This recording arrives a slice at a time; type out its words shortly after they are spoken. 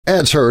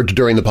Ads heard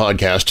during the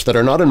podcast that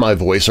are not in my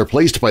voice are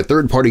placed by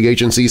third-party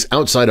agencies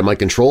outside of my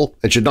control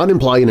and should not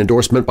imply an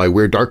endorsement by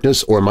Weird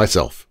Darkness or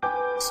myself.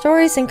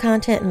 Stories and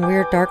content in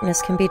Weird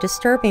Darkness can be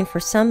disturbing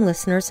for some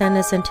listeners and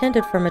is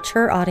intended for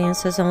mature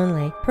audiences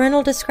only.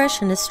 Parental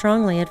discretion is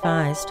strongly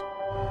advised.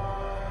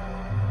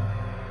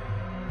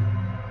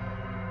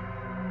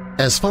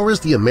 As far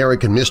as the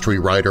American mystery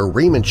writer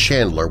Raymond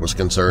Chandler was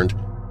concerned,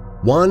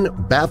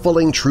 one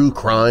baffling true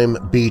crime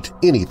beat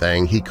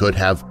anything he could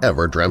have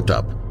ever dreamt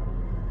up.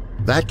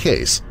 That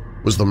case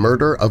was the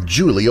murder of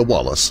Julia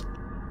Wallace,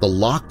 the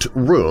locked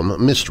room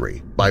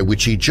mystery by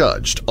which he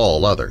judged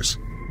all others.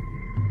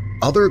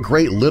 Other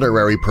great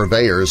literary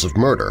purveyors of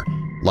murder,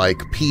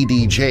 like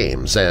P.D.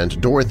 James and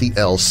Dorothy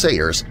L.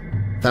 Sayers,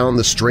 found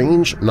the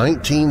strange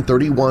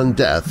 1931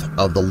 death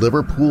of the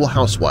Liverpool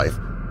housewife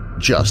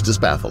just as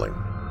baffling.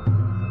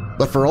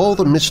 But for all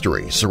the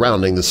mystery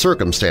surrounding the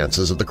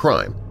circumstances of the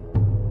crime,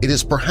 it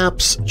is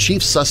perhaps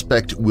chief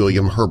suspect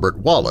William Herbert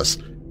Wallace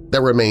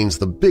that remains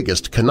the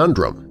biggest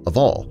conundrum of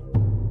all.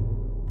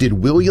 Did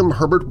William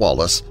Herbert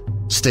Wallace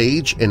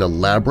stage an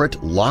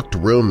elaborate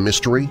locked-room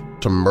mystery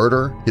to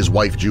murder his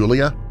wife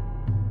Julia?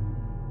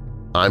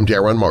 I'm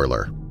Darren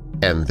Marlar,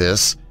 and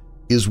this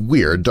is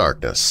Weird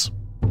Darkness.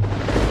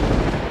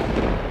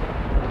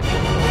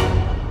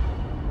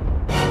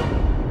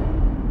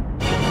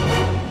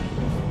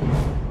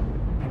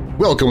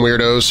 Welcome,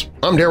 Weirdos!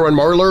 I'm Darren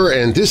Marlar,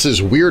 and this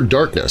is Weird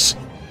Darkness.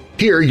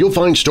 Here you'll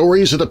find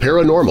stories of the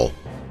paranormal,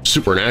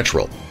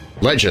 supernatural,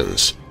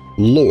 legends,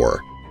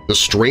 lore, the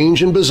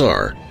strange and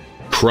bizarre,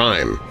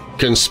 crime,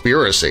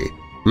 conspiracy,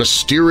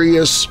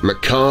 mysterious,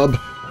 macabre,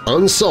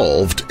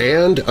 unsolved,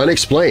 and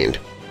unexplained.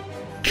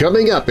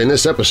 Coming up in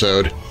this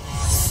episode…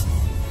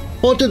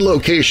 Haunted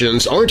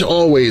locations aren't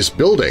always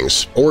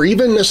buildings or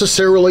even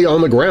necessarily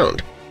on the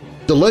ground.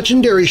 The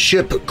legendary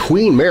ship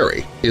Queen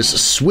Mary is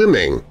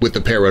swimming with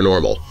the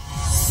paranormal.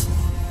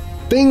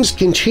 Things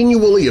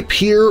continually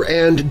appear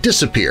and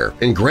disappear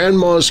in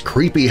Grandma's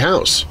creepy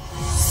house.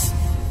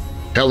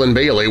 Helen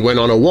Bailey went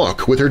on a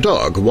walk with her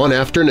dog one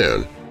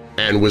afternoon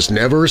and was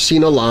never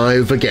seen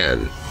alive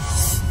again.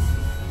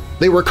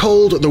 They were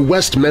called the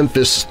West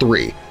Memphis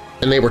Three,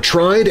 and they were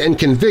tried and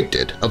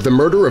convicted of the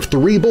murder of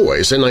 3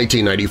 boys in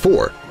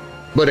 1994,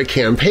 but a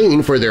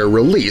campaign for their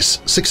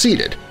release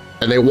succeeded,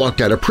 and they walked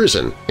out of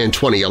prison in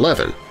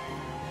 2011.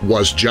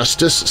 Was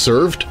justice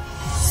served?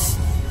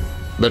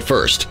 But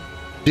first,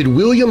 did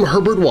William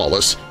Herbert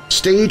Wallace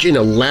stage an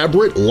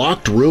elaborate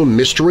locked-room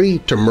mystery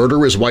to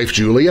murder his wife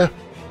Julia?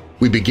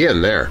 We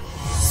begin there.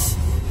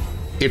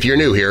 If you're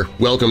new here,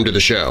 welcome to the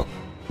show.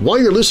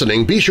 While you're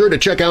listening, be sure to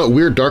check out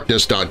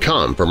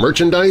WeirdDarkness.com for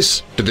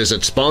merchandise, to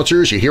visit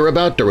sponsors you hear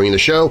about during the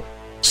show,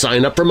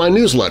 sign up for my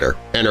newsletter,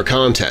 enter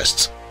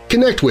contests,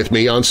 connect with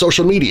me on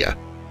social media,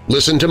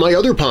 listen to my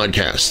other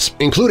podcasts,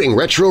 including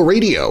Retro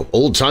Radio,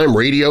 Old Time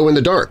Radio in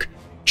the Dark,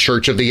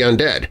 Church of the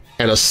Undead,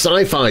 and a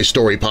sci-fi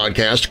story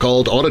podcast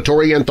called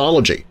Auditory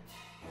Anthology.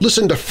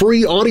 Listen to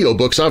free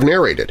audiobooks I've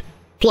narrated.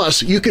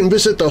 Plus, you can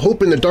visit the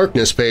Hope in the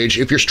Darkness page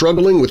if you're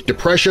struggling with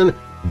depression,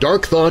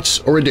 dark thoughts,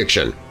 or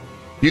addiction.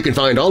 You can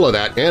find all of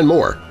that and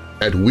more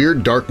at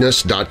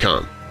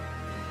WeirdDarkness.com.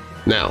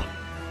 Now,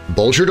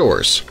 bolt your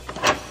doors,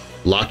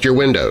 lock your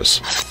windows,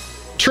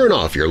 turn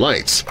off your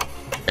lights,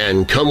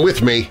 and come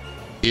with me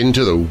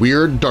into the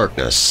Weird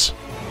Darkness.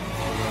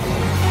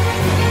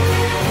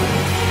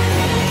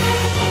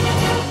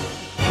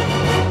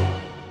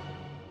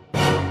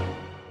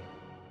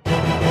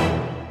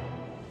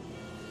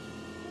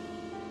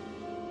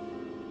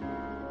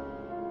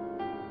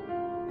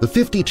 The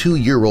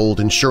 52-year-old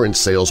insurance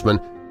salesman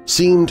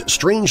seemed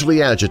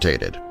strangely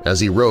agitated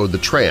as he rode the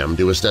tram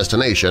to his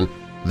destination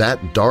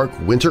that dark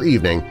winter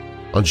evening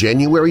on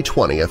January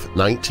 20th,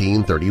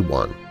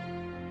 1931.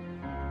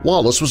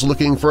 Wallace was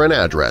looking for an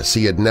address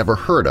he had never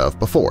heard of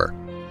before,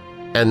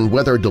 and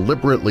whether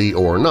deliberately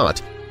or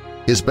not,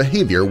 his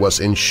behavior was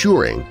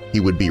ensuring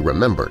he would be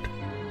remembered.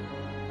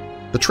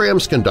 The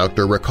tram's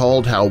conductor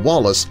recalled how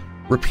Wallace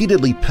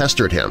repeatedly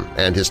pestered him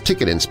and his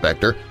ticket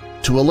inspector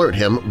to alert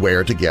him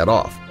where to get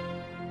off.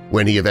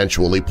 When he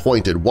eventually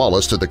pointed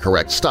Wallace to the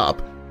correct stop,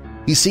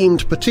 he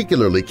seemed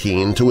particularly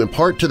keen to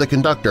impart to the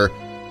conductor,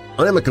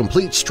 "I'm a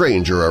complete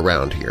stranger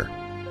around here."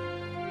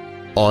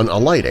 On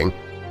alighting,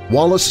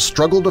 Wallace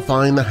struggled to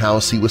find the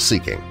house he was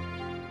seeking.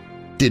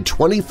 Did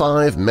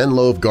 25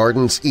 Menlove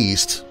Gardens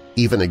East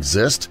even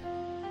exist?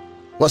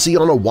 Was he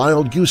on a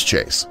wild goose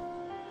chase?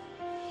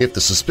 If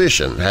the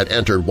suspicion had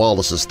entered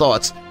Wallace's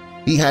thoughts,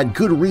 he had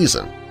good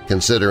reason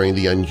considering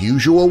the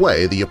unusual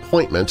way the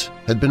appointment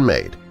had been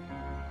made.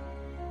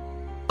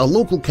 A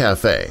local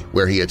cafe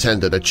where he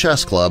attended a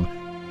chess club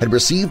had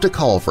received a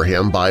call for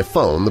him by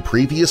phone the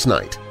previous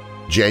night,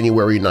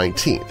 January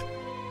 19th,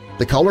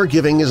 the caller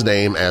giving his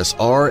name as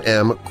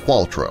R.M.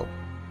 Qualtrough.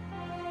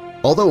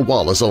 Although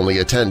Wallace only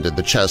attended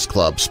the chess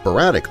club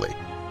sporadically,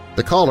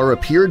 the caller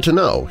appeared to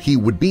know he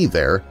would be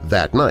there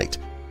that night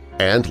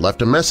and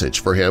left a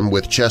message for him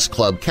with chess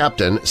club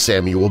captain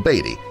Samuel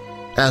Beatty,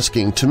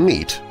 asking to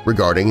meet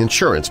regarding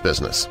insurance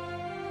business.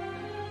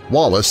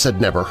 Wallace had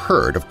never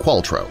heard of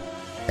Qualtrough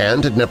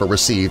and had never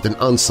received an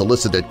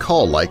unsolicited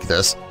call like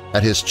this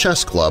at his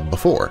chess club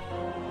before.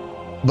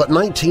 But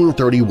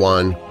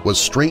 1931 was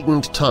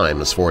straitened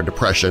times for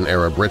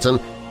Depression-era Britain,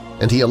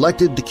 and he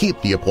elected to keep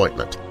the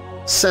appointment,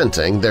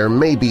 scenting there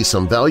may be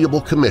some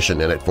valuable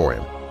commission in it for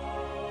him.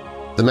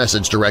 The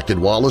message directed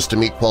Wallace to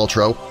meet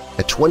Qualtrough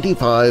at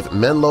 25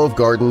 Menlo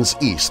Gardens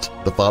East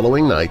the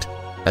following night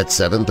at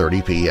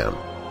 7:30 p.m.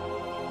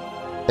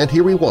 And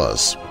here he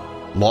was,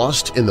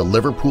 lost in the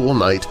Liverpool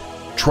night,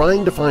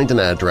 trying to find an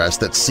address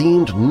that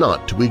seemed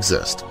not to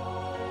exist.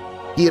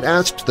 He had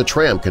asked the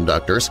tram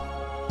conductors,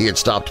 he had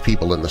stopped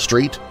people in the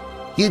street,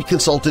 he had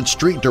consulted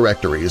street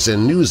directories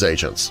and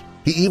newsagents,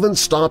 he even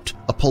stopped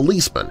a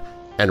policeman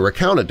and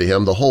recounted to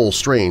him the whole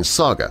strange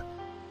saga.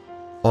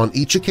 On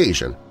each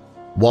occasion,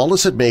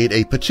 Wallace had made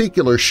a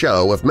particular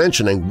show of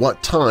mentioning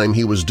what time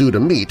he was due to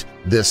meet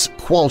this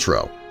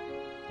Qualtrough.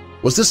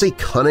 Was this a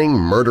cunning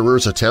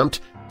murderer's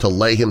attempt to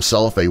lay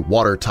himself a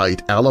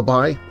watertight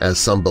alibi, as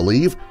some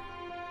believe,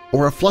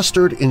 or a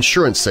flustered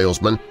insurance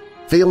salesman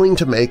failing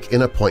to make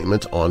an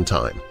appointment on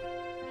time?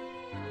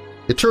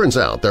 It turns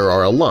out there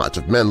are a lot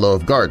of Menlo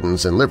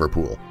Gardens in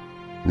Liverpool,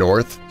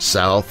 north,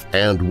 south,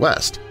 and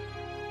west.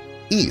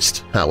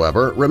 East,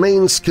 however,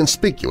 remains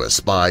conspicuous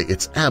by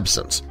its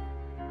absence,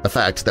 a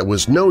fact that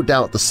was no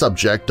doubt the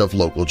subject of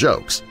local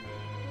jokes.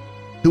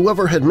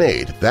 Whoever had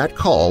made that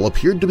call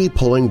appeared to be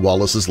pulling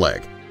Wallace's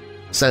leg,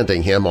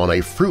 sending him on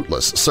a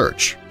fruitless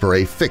search for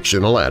a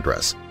fictional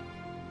address.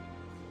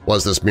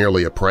 Was this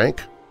merely a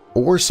prank,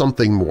 or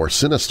something more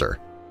sinister?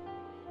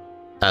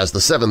 As the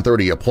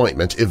 7:30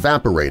 appointment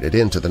evaporated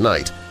into the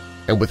night,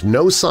 and with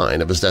no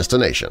sign of his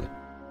destination,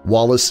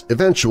 Wallace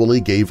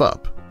eventually gave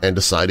up and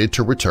decided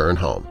to return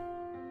home.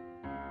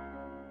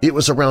 It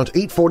was around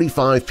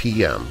 8:45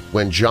 p.m.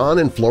 when John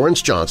and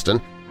Florence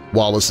Johnston,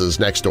 Wallace's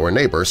next-door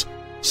neighbors,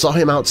 saw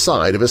him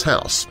outside of his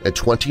house at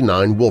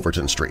 29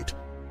 Wolverton Street.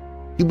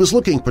 He was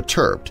looking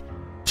perturbed,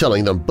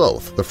 telling them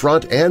both the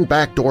front and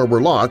back door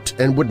were locked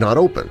and would not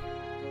open.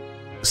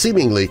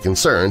 Seemingly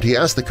concerned, he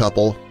asked the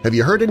couple, "Have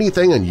you heard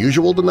anything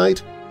unusual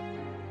tonight?"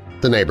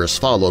 The neighbors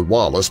followed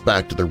Wallace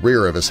back to the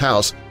rear of his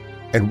house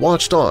and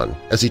watched on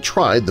as he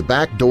tried the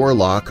back door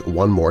lock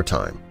one more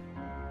time.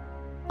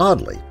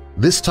 Oddly,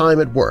 this time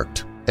it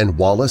worked, and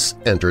Wallace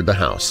entered the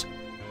house.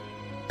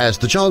 As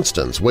the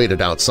Johnstons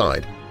waited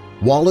outside,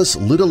 Wallace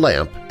lit a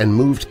lamp and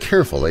moved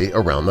carefully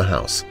around the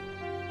house.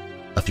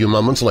 A few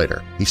moments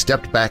later, he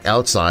stepped back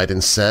outside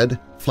and said,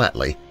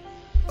 flatly,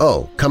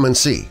 "Oh, come and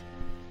see.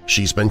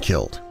 She's been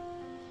killed."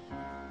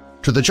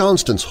 To the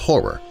Johnstons'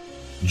 horror,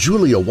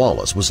 Julia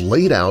Wallace was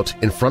laid out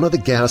in front of the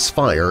gas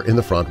fire in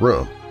the front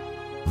room,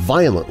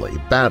 violently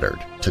battered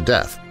to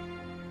death.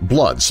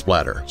 Blood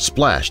splatter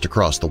splashed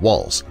across the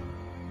walls.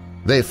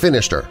 "They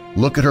finished her.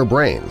 Look at her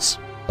brains,"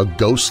 a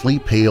ghostly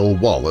pale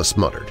Wallace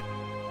muttered.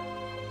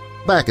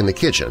 Back in the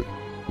kitchen,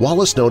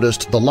 Wallace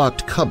noticed the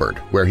locked cupboard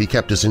where he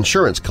kept his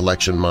insurance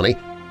collection money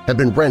had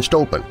been wrenched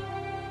open,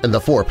 and the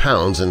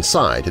 £4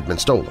 inside had been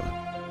stolen.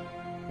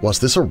 Was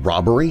this a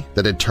robbery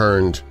that had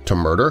turned to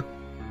murder?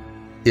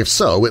 If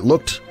so, it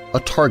looked a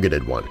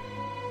targeted one.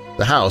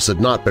 The house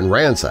had not been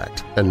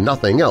ransacked, and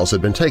nothing else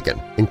had been taken,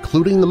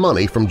 including the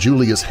money from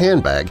Julia's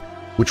handbag,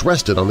 which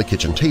rested on the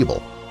kitchen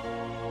table.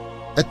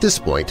 At this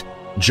point,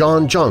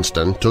 John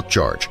Johnston took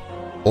charge,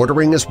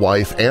 ordering his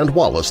wife and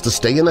Wallace to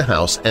stay in the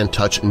house and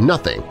touch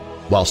nothing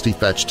whilst he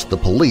fetched the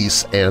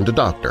police and a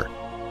doctor,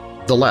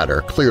 the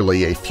latter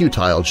clearly a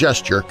futile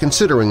gesture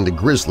considering the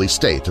grisly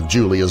state of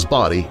Julia's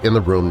body in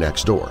the room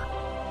next door.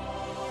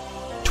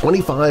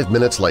 25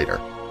 minutes later,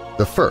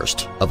 the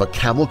first of a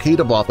cavalcade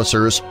of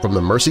officers from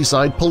the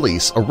Merseyside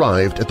Police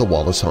arrived at the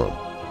Wallace home.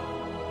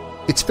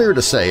 It's fair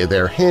to say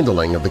their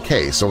handling of the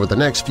case over the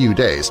next few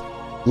days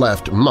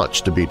left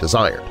much to be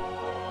desired.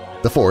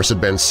 The force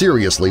had been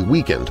seriously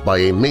weakened by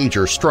a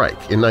major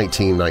strike in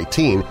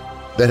 1919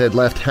 that had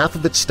left half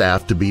of its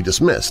staff to be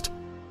dismissed,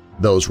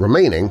 those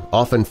remaining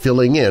often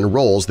filling in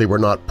roles they were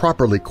not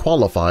properly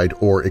qualified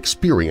or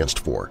experienced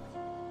for.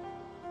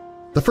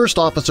 The first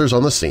officers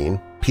on the scene,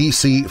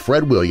 PC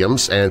Fred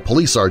Williams and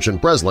Police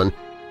Sergeant Breslin,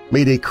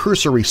 made a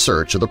cursory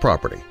search of the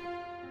property.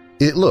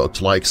 It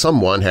looked like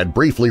someone had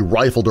briefly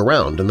rifled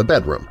around in the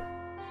bedroom,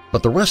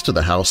 but the rest of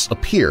the house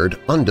appeared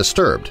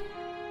undisturbed.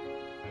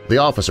 The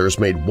officers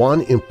made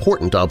one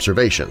important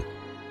observation.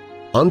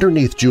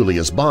 Underneath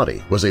Julia's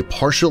body was a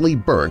partially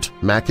burnt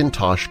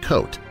Macintosh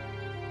coat.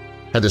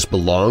 Had this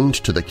belonged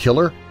to the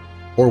killer,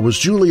 or was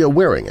Julia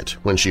wearing it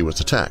when she was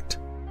attacked?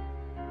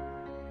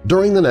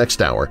 During the next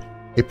hour,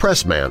 a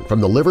pressman from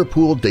the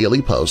Liverpool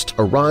Daily Post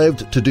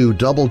arrived to do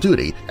double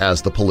duty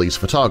as the police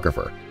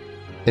photographer,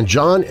 and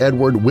John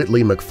Edward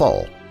Whitley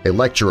McFall, a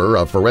lecturer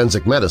of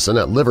forensic medicine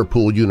at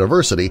Liverpool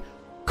University,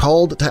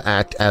 called to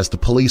act as the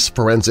police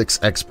forensics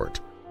expert.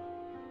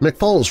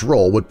 McFall's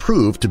role would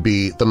prove to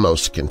be the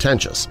most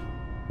contentious,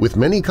 with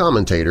many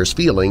commentators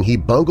feeling he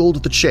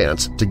bungled the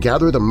chance to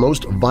gather the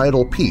most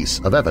vital piece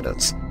of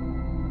evidence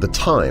 – the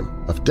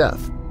time of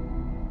death.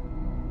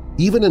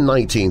 Even in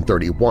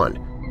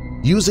 1931,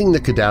 Using the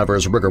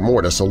cadaver's rigor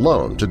mortis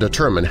alone to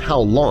determine how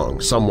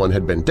long someone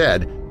had been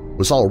dead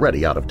was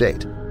already out of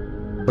date.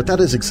 But that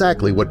is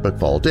exactly what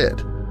McFall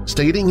did,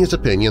 stating his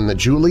opinion that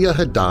Julia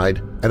had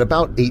died at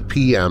about 8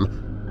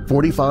 p.m.,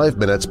 45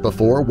 minutes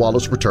before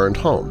Wallace returned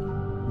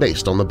home,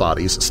 based on the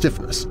body's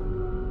stiffness.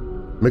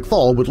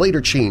 McFall would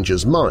later change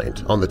his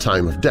mind on the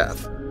time of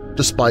death,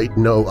 despite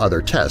no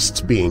other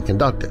tests being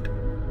conducted.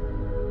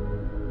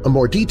 A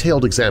more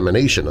detailed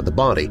examination of the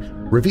body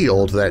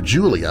revealed that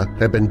Julia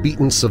had been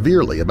beaten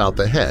severely about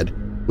the head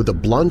with a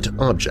blunt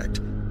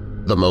object,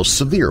 the most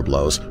severe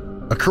blows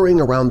occurring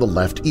around the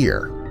left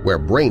ear, where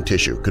brain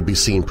tissue could be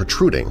seen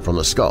protruding from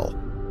the skull.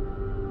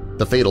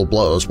 The fatal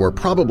blows were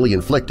probably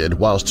inflicted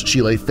whilst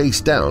she lay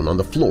face down on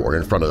the floor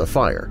in front of the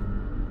fire.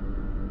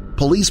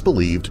 Police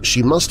believed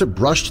she must have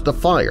brushed the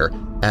fire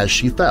as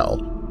she fell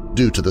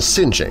due to the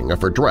singeing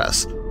of her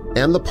dress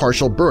and the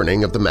partial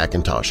burning of the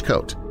Macintosh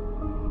coat.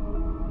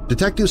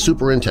 Detective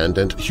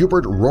Superintendent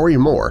Hubert Rory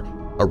Moore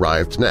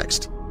arrived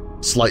next,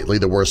 slightly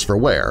the worse for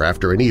wear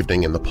after an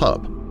evening in the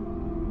pub.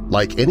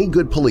 Like any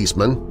good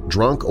policeman,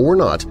 drunk or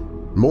not,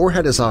 Moore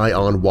had his eye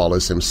on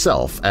Wallace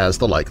himself as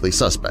the likely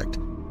suspect.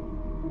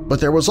 But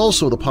there was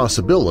also the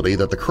possibility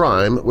that the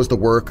crime was the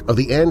work of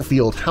the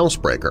Anfield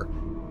housebreaker,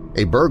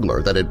 a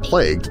burglar that had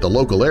plagued the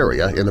local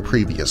area in the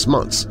previous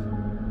months.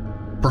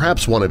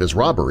 Perhaps one of his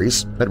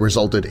robberies had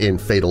resulted in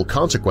fatal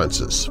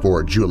consequences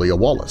for Julia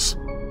Wallace.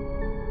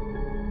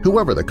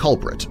 Whoever the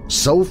culprit,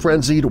 so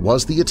frenzied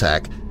was the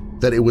attack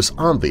that it was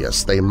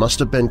obvious they must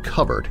have been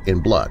covered in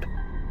blood.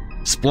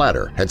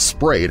 Splatter had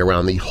sprayed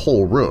around the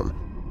whole room,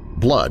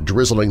 blood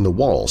drizzling the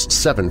walls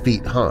 7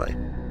 feet high.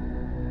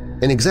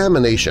 An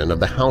examination of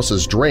the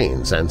house's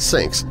drains and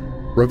sinks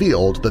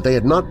revealed that they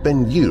had not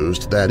been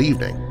used that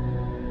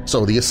evening,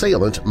 so the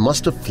assailant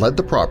must have fled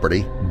the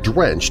property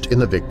drenched in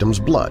the victim's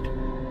blood.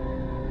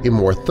 A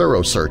more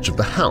thorough search of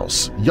the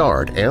house,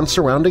 yard, and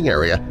surrounding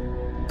area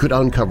could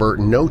uncover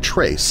no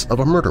trace of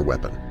a murder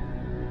weapon.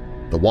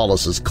 The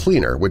Wallace's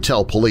cleaner would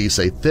tell police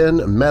a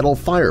thin metal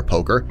fire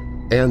poker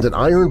and an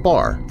iron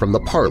bar from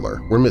the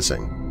parlor were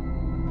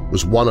missing.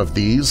 Was one of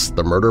these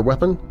the murder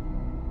weapon?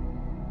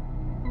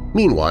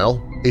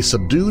 Meanwhile, a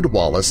subdued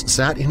Wallace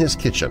sat in his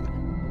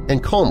kitchen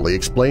and calmly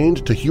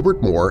explained to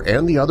Hubert Moore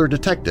and the other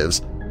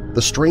detectives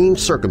the strange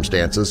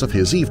circumstances of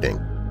his evening,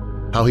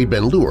 how he'd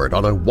been lured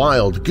on a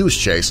wild goose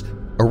chase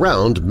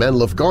around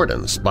Menlove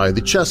Gardens by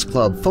the chess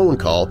club phone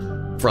call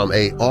from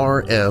a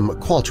R.M.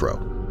 Qualtrough.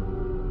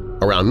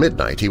 Around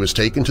midnight he was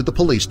taken to the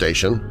police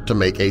station to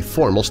make a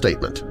formal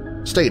statement,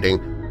 stating,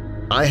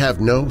 "I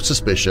have no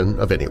suspicion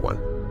of anyone."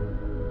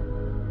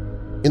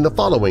 In the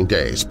following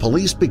days,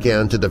 police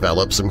began to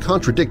develop some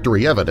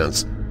contradictory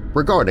evidence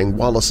regarding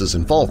Wallace's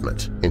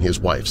involvement in his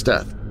wife's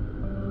death.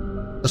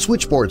 A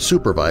switchboard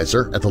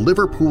supervisor at the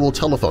Liverpool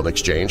Telephone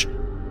Exchange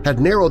had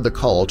narrowed the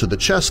call to the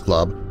chess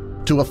club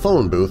to a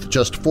phone booth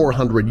just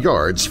 400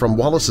 yards from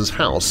Wallace's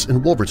house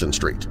in Wolverton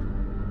Street.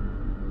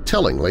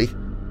 Tellingly,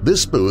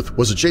 this booth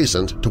was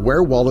adjacent to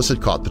where Wallace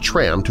had caught the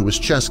tram to his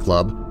chess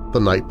club the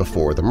night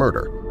before the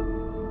murder,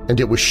 and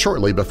it was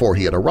shortly before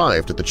he had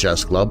arrived at the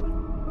chess club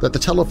that the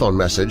telephone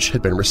message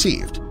had been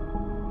received.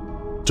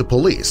 To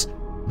police,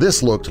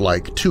 this looked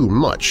like too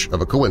much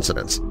of a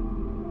coincidence.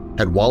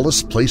 Had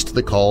Wallace placed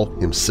the call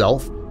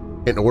himself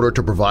in order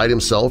to provide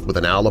himself with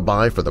an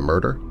alibi for the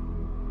murder?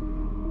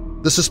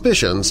 The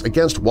suspicions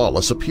against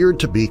Wallace appeared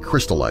to be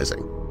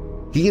crystallizing.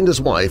 He and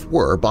his wife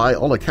were, by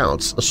all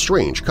accounts, a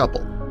strange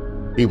couple.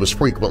 He was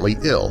frequently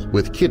ill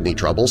with kidney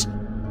troubles,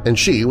 and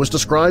she was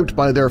described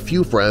by their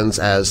few friends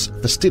as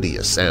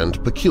fastidious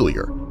and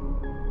peculiar.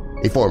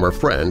 A former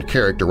friend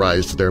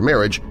characterized their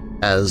marriage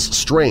as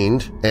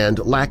strained and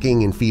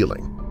lacking in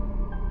feeling.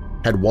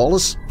 Had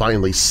Wallace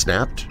finally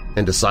snapped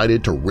and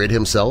decided to rid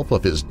himself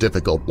of his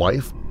difficult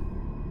wife?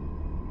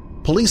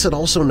 Police had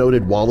also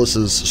noted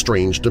Wallace's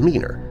strange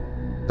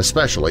demeanor,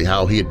 especially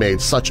how he had made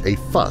such a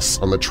fuss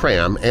on the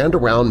tram and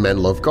around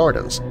Menlove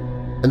Gardens,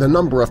 and the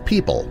number of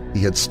people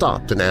he had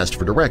stopped and asked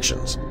for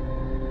directions.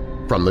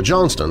 From the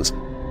Johnstons,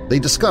 they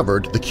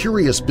discovered the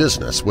curious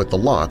business with the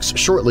locks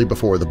shortly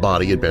before the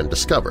body had been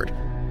discovered,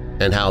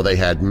 and how they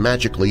had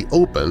magically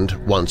opened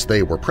once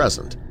they were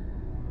present.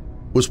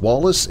 Was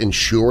Wallace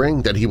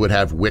ensuring that he would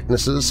have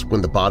witnesses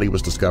when the body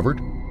was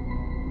discovered?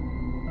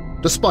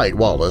 Despite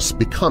Wallace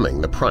becoming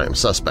the prime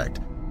suspect,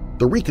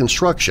 the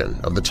reconstruction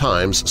of the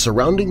times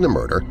surrounding the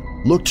murder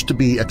looked to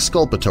be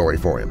exculpatory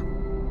for him.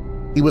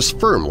 He was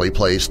firmly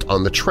placed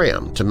on the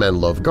tram to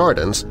Menlove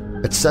Gardens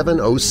at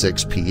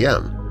 7:06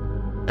 p.m.,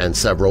 and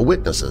several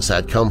witnesses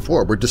had come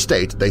forward to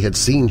state they had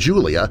seen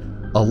Julia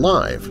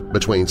alive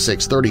between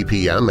 6:30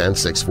 p.m. and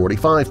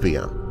 6:45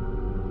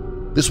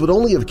 p.m. This would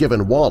only have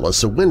given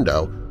Wallace a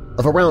window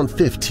of around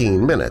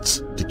 15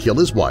 minutes to kill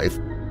his wife,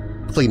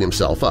 clean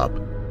himself up,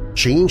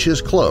 change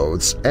his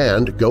clothes,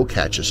 and go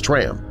catch his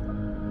tram.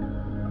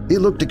 It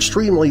looked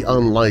extremely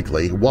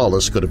unlikely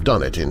Wallace could have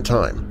done it in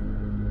time.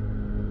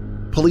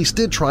 Police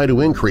did try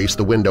to increase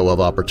the window of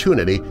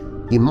opportunity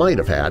he might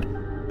have had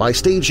by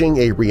staging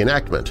a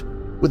reenactment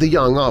with a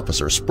young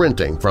officer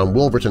sprinting from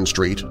Wolverton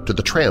Street to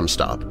the tram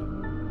stop,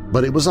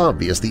 but it was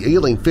obvious the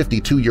ailing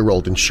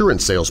 52-year-old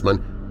insurance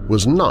salesman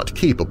was not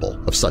capable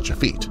of such a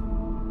feat.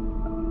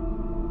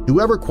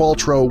 Whoever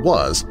Qualtrough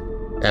was,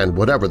 and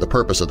whatever the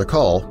purpose of the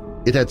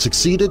call, it had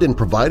succeeded in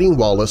providing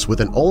Wallace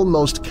with an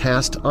almost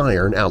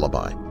cast-iron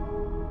alibi.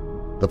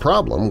 The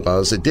problem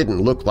was it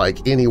didn't look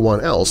like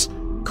anyone else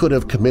could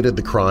have committed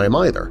the crime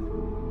either.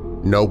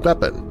 No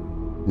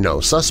weapon, no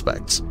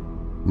suspects,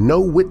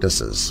 no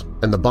witnesses,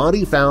 and the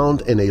body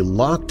found in a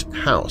locked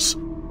house.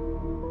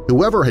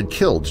 Whoever had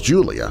killed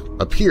Julia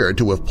appeared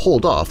to have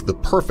pulled off the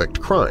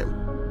perfect crime.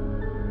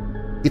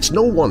 It's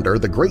no wonder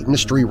the great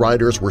mystery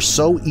writers were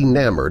so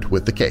enamored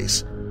with the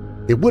case.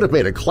 It would have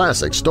made a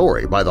classic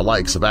story by the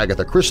likes of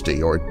Agatha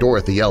Christie or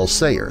Dorothy L.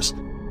 Sayers.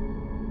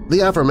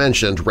 The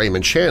aforementioned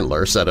Raymond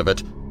Chandler said of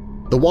it,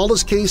 "The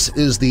Wallace case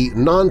is the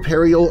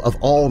non-perial of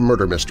all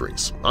murder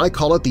mysteries. I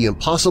call it the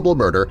impossible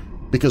murder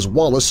because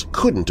Wallace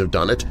couldn't have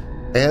done it,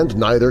 and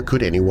neither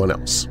could anyone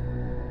else."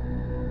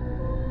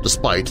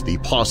 Despite the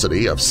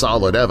paucity of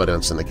solid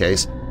evidence in the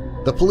case,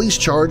 the police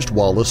charged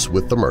Wallace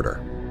with the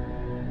murder.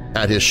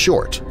 At his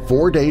short,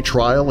 4-day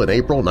trial in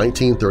April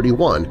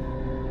 1931,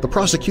 the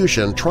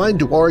prosecution tried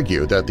to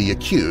argue that the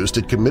accused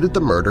had committed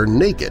the murder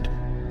naked,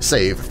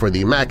 save for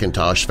the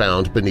Macintosh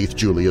found beneath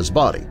Julia's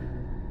body,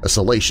 a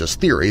salacious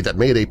theory that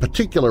made a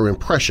particular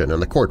impression in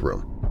the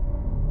courtroom.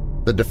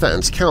 The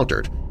defense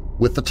countered,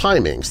 with the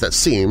timings that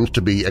seemed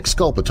to be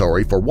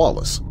exculpatory for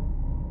Wallace.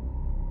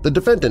 The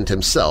defendant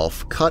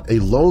himself cut a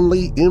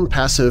lonely,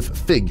 impassive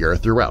figure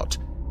throughout,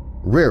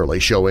 rarely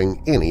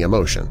showing any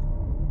emotion.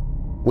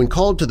 When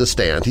called to the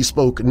stand, he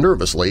spoke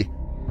nervously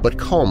but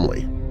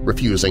calmly,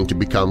 refusing to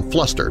become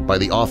flustered by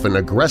the often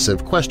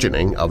aggressive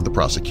questioning of the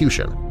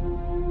prosecution.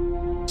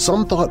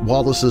 Some thought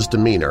Wallace's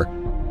demeanor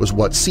was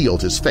what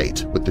sealed his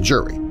fate with the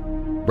jury,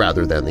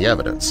 rather than the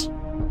evidence.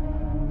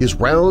 His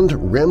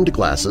round-rimmed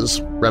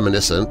glasses,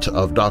 reminiscent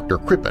of Dr.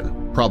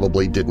 Crippen,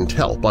 probably didn't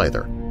help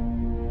either.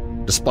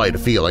 Despite a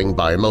feeling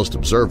by most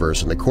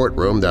observers in the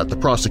courtroom that the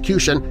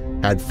prosecution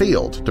had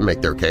failed to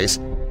make their case,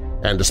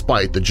 and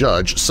despite the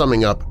judge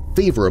summing up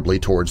favorably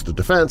towards the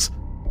defense,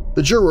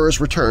 the jurors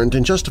returned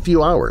in just a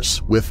few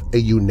hours with a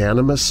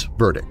unanimous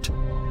verdict: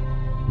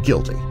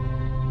 guilty.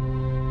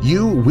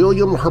 "You,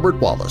 William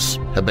Herbert Wallace,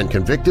 have been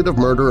convicted of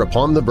murder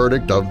upon the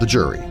verdict of the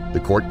jury," the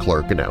court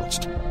clerk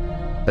announced.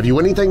 "Have you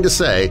anything to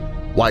say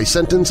why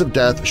sentence of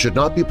death should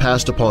not be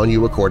passed upon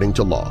you according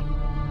to law?"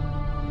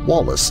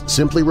 Wallace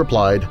simply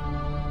replied,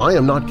 "I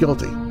am not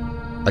guilty.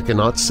 I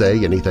cannot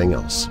say anything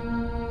else."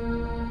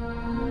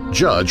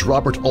 Judge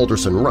Robert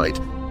Alderson Wright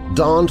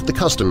donned the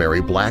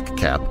customary black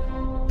cap,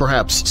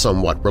 perhaps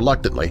somewhat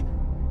reluctantly,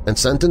 and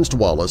sentenced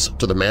Wallace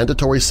to the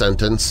mandatory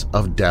sentence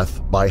of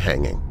death by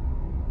hanging.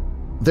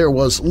 There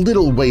was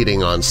little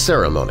waiting on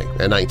ceremony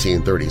in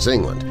 1930s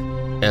England,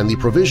 and the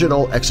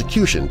provisional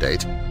execution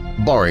date,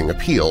 barring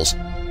appeals,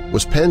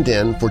 was penned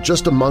in for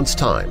just a month's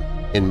time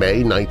in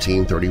May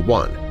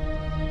 1931.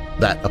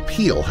 That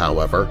appeal,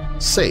 however,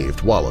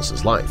 saved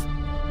Wallace's life.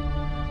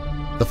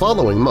 The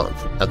following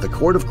month, at the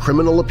Court of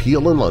Criminal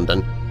Appeal in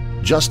London,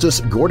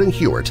 Justice Gordon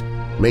Hewitt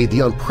made the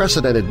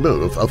unprecedented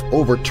move of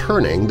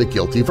overturning the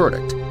guilty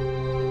verdict.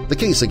 The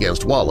case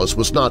against Wallace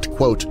was not,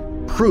 quote,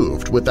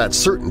 "proved with that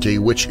certainty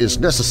which is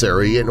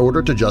necessary in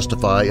order to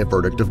justify a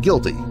verdict of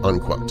guilty,"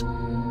 unquote.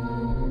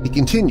 He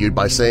continued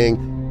by saying,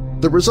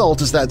 "The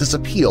result is that this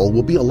appeal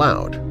will be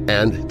allowed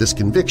and this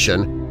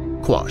conviction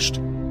quashed."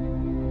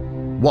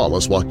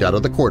 Wallace walked out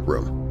of the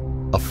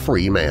courtroom, a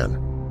free man.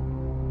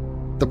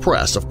 The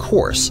press, of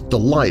course,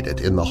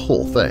 delighted in the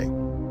whole thing.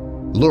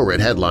 Lurid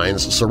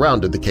headlines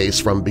surrounded the case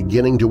from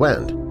beginning to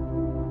end.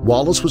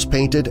 Wallace was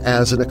painted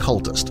as an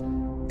occultist,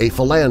 a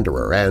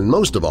philanderer, and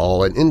most of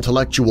all an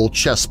intellectual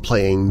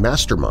chess-playing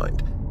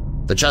mastermind,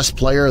 the chess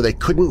player they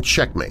couldn't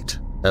checkmate,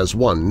 as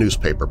one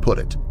newspaper put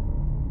it.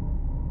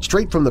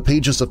 Straight from the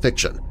pages of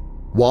fiction,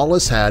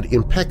 Wallace had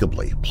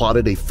impeccably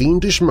plotted a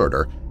fiendish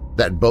murder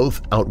that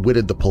both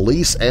outwitted the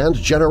police and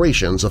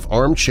generations of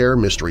armchair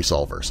mystery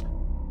solvers.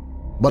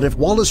 But if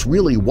Wallace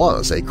really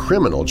was a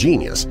criminal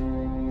genius,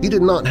 he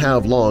did not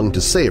have long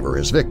to savor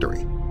his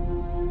victory.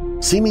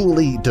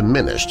 Seemingly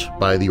diminished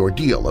by the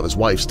ordeal of his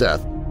wife's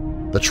death,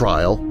 the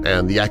trial,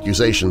 and the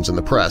accusations in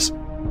the press,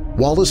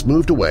 Wallace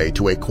moved away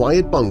to a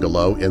quiet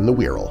bungalow in the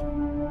Wirral.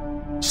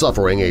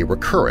 Suffering a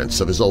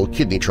recurrence of his old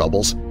kidney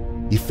troubles,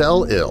 he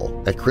fell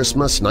ill at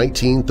Christmas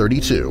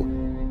 1932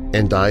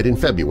 and died in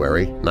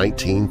February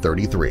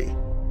 1933.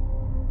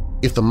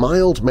 If the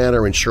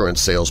mild-mannered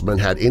insurance salesman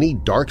had any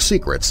dark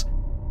secrets,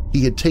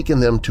 he had taken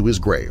them to his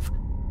grave.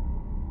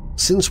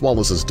 Since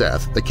Wallace's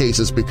death, the case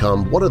has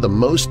become one of the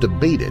most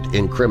debated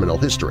in criminal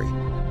history.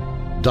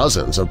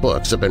 Dozens of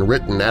books have been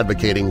written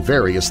advocating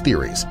various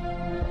theories,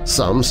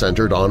 some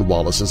centered on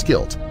Wallace's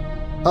guilt,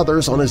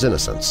 others on his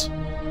innocence.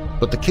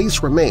 But the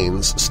case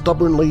remains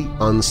stubbornly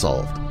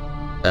unsolved.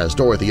 As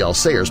Dorothy L.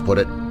 Sayers put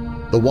it,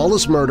 the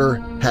Wallace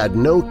murder had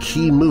no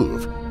key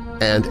move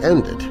and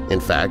ended, in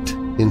fact,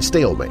 in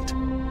stalemate.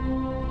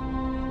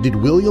 Did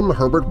William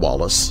Herbert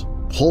Wallace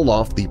pull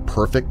off the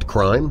perfect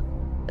crime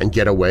and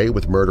get away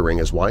with murdering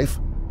his wife?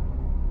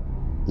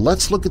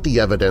 Let's look at the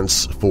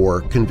evidence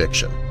for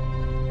conviction.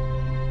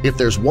 If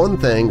there's one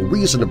thing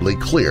reasonably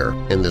clear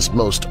in this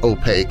most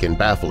opaque and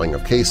baffling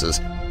of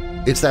cases,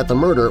 it's that the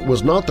murder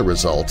was not the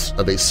result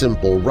of a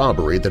simple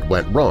robbery that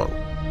went wrong,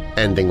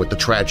 ending with the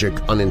tragic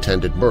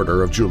unintended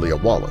murder of Julia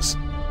Wallace.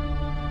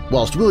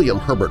 Whilst William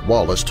Herbert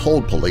Wallace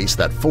told police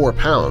that 4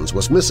 pounds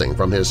was missing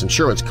from his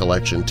insurance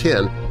collection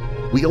tin,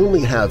 we only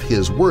have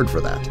his word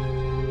for that.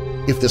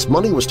 If this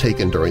money was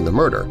taken during the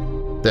murder,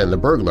 then the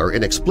burglar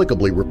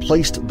inexplicably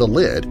replaced the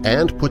lid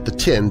and put the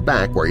tin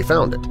back where he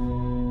found it.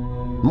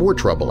 More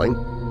troubling,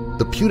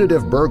 the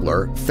putative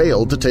burglar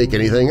failed to take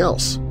anything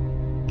else.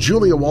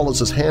 Julia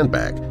Wallace's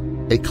handbag,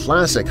 a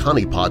classic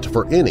honeypot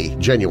for any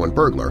genuine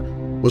burglar,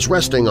 was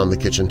resting on the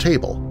kitchen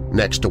table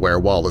next to where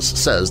Wallace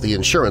says the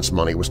insurance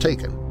money was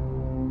taken.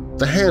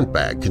 The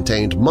handbag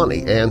contained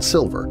money and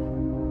silver,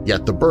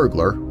 yet the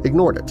burglar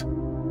ignored it.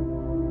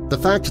 The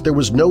fact there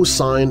was no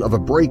sign of a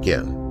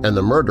break-in and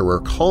the murderer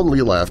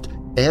calmly left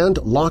and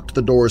locked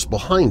the doors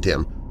behind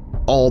him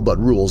all but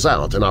rules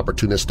out an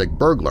opportunistic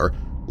burglar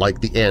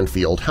like the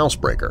Anfield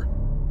housebreaker.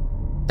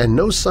 And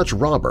no such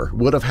robber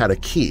would have had a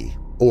key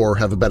or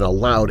have been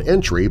allowed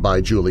entry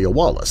by Julia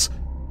Wallace,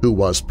 who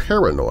was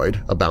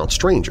paranoid about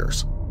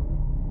strangers.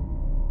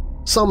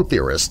 Some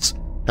theorists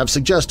have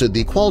suggested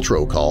the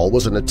Qualtrough call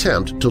was an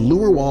attempt to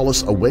lure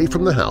Wallace away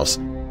from the house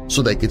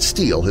so they could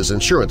steal his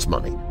insurance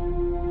money.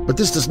 But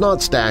this does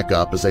not stack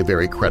up as a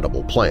very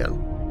credible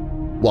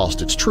plan.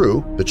 Whilst it's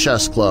true the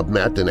chess club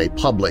met in a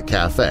public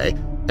cafe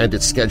and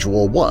its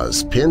schedule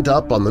was pinned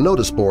up on the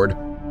notice board,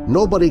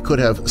 nobody could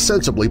have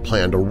sensibly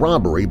planned a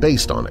robbery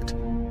based on it.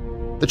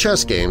 The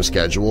chess game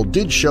schedule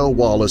did show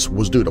Wallace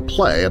was due to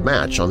play a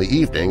match on the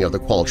evening of the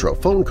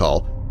Qualtrough phone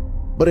call,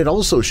 but it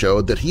also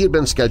showed that he had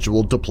been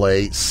scheduled to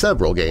play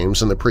several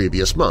games in the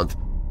previous month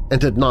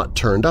and had not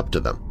turned up to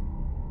them.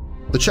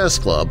 The chess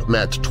club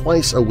met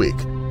twice a week,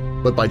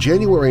 but by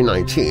January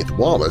 19th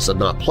Wallace had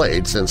not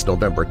played since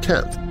November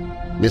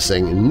 10th,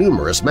 missing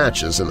numerous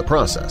matches in the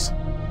process.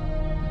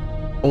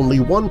 Only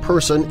one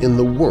person in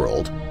the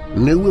world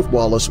knew if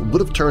Wallace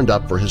would have turned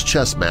up for his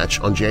chess match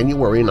on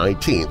January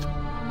 19th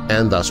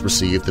and thus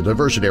received the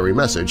diversionary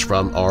message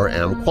from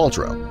R.M.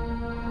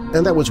 Qualtrough,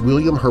 and that was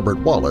William Herbert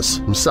Wallace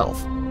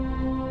himself.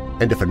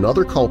 And if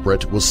another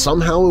culprit was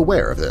somehow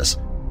aware of this,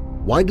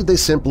 why did they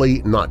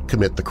simply not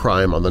commit the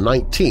crime on the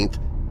 19th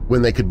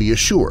when they could be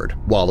assured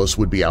Wallace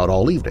would be out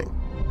all evening?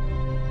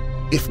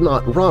 If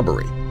not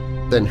robbery,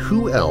 then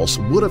who else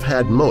would have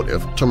had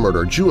motive to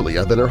murder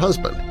Julia than her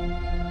husband?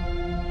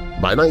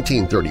 By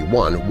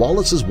 1931,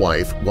 Wallace's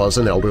wife was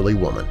an elderly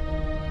woman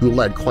who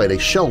led quite a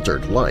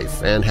sheltered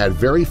life and had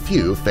very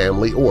few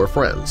family or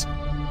friends.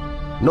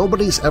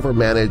 Nobody's ever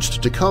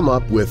managed to come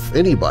up with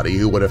anybody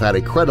who would have had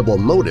a credible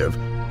motive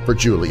for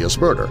Julia's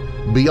murder,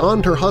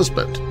 beyond her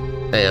husband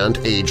and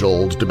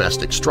age-old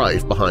domestic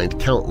strife behind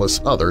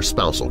countless other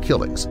spousal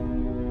killings.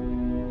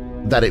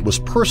 That it was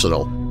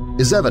personal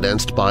is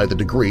evidenced by the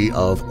degree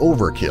of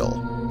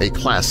overkill, a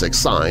classic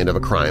sign of a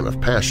crime of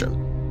passion.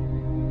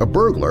 A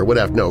burglar would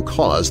have no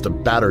cause to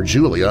batter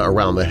Julia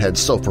around the head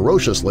so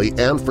ferociously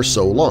and for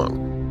so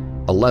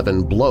long,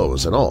 11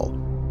 blows in all.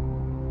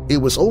 It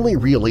was only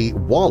really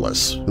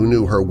Wallace who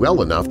knew her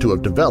well enough to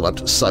have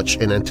developed such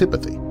an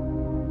antipathy.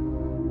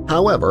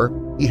 However,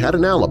 he had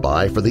an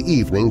alibi for the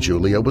evening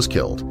Julia was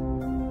killed,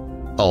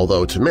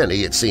 although to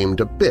many it seemed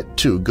a bit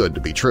too good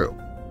to be true.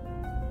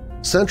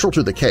 Central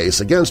to the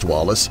case against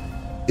Wallace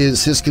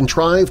is his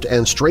contrived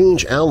and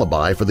strange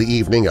alibi for the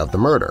evening of the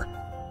murder.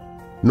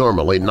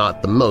 Normally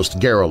not the most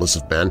garrulous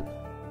of men,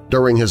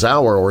 during his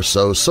hour or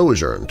so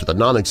sojourn to the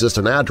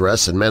non-existent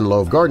address in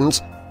Menlove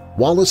Gardens,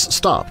 Wallace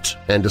stopped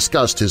and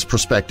discussed his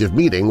prospective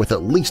meeting with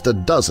at least a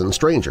dozen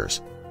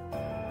strangers.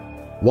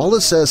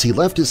 Wallace says he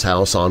left his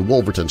house on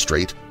Wolverton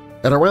Street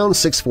at around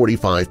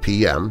 6:45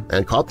 p.m.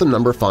 and caught the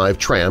number 5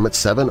 tram at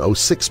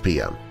 7:06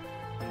 p.m.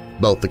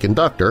 Both the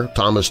conductor,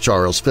 Thomas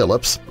Charles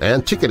Phillips,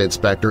 and ticket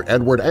inspector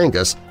Edward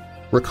Angus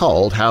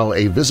recalled how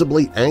a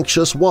visibly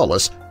anxious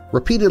Wallace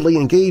repeatedly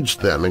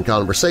engaged them in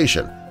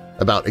conversation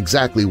about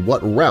exactly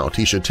what route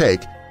he should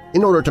take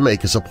in order to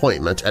make his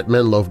appointment at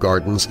Menlove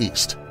Gardens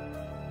East.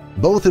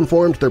 Both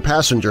informed their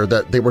passenger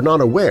that they were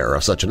not aware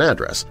of such an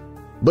address,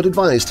 but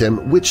advised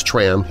him which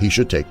tram he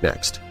should take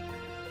next.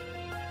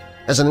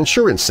 As an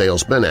insurance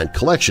salesman and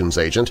collections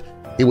agent,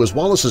 it was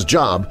Wallace's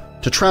job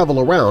to travel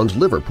around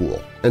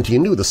Liverpool, and he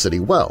knew the city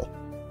well.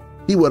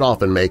 He would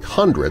often make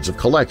hundreds of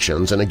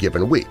collections in a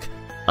given week,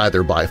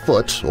 either by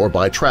foot or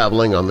by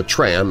traveling on the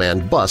tram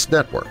and bus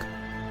network.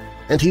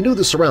 And he knew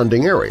the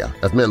surrounding area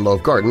of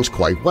Menlove Gardens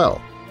quite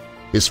well.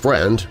 His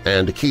friend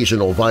and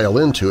occasional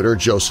violin tutor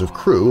Joseph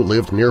Crewe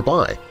lived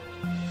nearby.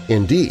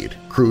 Indeed,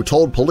 Crewe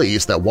told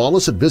police that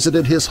Wallace had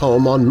visited his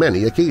home on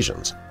many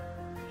occasions.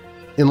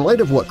 In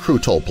light of what Crewe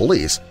told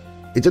police,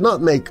 it did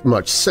not make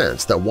much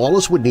sense that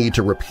Wallace would need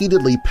to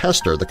repeatedly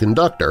pester the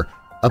conductor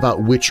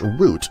about which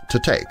route to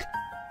take.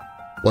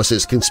 Was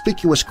his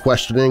conspicuous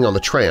questioning on the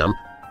tram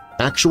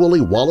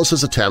actually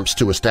Wallace's attempts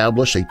to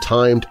establish a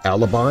timed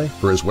alibi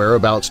for his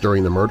whereabouts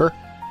during the murder?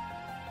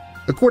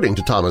 According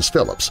to Thomas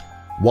Phillips,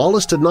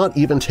 Wallace did not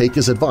even take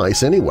his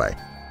advice anyway,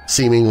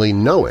 seemingly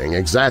knowing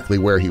exactly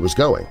where he was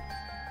going.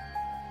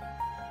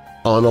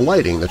 On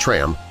alighting the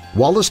tram,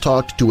 Wallace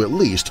talked to at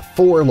least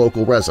 4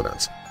 local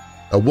residents: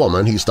 a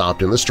woman he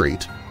stopped in the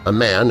street, a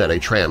man at a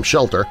tram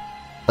shelter,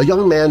 a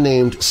young man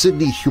named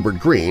Sidney Hubert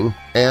Green,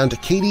 and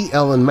Katie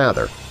Ellen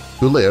Mather,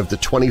 who lived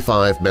at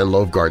 25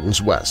 Menlove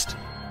Gardens West.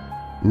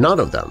 None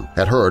of them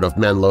had heard of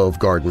Menlove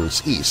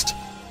Gardens East,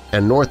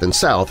 and North and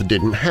South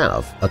didn't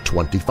have a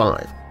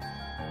 25.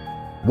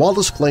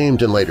 Wallace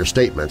claimed in later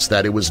statements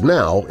that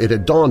it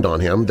had dawned on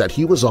him that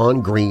he was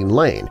on Green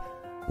Lane,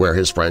 where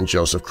his friend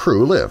Joseph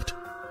Crew lived.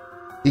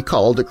 He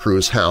called at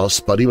Crew's house,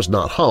 but he was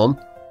not home.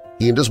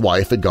 He and his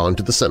wife had gone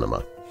to the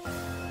cinema.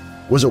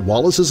 Was it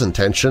Wallace's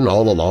intention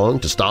all along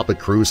to stop at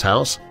Crew's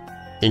house,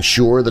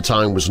 ensure the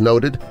time was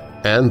noted,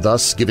 and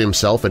thus give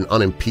himself an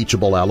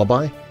unimpeachable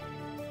alibi?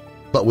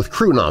 But with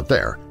Crew not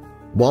there,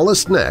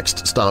 Wallace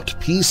next stopped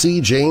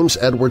P.C. James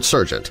Edward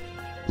Sargent,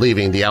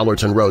 leaving the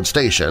Allerton Road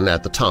station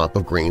at the top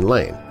of Green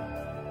Lane.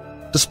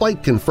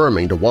 Despite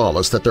confirming to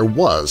Wallace that there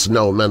was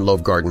no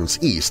Menlove Gardens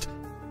East,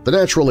 the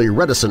naturally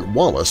reticent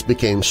Wallace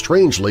became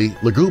strangely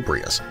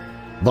lugubrious,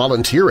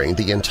 volunteering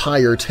the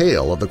entire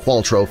tale of the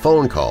Qualtrough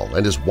phone call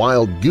and his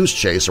wild goose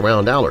chase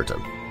around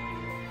Allerton.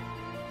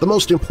 The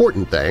most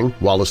important thing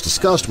Wallace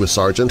discussed with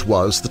Sargent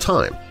was the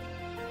time.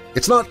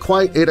 "It's not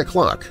quite 8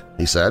 o'clock,"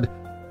 he said.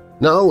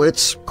 "No,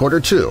 it's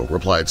 1:45,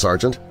 replied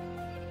Sargent.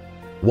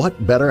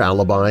 What better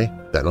alibi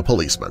than a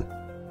policeman?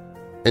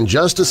 And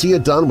just as he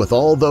had done with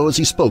all those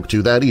he spoke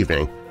to that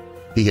evening,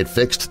 he had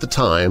fixed the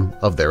time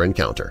of their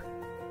encounter.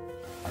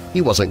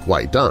 He wasn't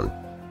quite done.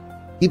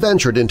 He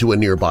ventured into a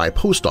nearby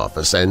post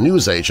office and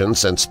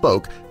newsagents and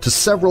spoke to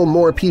several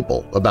more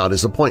people about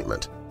his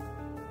appointment.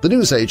 The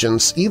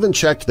newsagents even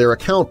checked their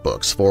account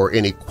books for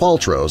any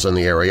Qualtroughs in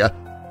the area,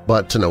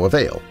 but to no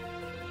avail.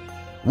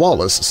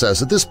 Wallace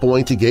says at this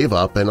point he gave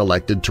up and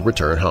elected to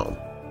return home.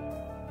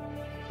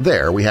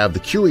 There we have the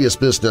curious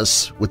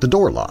business with the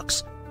door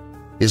locks.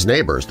 His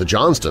neighbors, the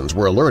Johnstons,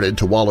 were alerted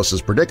to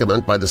Wallace's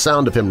predicament by the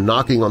sound of him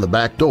knocking on the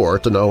back door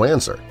to no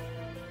answer.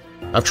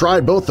 "I've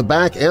tried both the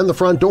back and the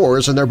front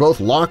doors and they're both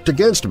locked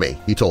against me,"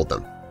 he told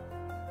them.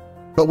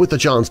 But with the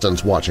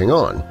Johnstons watching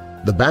on,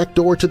 the back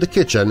door to the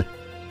kitchen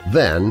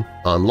then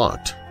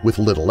unlocked with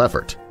little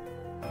effort.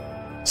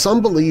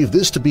 Some believe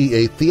this to be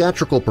a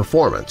theatrical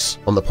performance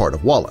on the part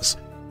of Wallace,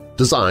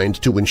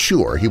 designed to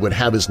ensure he would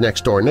have his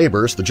next-door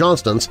neighbors, the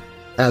Johnstons,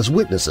 as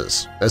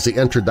witnesses as he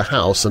entered the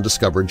house and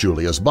discovered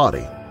Julia's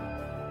body.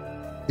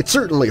 It's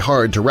certainly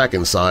hard to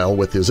reconcile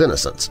with his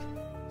innocence.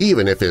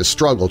 Even if his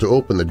struggle to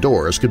open the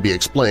doors could be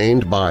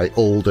explained by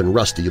old and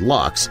rusty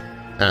locks,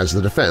 as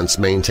the defense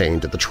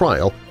maintained at the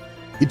trial,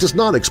 it does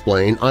not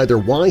explain either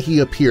why he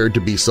appeared to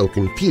be so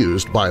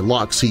confused by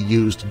locks he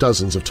used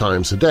dozens of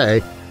times a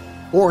day,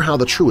 or how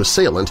the true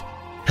assailant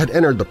had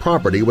entered the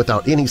property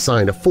without any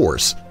sign of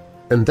force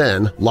and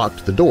then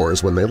locked the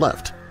doors when they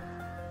left.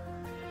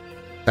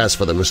 As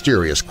for the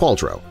mysterious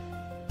Qualtrough,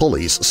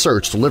 police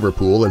searched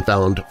Liverpool and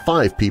found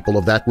 5 people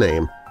of that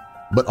name,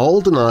 but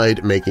all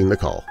denied making the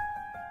call.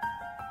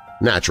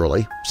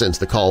 Naturally, since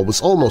the call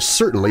was almost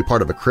certainly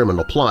part of a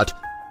criminal plot,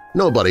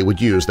 nobody would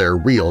use their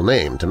real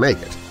name to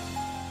make it.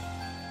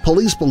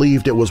 Police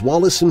believed it was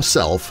Wallace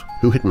himself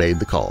who had made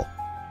the call.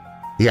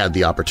 He had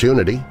the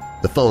opportunity.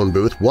 The phone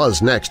booth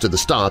was next to the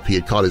stop he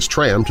had caught his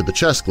tram to the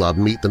chess club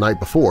meet the night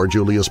before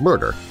Julia's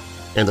murder,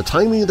 and the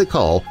timing of the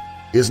call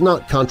is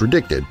not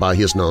contradicted by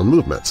his known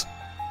movements.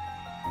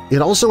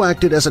 It also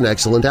acted as an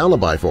excellent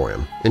alibi for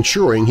him,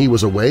 ensuring he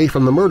was away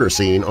from the murder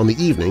scene on the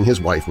evening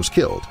his wife was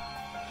killed.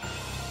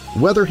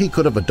 Whether he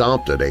could have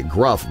adopted a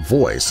gruff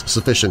voice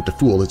sufficient to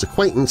fool his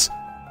acquaintance,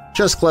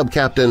 chess club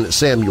captain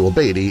Samuel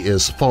Beatty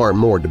is far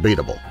more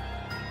debatable.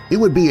 It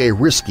would be a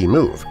risky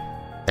move,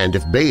 and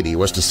if Beatty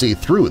was to see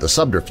through the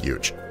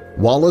subterfuge,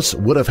 Wallace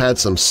would have had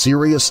some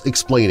serious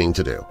explaining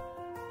to do.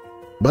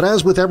 But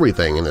as with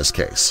everything in this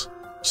case,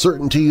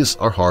 certainties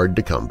are hard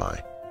to come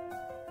by.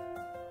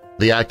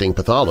 The acting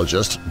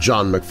pathologist,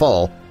 John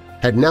McFall,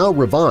 had now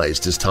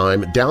revised his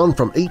time down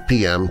from 8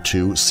 p.m.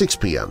 to 6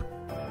 p.m.,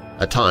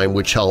 a time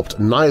which helped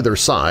neither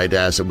side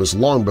as it was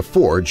long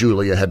before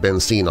Julia had been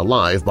seen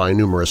alive by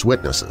numerous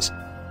witnesses.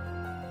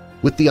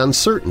 With the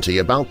uncertainty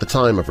about the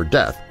time of her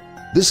death,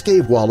 this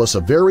gave Wallace a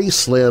very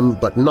slim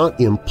but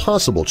not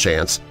impossible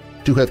chance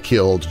to have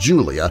killed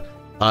Julia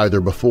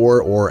either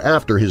before or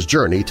after his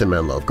journey to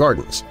Menlove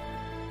Gardens.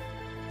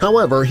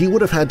 However, he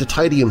would have had to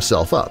tidy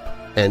himself up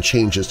and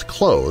change his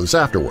clothes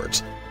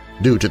afterwards,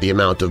 due to the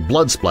amount of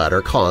blood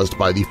splatter caused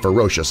by the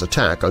ferocious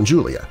attack on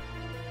Julia.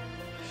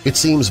 It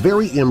seems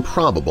very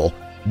improbable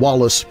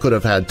Wallace could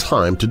have had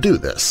time to do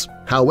this,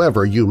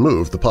 however you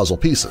move the puzzle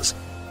pieces.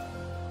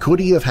 Could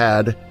he have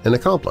had an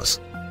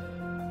accomplice?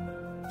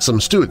 Some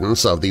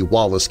students of the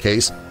Wallace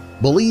case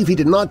believe he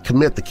did not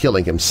commit the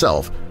killing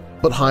himself,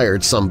 but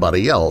hired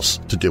somebody else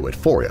to do it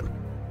for him.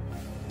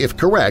 If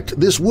correct,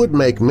 this would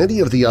make many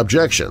of the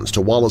objections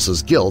to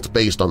Wallace's guilt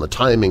based on the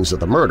timings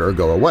of the murder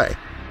go away,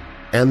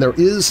 and there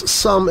is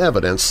some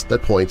evidence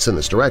that points in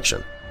this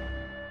direction.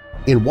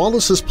 In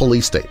Wallace's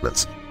police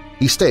statements,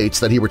 he states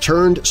that he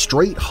returned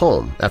straight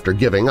home after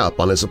giving up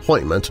on his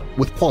appointment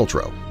with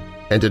Qualtrough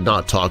and did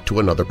not talk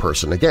to another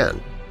person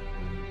again.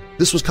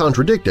 This was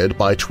contradicted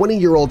by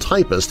 20-year-old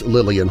typist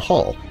Lillian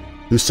Hall,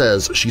 who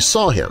says she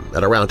saw him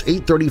at around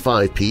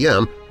 8:35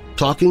 p.m.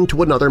 talking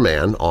to another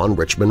man on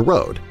Richmond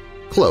Road,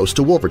 close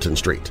to Wolverton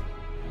Street.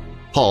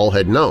 Hall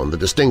had known the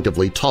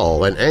distinctively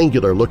tall and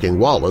angular-looking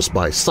Wallace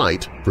by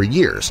sight for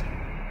years.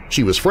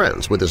 She was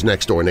friends with his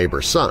next-door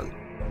neighbor's son.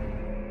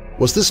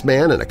 Was this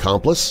man an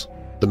accomplice?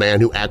 The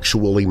man who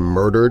actually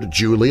murdered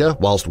Julia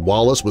whilst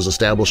Wallace was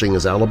establishing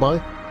his alibi?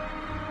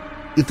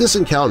 If this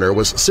encounter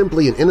was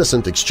simply an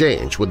innocent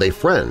exchange with a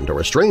friend or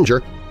a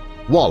stranger,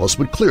 Wallace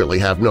would clearly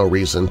have no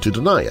reason to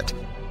deny it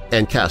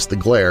and cast the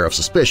glare of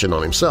suspicion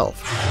on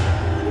himself.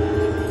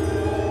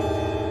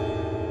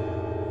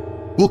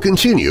 We'll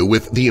continue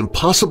with the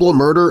impossible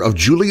murder of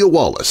Julia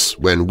Wallace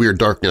when Weird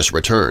Darkness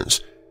returns.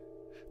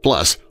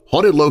 Plus,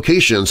 haunted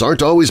locations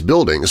aren't always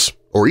buildings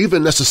or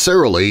even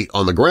necessarily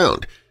on the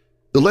ground.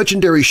 The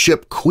legendary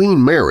ship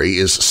Queen Mary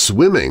is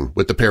swimming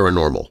with the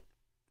paranormal.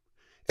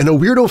 And a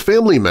weirdo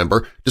family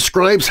member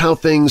describes how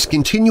things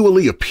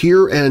continually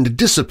appear and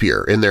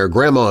disappear in their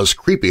grandma's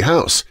creepy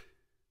house.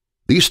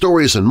 These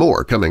stories and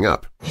more coming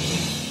up.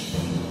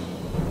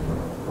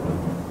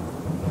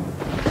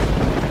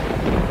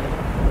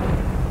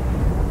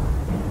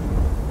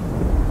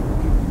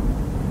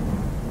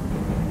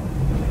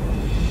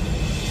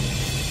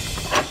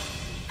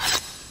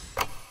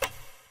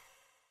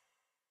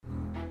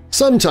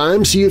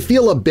 Sometimes you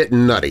feel a bit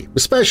nutty,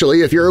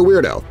 especially if you're a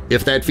weirdo.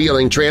 If that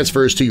feeling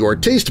transfers to your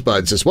taste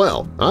buds as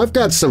well, I've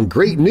got some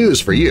great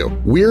news for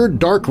you. Weird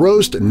Dark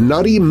Roast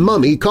Nutty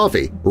Mummy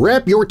Coffee.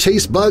 Wrap your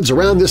taste buds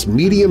around this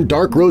medium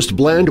dark roast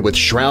blend with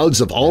shrouds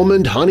of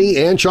almond, honey,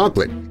 and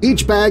chocolate.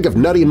 Each bag of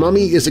Nutty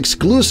Mummy is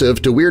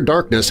exclusive to Weird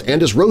Darkness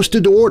and is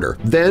roasted to order,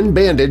 then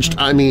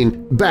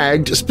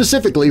bagged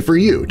specifically for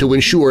you to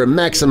ensure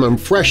maximum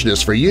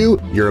freshness for you,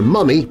 your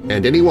mummy,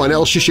 and anyone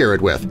else you share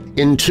it with.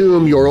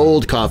 Entomb your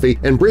old coffee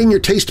and bring your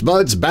taste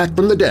buds back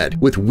from the dead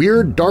with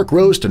Weird Dark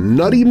Roast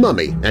Nutty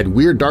Mummy at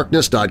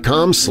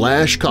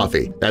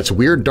WeirdDarkness.com/coffee. That's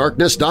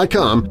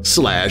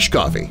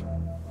WeirdDarkness.com/coffee.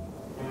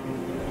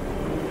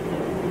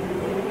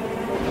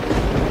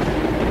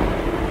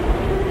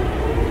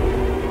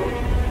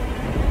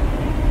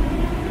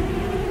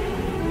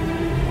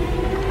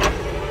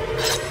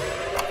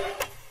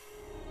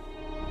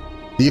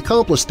 The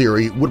accomplice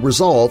theory would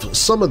resolve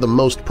some of the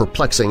most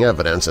perplexing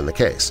evidence in the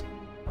case.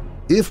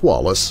 If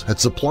Wallace had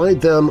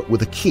supplied them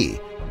with a key,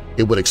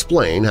 it would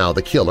explain how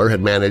the killer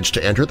had managed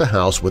to enter the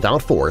house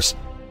without force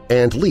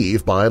and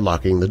leave by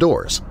locking the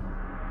doors.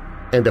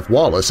 And if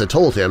Wallace had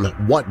told him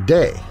what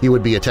day he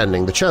would be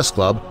attending the chess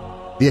club,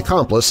 the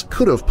accomplice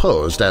could have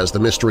posed as the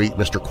mystery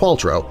Mr.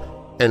 Qualtrough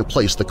and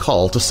placed the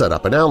call to set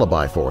up an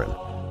alibi for him.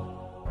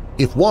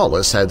 If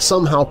Wallace had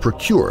somehow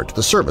procured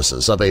the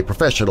services of a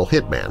professional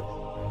hitman,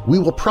 we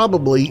will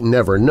probably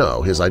never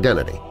know his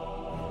identity.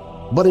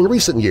 But in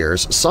recent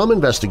years, some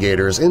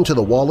investigators into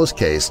the Wallace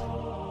case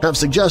have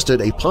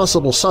suggested a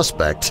possible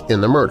suspect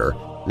in the murder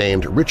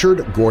named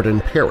Richard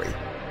Gordon Perry.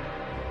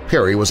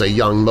 Perry was a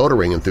young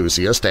motoring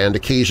enthusiast and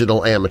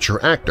occasional amateur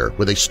actor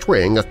with a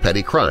string of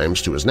petty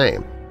crimes to his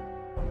name.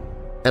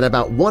 At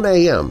about 1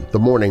 a.m. the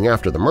morning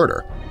after the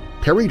murder,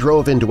 Perry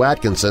drove into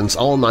Atkinson's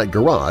all-night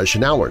garage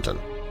in Allerton.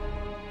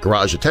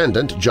 Garage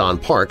attendant John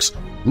Parks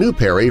knew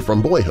Perry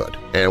from boyhood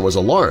and was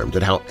alarmed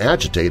at how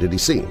agitated he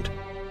seemed.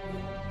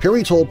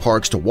 Perry told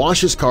Parks to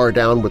wash his car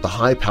down with a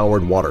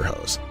high-powered water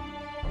hose.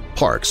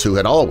 Parks, who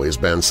had always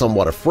been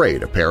somewhat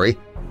afraid of Perry,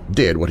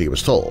 did what he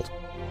was told.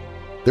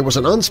 There was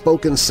an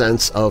unspoken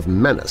sense of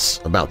menace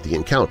about the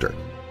encounter,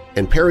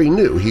 and Perry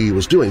knew he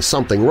was doing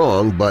something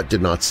wrong but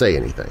did not say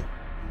anything.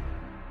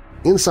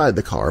 Inside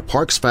the car,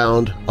 Parks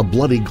found a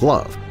bloody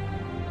glove,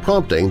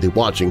 prompting the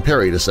watching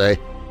Perry to say,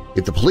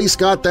 "If the police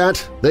got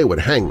that, they would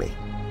hang me."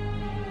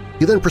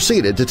 He then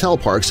proceeded to tell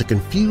Parks a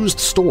confused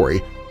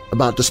story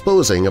about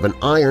disposing of an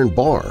iron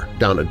bar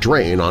down a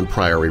drain on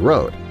Priory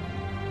Road.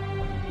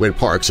 When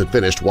Parks had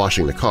finished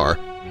washing the car,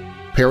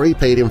 Perry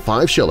paid him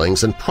 5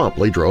 shillings and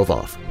promptly drove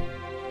off.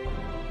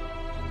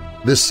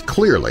 This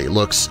clearly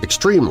looks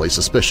extremely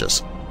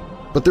suspicious,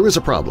 but there is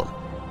a problem.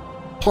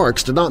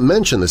 Parks did not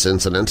mention this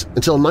incident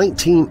until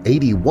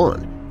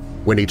 1981,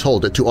 when he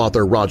told it to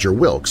author Roger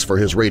Wilkes for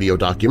his radio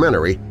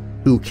documentary,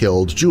 Who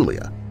Killed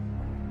Julia?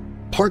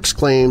 Parks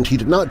claimed he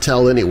did not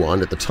tell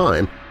anyone at the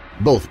time,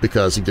 both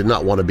because he did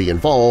not want to be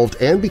involved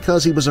and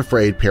because he was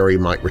afraid Perry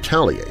might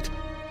retaliate.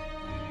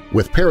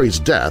 With Perry's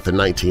death in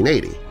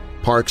 1980,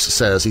 Parks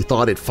says he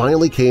thought it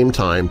finally came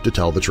time to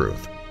tell the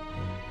truth.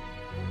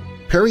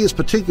 Perry is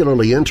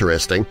particularly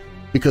interesting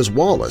because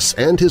Wallace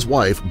and his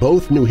wife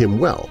both knew him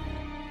well.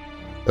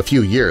 A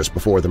few years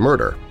before the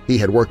murder, he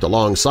had worked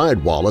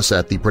alongside Wallace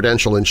at the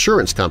Prudential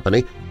Insurance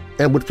Company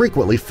and would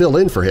frequently fill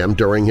in for him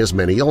during his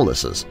many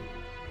illnesses.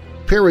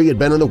 Perry had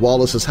been in the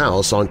Wallace's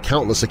house on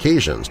countless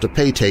occasions to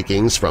pay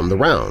takings from the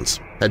rounds,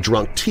 had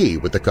drunk tea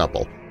with the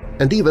couple,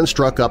 and even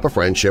struck up a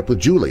friendship with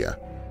Julia.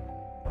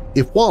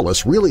 If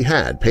Wallace really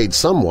had paid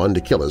someone to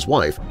kill his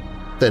wife,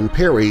 then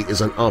Perry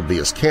is an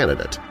obvious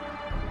candidate.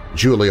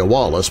 Julia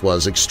Wallace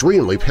was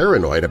extremely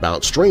paranoid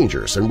about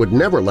strangers and would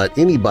never let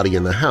anybody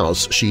in the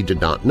house she did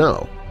not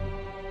know.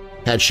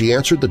 Had she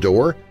answered the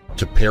door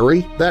to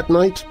Perry that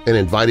night and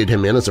invited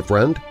him in as a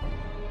friend?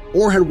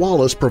 Or had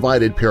Wallace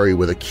provided Perry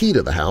with a key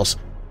to the house,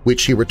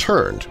 which he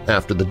returned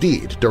after the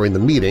deed during the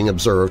meeting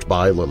observed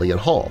by Lillian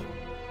Hall?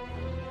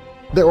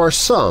 There are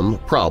some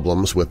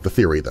problems with the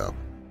theory, though.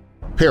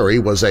 Perry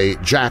was a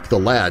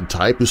Jack-the-Lad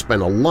type who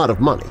spent a lot of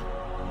money.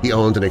 He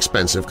owned an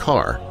expensive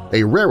car,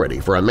 a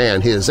rarity for a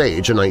man his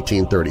age in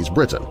 1930s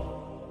Britain.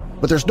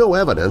 But there's no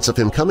evidence of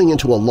him coming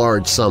into a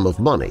large sum of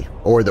money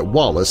or that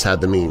Wallace had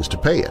the means to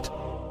pay it.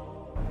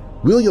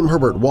 William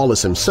Herbert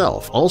Wallace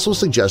himself also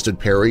suggested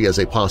Perry as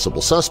a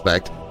possible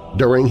suspect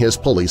during his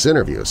police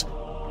interviews,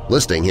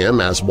 listing him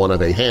as one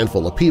of a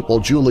handful of people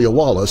Julia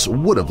Wallace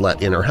would have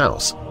let in her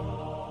house.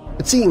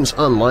 It seems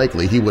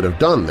unlikely he would have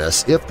done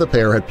this if the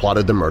pair had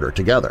plotted the murder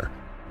together.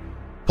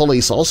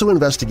 Police also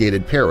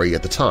investigated Perry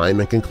at the time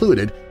and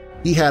concluded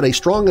he had a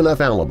strong enough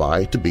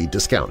alibi to be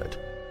discounted.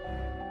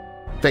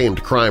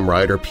 Famed crime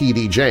writer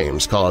P.D.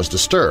 James caused a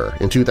stir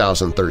in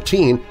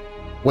 2013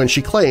 when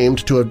she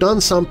claimed to have done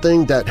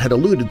something that had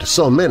eluded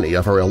so many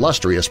of her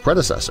illustrious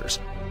predecessors.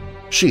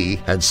 She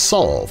had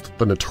solved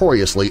the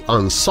notoriously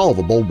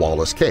unsolvable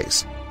Wallace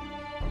case.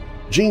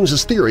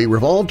 James's theory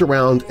revolved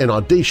around an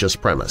audacious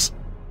premise.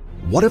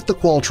 What if the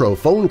Qualtrough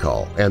phone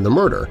call and the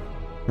murder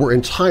were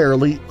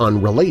entirely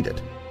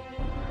unrelated?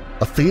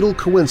 A fatal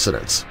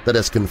coincidence that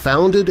has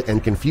confounded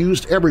and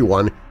confused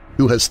everyone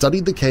who has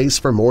studied the case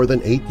for more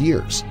than 8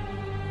 years.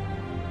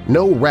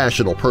 No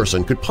rational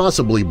person could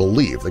possibly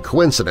believe the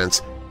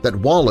coincidence that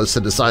Wallace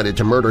had decided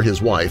to murder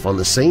his wife on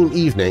the same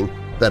evening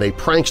that a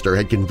prankster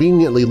had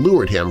conveniently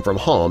lured him from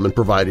home and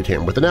provided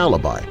him with an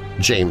alibi,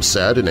 James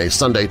said in a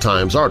Sunday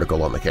Times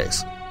article on the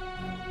case.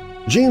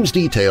 James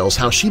details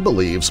how she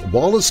believes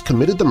Wallace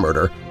committed the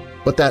murder,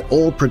 but that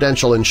old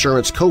Prudential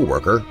Insurance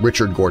co-worker,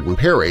 Richard Gordon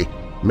Perry,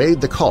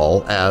 made the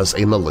call as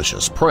a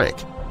malicious prank.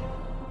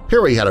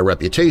 Perry had a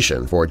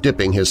reputation for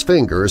dipping his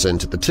fingers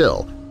into the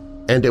till,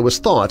 and it was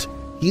thought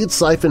he had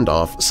siphoned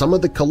off some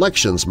of the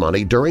collections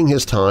money during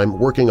his time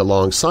working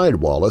alongside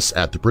Wallace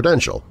at the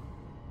Prudential.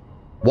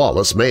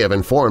 Wallace may have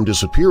informed his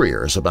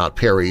superiors about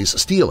Perry's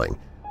stealing,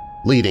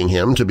 leading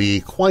him to be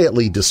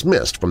quietly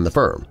dismissed from the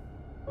firm.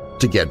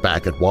 To get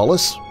back at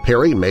Wallace,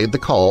 Perry made the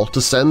call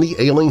to send the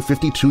ailing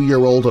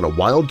 52-year-old on a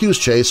wild goose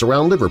chase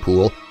around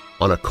Liverpool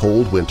on a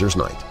cold winter's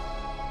night.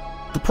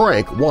 The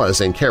prank was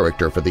in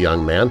character for the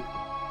young man.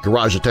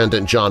 Garage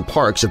attendant John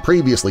Parks had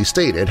previously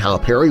stated how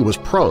Perry was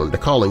prone to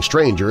calling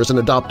strangers and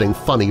adopting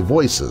funny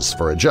voices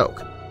for a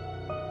joke.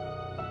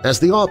 As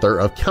the author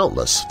of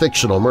countless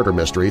fictional murder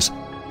mysteries,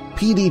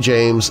 P.D.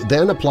 James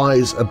then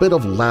applies a bit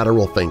of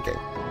lateral thinking.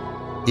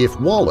 If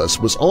Wallace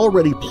was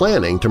already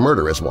planning to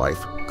murder his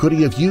wife, could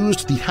he have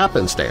used the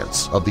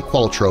happenstance of the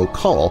Qualtrough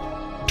call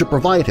to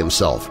provide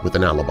himself with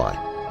an alibi?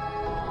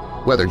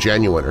 Whether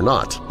genuine or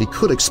not, he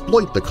could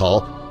exploit the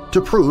call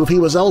to prove he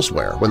was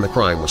elsewhere when the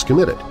crime was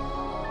committed.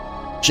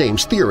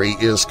 James' theory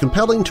is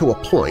compelling to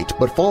a point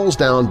but falls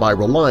down by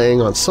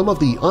relying on some of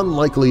the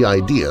unlikely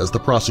ideas the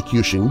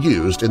prosecution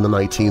used in the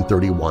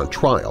 1931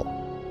 trial.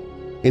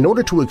 In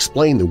order to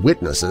explain the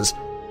witnesses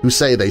who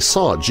say they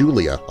saw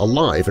Julia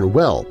alive and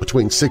well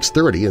between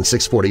 6:30 and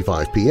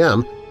 6:45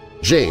 p.m.,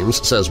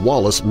 James says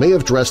Wallace may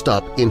have dressed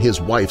up in his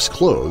wife's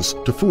clothes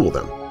to fool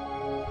them.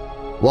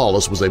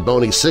 Wallace was a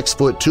bony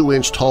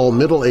 6'2"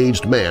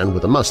 middle-aged man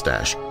with a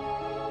mustache.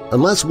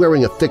 Unless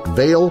wearing a thick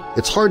veil,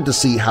 it's hard to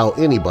see how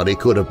anybody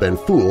could have been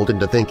fooled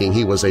into thinking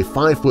he was a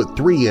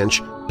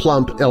 5'3"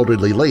 plump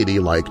elderly lady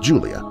like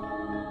Julia.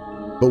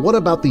 But what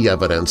about the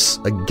evidence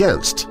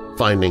against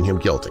finding him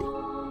guilty?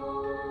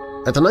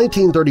 At the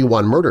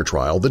 1931 murder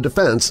trial, the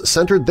defense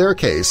centered their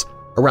case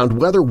around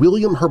whether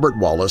William Herbert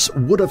Wallace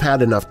would have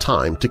had enough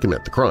time to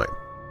commit the crime.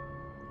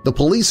 The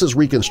police's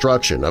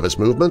reconstruction of his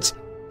movements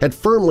had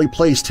firmly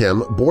placed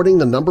him boarding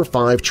the No.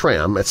 5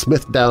 tram at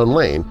Smithdown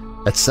Lane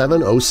at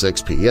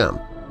 7:06 p.m.,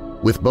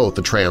 with both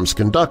the tram's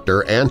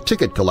conductor and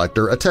ticket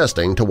collector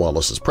attesting to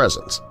Wallace's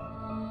presence.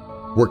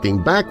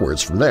 Working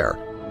backwards from there,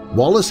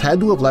 Wallace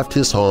had to have left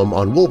his home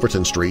on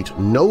Wolverton Street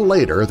no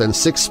later than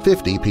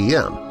 6:50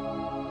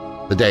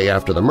 p.m. The day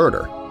after the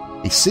murder,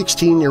 a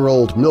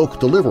 16-year-old milk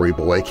delivery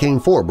boy came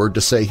forward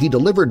to say he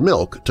delivered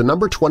milk to No.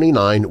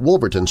 29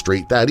 Wolverton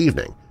Street that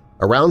evening,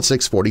 around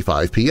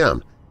 6:45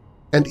 p.m.,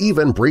 and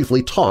even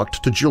briefly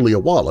talked to Julia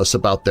Wallace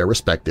about their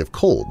respective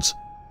colds.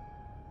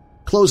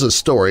 Close's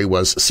story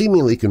was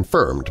seemingly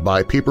confirmed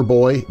by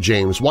paperboy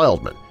James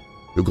Wildman,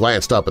 who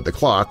glanced up at the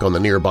clock on the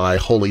nearby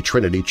Holy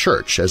Trinity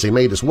Church as he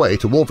made his way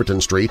to Wolverton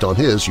Street on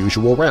his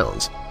usual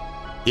rounds.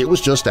 It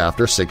was just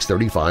after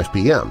 6:35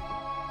 p.m.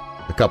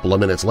 A couple of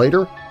minutes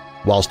later,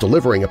 whilst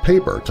delivering a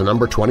paper to No.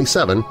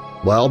 27,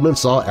 Wildman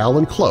saw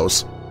Alan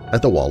Close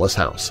at the Wallace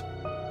house.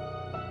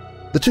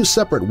 The two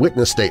separate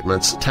witness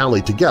statements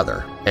tally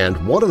together,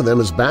 and one of them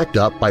is backed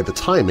up by the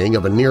timing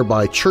of a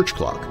nearby church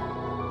clock.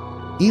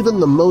 Even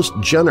the most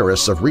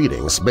generous of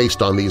readings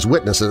based on these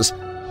witnesses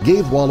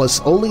gave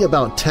Wallace only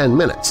about 10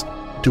 minutes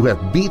to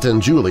have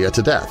beaten Julia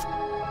to death,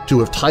 to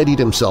have tidied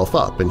himself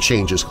up and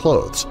changed his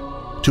clothes,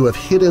 to have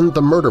hidden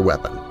the murder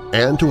weapon,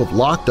 and to have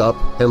locked up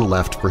and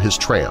left for his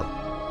tram.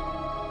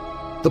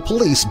 The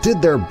police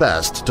did their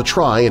best to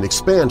try and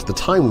expand the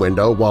time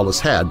window Wallace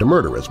had to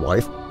murder his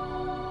wife.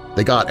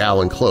 They got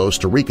Alan close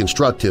to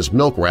reconstruct his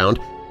milk round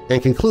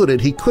and concluded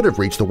he could have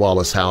reached the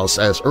Wallace house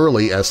as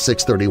early as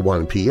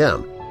 6:31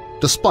 p.m.,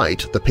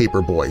 despite the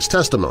paper boy's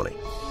testimony.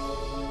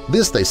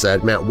 This, they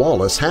said, meant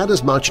Wallace had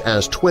as much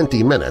as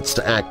 20 minutes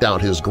to act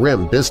out his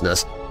grim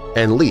business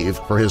and leave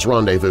for his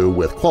rendezvous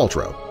with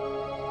Qualtrough.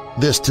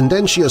 This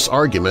tendentious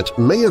argument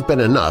may have been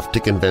enough to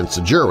convince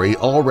a jury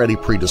already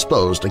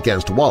predisposed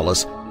against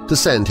Wallace to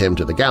send him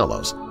to the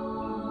gallows.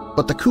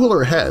 But the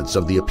cooler heads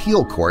of the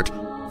appeal court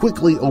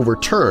quickly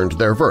overturned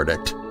their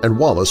verdict and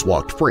Wallace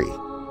walked free.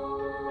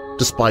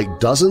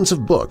 Despite dozens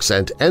of books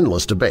and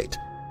endless debate,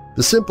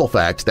 the simple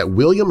fact that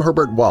William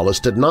Herbert Wallace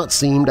did not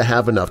seem to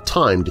have enough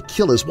time to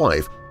kill his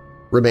wife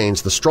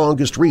remains the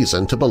strongest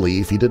reason to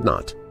believe he did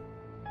not.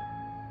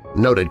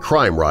 Noted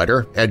crime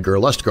writer Edgar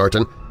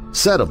Lustgarten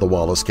said of the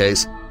Wallace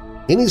case,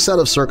 "Any set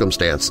of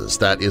circumstances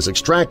that is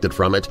extracted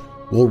from it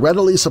will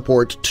readily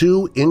support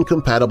two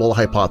incompatible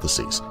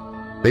hypotheses.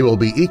 They will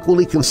be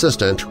equally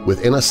consistent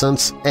with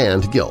innocence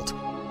and guilt.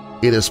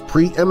 It is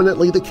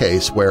preeminently the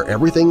case where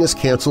everything is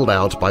canceled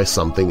out by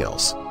something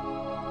else."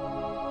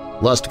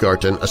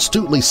 Lustgarten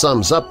astutely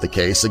sums up the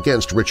case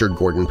against Richard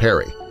Gordon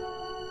Perry.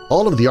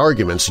 All of the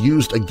arguments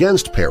used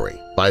against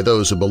Perry by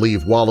those who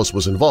believe Wallace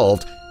was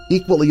involved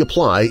equally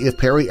apply if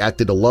Perry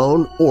acted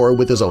alone or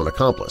with his own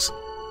accomplice.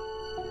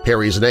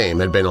 Perry's name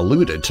had been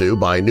alluded to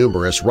by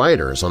numerous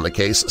writers on the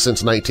case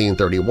since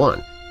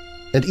 1931,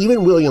 and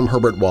even William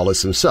Herbert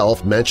Wallace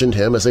himself mentioned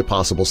him as a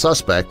possible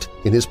suspect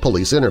in his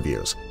police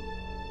interviews.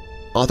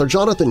 Author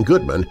Jonathan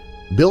Goodman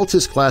built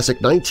his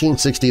classic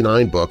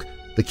 1969 book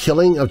The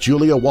Killing of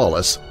Julia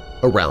Wallace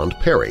around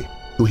Perry,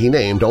 who he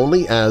named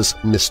only as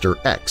Mr.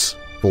 X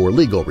for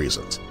legal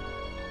reasons.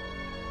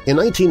 In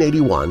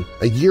 1981,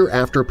 a year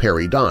after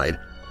Perry died,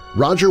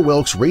 Roger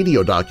Wilkes'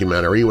 radio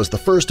documentary was the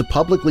first to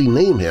publicly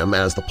name him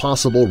as the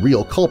possible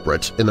real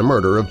culprit in the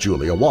murder of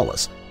Julia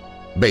Wallace,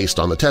 based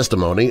on the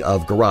testimony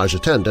of garage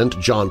attendant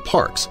John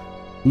Parks,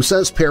 who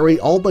says Perry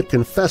all but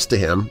confessed to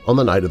him on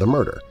the night of the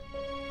murder.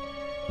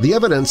 The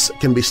evidence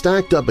can be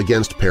stacked up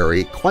against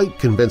Perry quite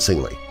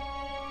convincingly.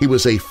 He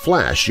was a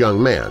flash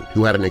young man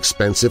who had an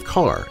expensive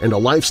car and a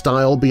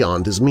lifestyle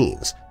beyond his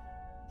means.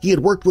 He had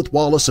worked with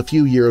Wallace a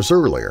few years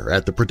earlier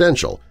at the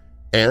Prudential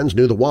and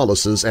knew the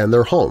Wallaces and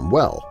their home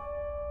well.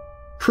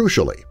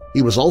 Crucially,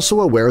 he was also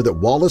aware that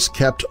Wallace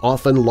kept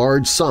often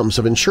large sums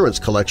of insurance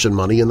collection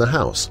money in the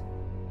house.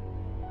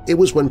 It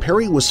was when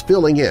Perry was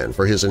filling in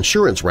for his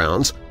insurance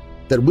rounds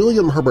that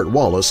William Herbert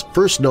Wallace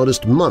first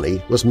noticed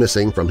money was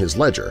missing from his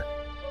ledger.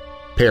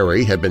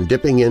 Perry had been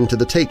dipping into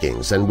the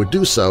takings and would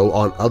do so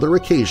on other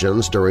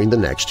occasions during the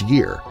next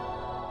year.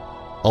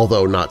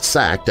 Although not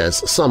sacked,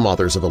 as some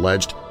authors have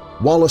alleged,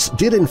 Wallace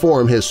did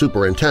inform his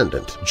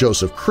superintendent,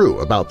 Joseph Crew,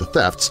 about the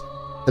thefts,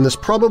 and this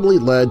probably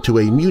led to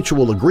a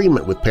mutual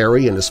agreement with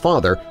Perry and his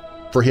father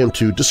for him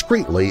to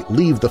discreetly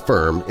leave the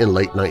firm in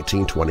late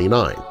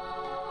 1929.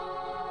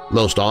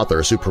 Most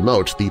authors who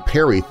promote the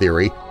Perry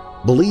theory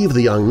believe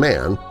the young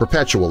man,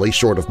 perpetually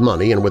short of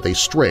money and with a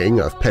string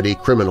of petty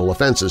criminal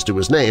offenses to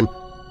his name,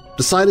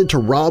 decided to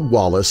rob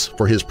Wallace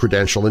for his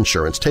Prudential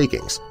insurance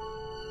takings.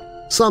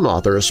 Some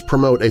authors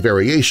promote a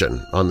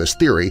variation on this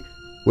theory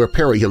where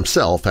Perry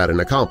himself had an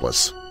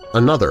accomplice,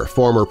 another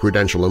former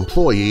Prudential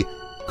employee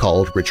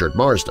called Richard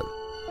Marsden.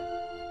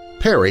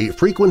 Perry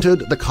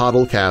frequented the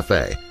Cottle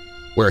Cafe,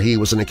 where he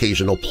was an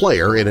occasional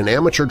player in an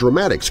amateur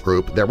dramatics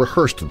group that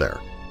rehearsed there.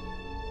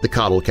 The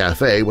Cottle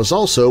Cafe was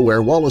also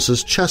where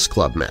Wallace's chess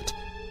club met,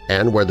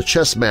 and where the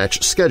chess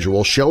match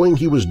schedule showing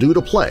he was due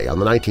to play on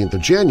the 19th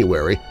of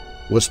January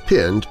was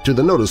pinned to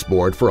the notice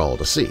board for all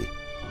to see.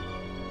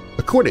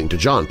 According to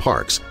John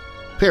Parks,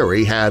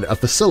 Perry had a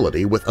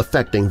facility with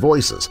affecting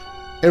voices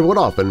and would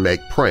often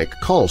make prank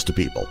calls to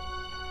people.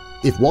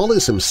 If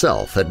Wallace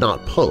himself had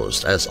not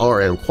posed as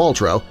R.M.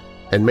 Qualtrough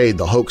and made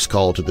the hoax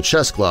call to the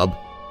chess club,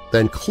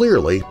 then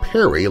clearly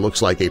Perry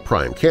looks like a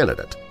prime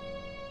candidate.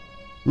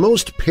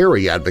 Most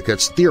Perry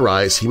advocates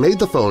theorize he made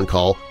the phone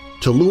call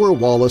to lure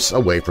Wallace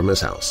away from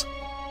his house.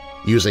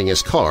 Using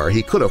his car,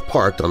 he could have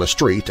parked on a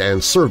street and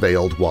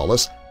surveilled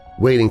Wallace,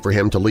 waiting for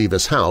him to leave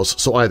his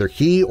house so either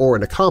he or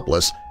an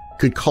accomplice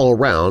could call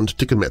round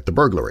to commit the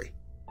burglary.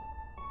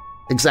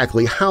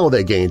 Exactly how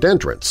they gained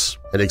entrance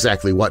and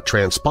exactly what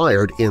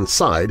transpired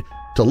inside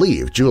to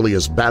leave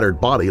Julia's battered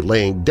body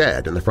laying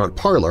dead in the front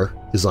parlor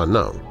is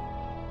unknown.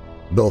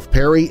 Both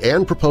Perry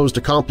and proposed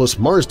accomplice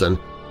Marsden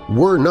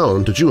were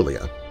known to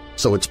Julia,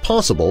 so it's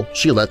possible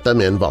she let them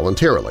in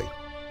voluntarily,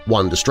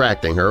 one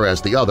distracting her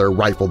as the other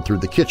rifled through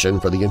the kitchen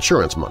for the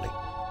insurance money.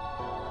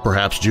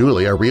 Perhaps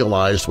Julia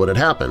realized what had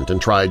happened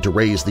and tried to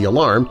raise the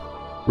alarm,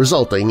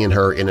 resulting in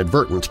her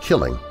inadvertent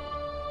killing.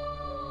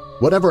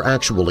 Whatever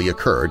actually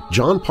occurred,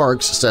 John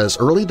Parks says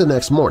early the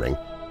next morning,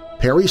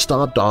 Perry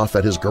stopped off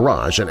at his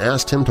garage and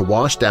asked him to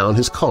wash down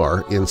his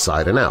car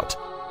inside and out.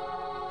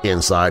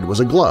 Inside was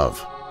a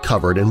glove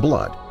covered in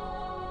blood.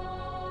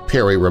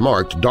 Perry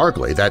remarked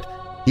darkly that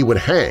he would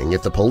hang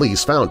if the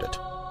police found it.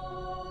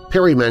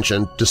 Perry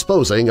mentioned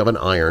disposing of an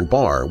iron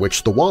bar,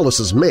 which the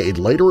Wallace's maid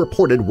later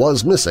reported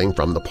was missing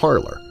from the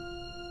parlor.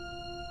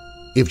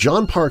 If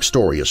John Park's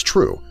story is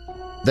true,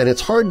 then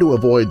it's hard to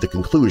avoid the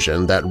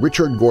conclusion that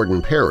Richard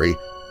Gordon Perry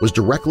was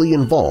directly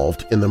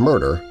involved in the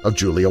murder of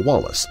Julia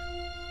Wallace.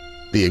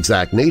 The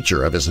exact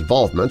nature of his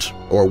involvement,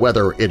 or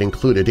whether it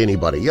included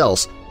anybody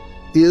else,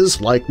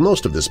 is, like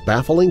most of this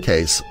baffling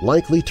case,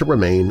 likely to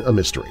remain a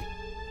mystery.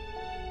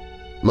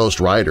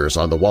 Most writers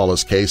on the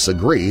Wallace case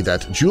agree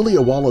that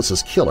Julia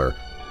Wallace's killer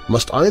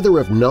must either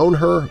have known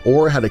her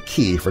or had a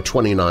key for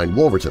 29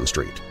 Wolverton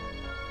Street.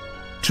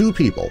 Two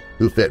people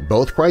who fit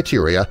both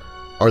criteria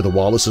are the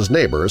Wallace's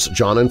neighbors,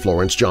 John and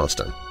Florence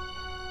Johnston.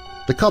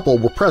 The couple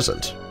were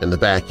present in the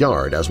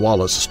backyard as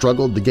Wallace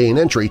struggled to gain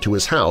entry to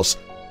his house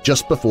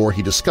just before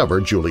he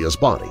discovered Julia's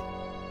body.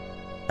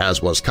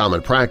 As was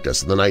common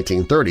practice in the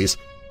 1930s,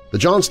 the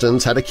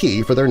Johnstons had a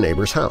key for their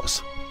neighbor's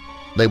house.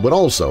 They would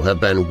also have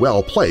been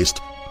well-placed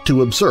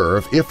to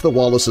observe if the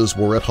Wallaces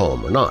were at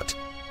home or not.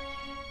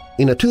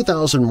 In a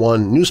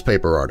 2001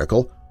 newspaper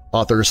article,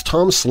 authors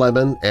Tom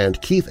Sleman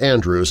and Keith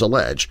Andrews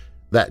allege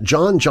that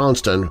John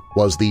Johnston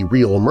was the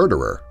real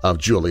murderer of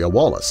Julia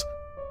Wallace.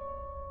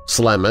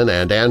 Sleman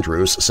and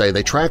Andrews say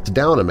they tracked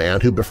down a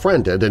man who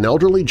befriended an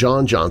elderly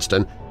John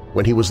Johnston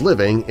when he was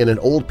living in an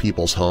old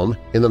people's home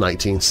in the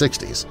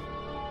 1960s.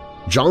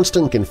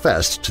 Johnston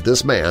confessed to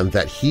this man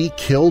that he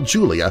killed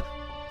Julia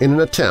in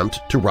an attempt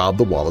to rob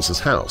the Wallace's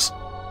house.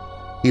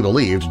 He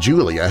believed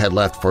Julia had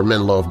left for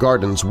Menlove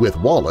Gardens with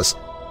Wallace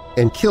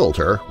and killed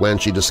her when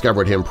she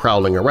discovered him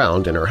prowling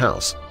around in her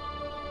house.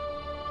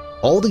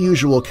 All the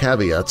usual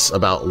caveats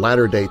about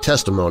latter-day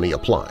testimony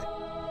apply.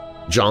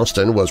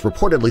 Johnston was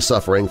reportedly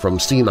suffering from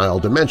senile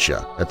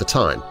dementia at the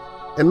time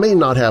and may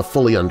not have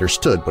fully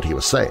understood what he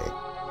was saying.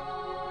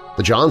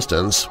 The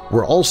Johnstons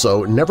were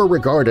also never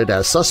regarded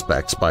as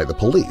suspects by the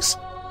police.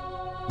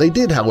 They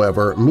did,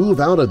 however, move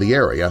out of the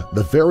area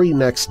the very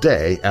next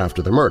day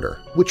after the murder,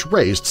 which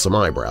raised some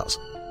eyebrows.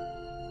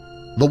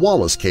 The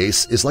Wallace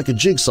case is like a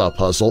jigsaw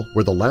puzzle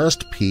where the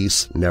last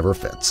piece never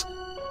fits.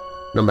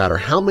 No matter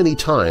how many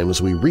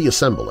times we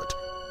reassemble it,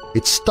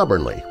 it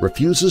stubbornly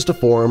refuses to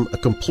form a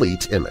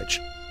complete image.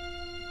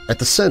 At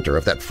the center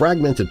of that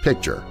fragmented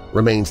picture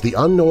remains the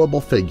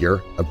unknowable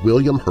figure of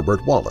William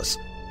Herbert Wallace,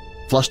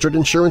 flustered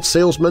insurance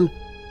salesman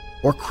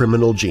or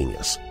criminal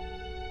genius.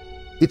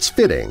 It's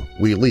fitting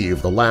we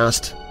leave the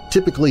last,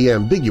 typically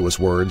ambiguous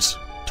words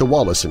to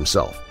Wallace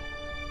himself.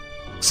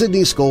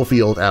 Sidney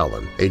Schofield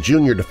Allen, a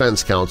junior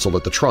defense counsel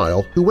at the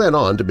trial who went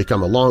on to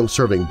become a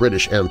long-serving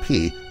British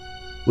MP,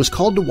 was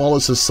called to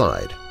Wallace's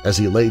side as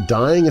he lay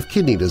dying of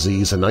kidney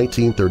disease in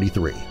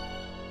 1933.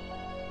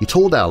 He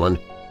told Allen,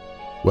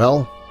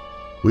 "Well,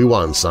 we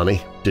won,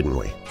 Sonny, didn't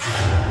we?"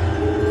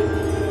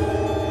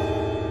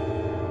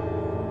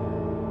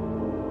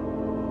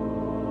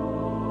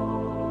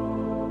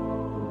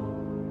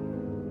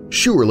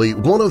 Surely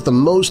one of the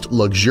most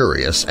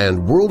luxurious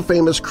and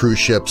world-famous cruise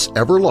ships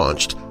ever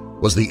launched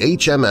was the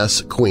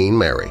HMS Queen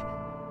Mary.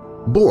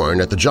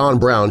 Born at the John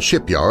Brown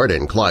Shipyard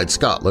in Clyde,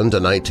 Scotland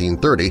in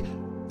 1930,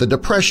 the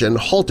Depression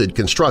halted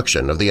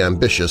construction of the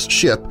ambitious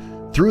ship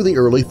through the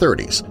early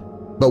 30s,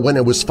 but when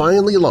it was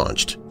finally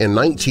launched in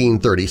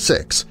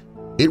 1936,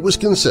 it was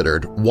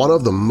considered one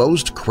of the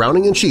most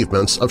crowning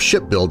achievements of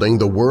shipbuilding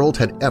the world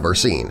had ever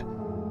seen.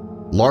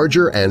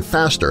 Larger and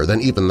faster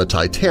than even the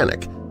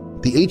Titanic,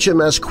 the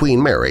HMS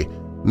Queen Mary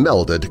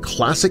melded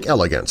classic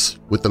elegance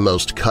with the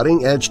most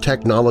cutting-edge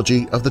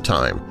technology of the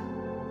time,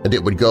 and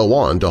it would go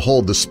on to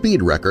hold the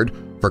speed record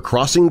for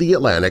crossing the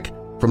Atlantic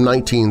from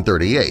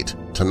 1938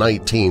 to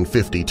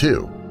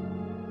 1952.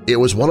 It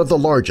was one of the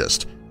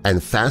largest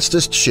and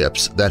fastest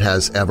ships that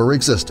has ever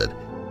existed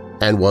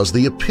and was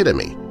the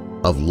epitome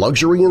of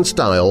luxury and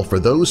style for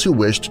those who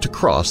wished to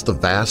cross the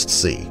vast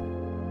sea.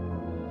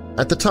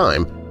 At the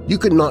time, you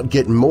could not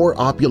get more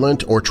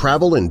opulent or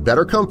travel in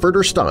better comfort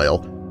or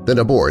style than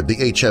aboard the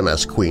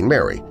HMS Queen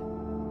Mary,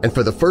 and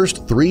for the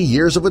first 3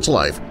 years of its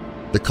life,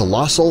 the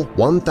colossal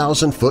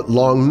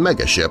 1,000-foot-long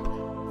megaship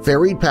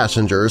ferried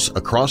passengers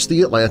across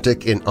the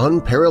Atlantic in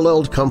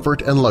unparalleled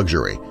comfort and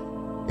luxury,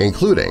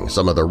 including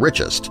some of the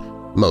richest,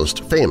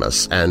 most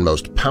famous, and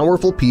most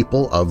powerful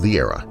people of the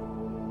era.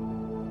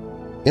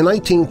 In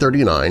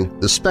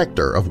 1939, the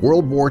specter of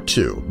World War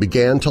II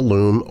began to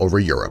loom over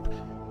Europe,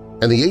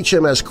 and the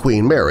HMS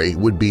Queen Mary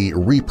would be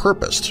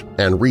repurposed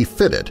and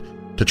refitted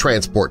to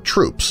transport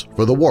troops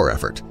for the war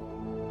effort.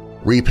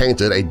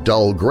 Repainted a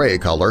dull gray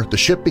color, the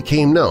ship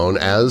became known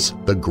as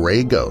the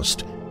Gray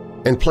Ghost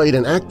and played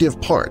an active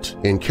part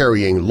in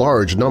carrying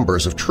large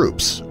numbers of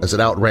troops as it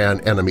outran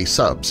enemy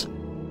subs.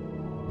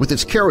 with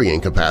its carrying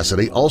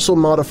capacity also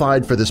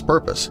modified for this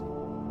purpose.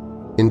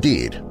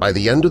 Indeed, by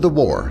the end of the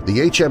war, the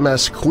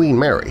HMS Queen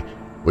Mary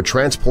would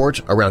transport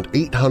around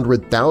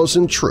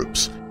 800,000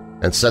 troops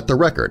and set the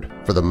record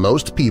for the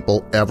most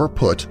people ever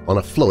put on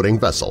a floating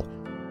vessel,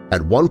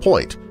 at one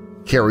point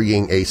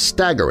carrying a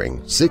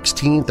staggering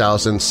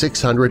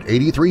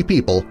 16,683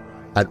 people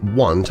at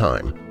one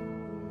time.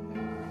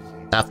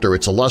 After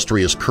its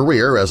illustrious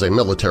career as a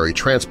military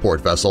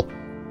transport vessel,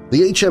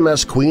 the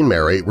HMS Queen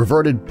Mary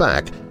reverted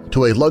back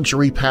to a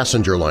luxury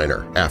passenger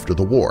liner after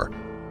the war,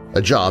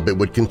 a job it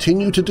would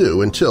continue to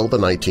do until the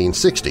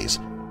 1960s,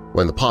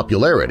 when the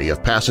popularity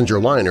of passenger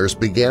liners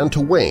began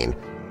to wane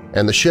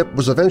and the ship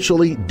was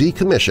eventually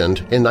decommissioned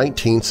in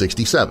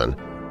 1967,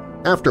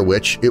 after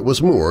which it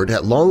was moored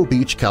at Long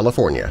Beach,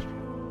 California,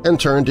 and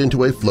turned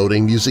into a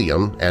floating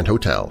museum and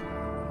hotel,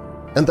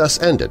 and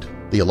thus ended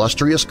the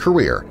illustrious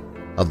career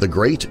of the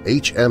great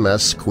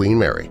HMS Queen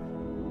Mary,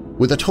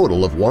 with a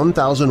total of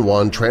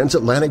 1,001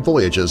 transatlantic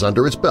voyages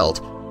under its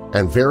belt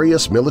and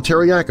various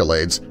military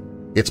accolades,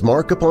 its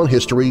mark upon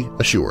history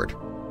assured.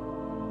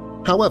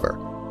 However,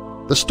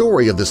 the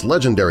story of this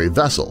legendary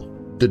vessel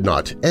did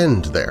not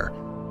end there,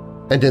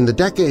 and in the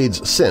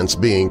decades since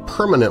being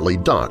permanently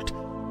docked,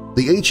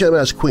 the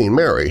HMS Queen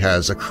Mary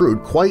has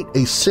accrued quite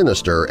a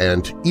sinister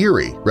and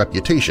eerie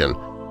reputation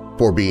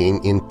for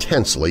being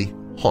intensely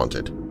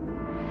haunted.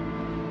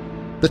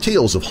 The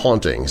tales of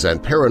hauntings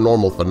and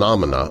paranormal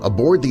phenomena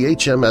aboard the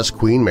HMS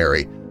Queen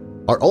Mary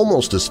are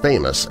almost as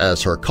famous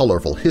as her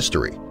colorful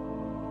history.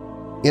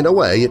 In a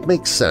way, it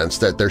makes sense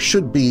that there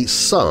should be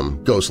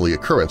some ghostly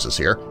occurrences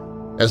here,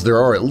 as there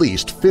are at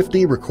least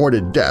 50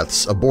 recorded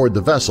deaths aboard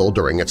the vessel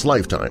during its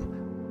lifetime,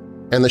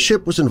 and the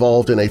ship was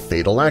involved in a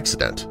fatal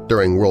accident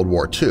during World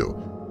War II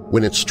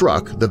when it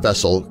struck the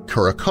vessel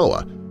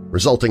Curacoa,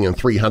 resulting in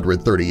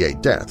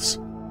 338 deaths.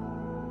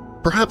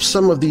 Perhaps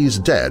some of these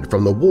dead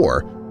from the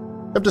war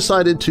have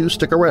decided to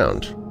stick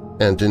around,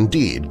 and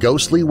indeed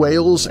ghostly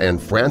wails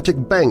and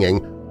frantic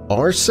banging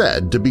are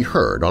said to be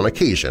heard on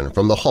occasion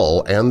from the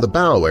hull and the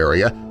bow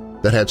area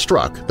that had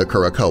struck the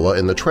Curacoa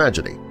in the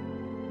tragedy.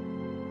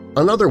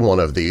 Another one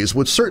of these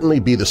would certainly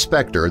be the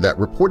specter that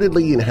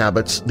reportedly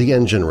inhabits the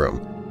engine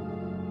room.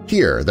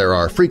 Here there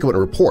are frequent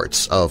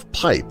reports of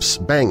pipes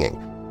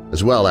banging,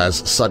 as well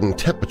as sudden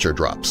temperature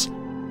drops,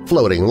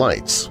 floating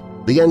lights,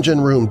 the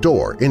engine room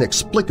door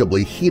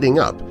inexplicably heating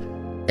up,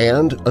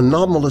 and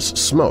anomalous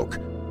smoke,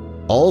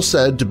 all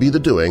said to be the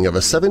doing of a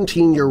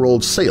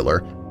 17-year-old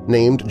sailor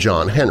named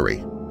John Henry,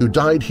 who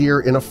died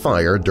here in a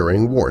fire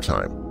during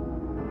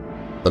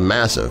wartime. The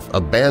massive,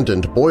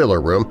 abandoned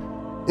boiler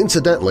room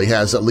incidentally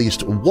has at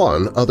least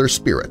one other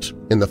spirit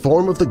in the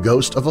form of the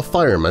ghost of a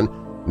fireman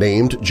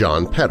named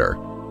John Petter,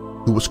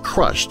 who was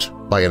crushed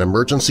by an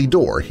emergency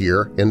door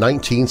here in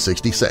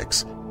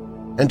 1966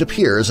 and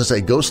appears as a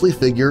ghostly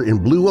figure in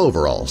blue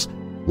overalls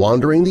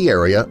wandering the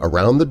area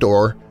around the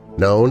door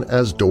known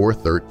as Door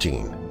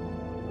 13.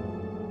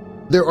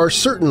 There are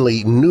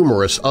certainly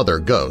numerous other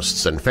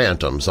ghosts and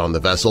phantoms on the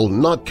vessel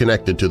not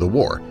connected to the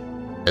war,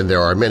 and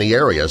there are many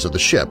areas of the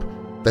ship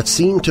that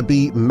seem to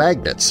be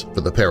magnets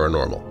for the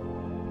paranormal.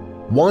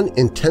 One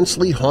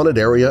intensely haunted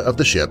area of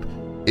the ship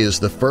is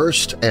the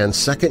first- and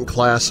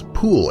second-class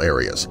pool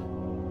areas.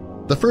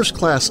 The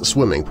first-class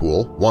swimming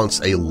pool, once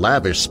a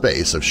lavish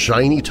space of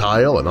shiny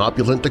tile and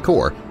opulent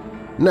decor,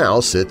 now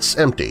sits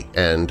empty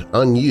and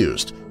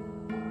unused.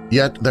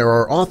 Yet there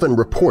are often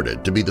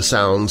reported to be the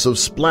sounds of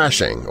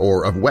splashing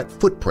or of wet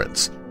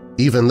footprints,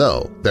 even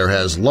though there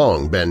has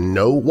long been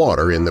no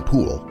water in the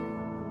pool.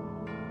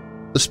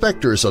 The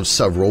specters of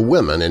several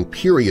women in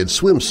period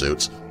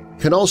swimsuits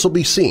can also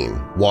be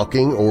seen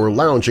walking or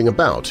lounging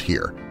about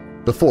here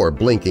before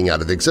blinking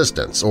out of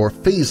existence or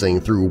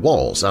phasing through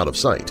walls out of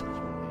sight.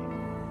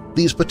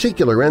 These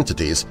particular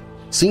entities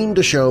seem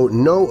to show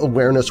no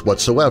awareness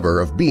whatsoever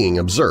of being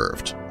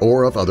observed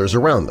or of others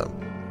around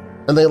them,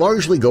 and they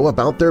largely go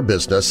about their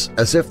business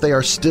as if they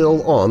are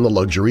still on the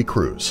luxury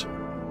cruise.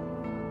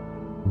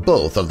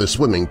 Both of the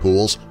swimming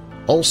pools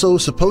also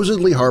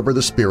supposedly harbor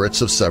the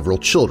spirits of several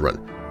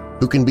children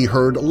who can be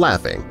heard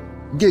laughing,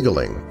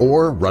 giggling,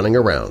 or running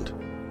around.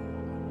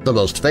 The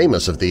most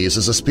famous of these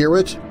is a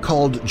spirit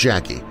called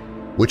Jackie,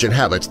 which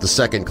inhabits the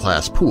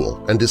second-class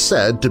pool and is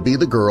said to be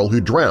the girl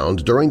who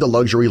drowned during the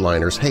luxury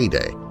liner's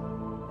heyday.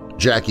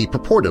 Jackie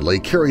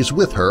purportedly carries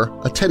with her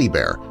a teddy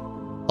bear,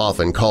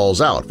 often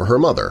calls out for her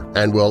mother,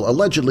 and will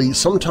allegedly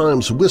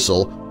sometimes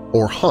whistle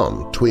or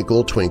hum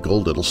Twinkle,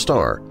 Twinkle, Little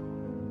Star.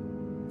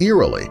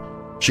 Eerily,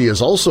 she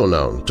is also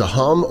known to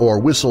hum or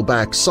whistle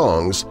back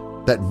songs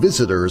that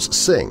visitors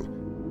sing,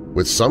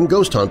 with some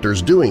ghost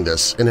hunters doing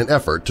this in an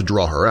effort to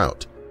draw her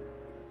out.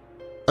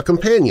 A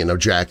companion of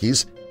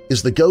Jackie's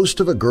is the ghost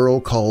of a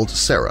girl called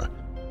Sarah,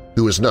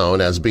 who is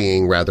known as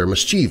being rather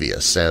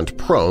mischievous and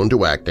prone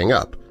to acting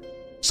up,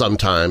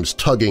 sometimes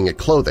tugging at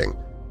clothing,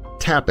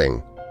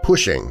 tapping,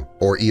 pushing,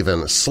 or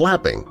even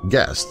slapping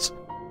guests.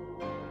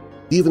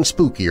 Even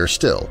spookier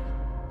still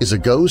is a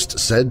ghost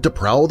said to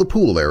prowl the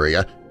pool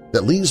area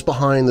that leaves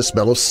behind the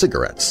smell of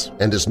cigarettes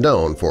and is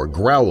known for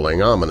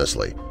growling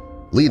ominously,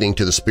 leading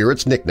to the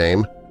spirit's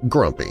nickname,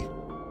 Grumpy.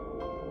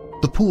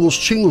 The pool's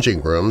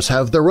changing rooms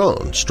have their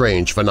own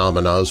strange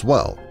phenomena as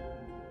well.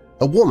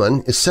 A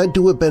woman is said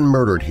to have been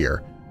murdered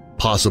here,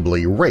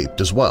 possibly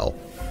raped as well,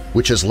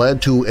 which has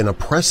led to an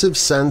oppressive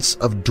sense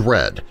of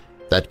dread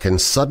that can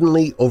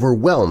suddenly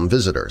overwhelm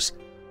visitors.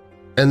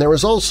 And there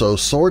is also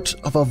sort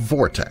of a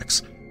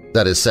vortex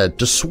that is said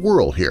to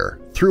swirl here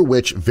through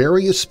which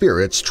various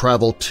spirits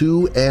travel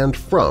to and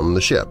from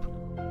the ship.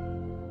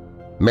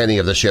 Many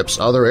of the ship's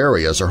other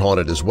areas are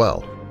haunted as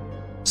well.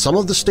 Some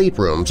of the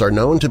staterooms are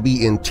known to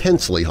be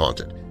intensely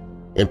haunted,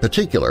 in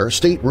particular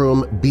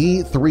stateroom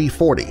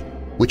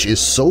B340, which is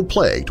so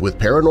plagued with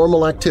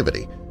paranormal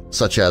activity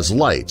such as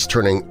lights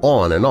turning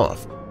on and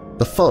off,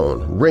 the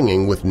phone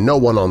ringing with no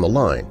one on the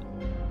line,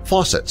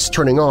 faucets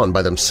turning on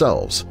by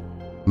themselves,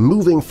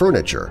 moving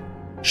furniture,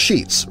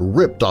 sheets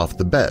ripped off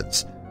the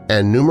beds,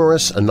 and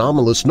numerous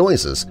anomalous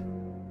noises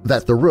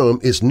that the room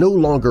is no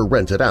longer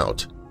rented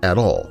out at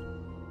all.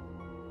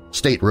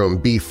 Stateroom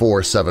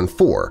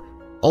B474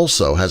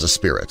 also has a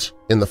spirit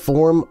in the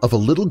form of a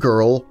little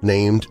girl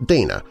named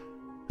Dana,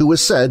 who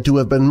is said to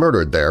have been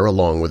murdered there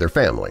along with her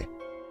family.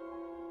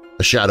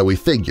 A shadowy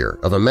figure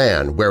of a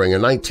man wearing a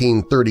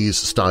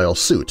 1930s-style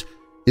suit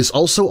is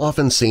also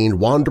often seen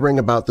wandering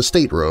about the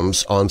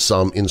staterooms on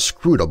some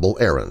inscrutable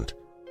errand.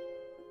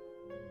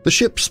 The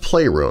ship's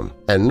playroom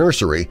and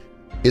nursery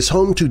is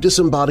home to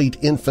disembodied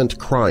infant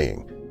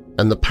crying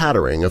and the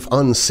pattering of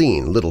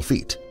unseen little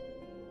feet.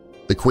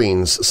 The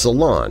Queen's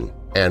salon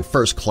and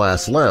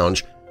first-class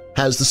lounge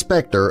has the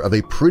specter of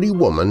a pretty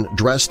woman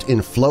dressed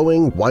in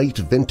flowing white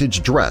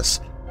vintage dress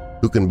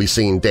who can be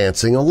seen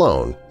dancing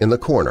alone in the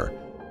corner,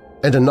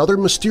 and another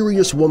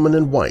mysterious woman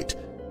in white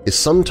is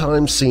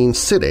sometimes seen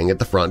sitting at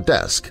the front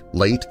desk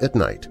late at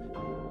night.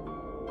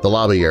 The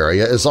lobby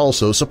area is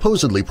also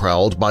supposedly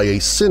prowled by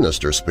a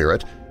sinister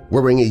spirit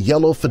wearing a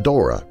yellow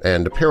fedora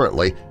and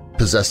apparently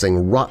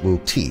possessing rotten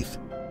teeth.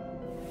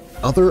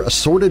 Other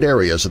assorted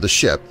areas of the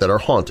ship that are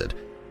haunted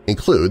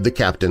include the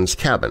captain's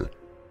cabin,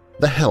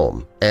 the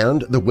helm,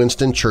 and the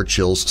Winston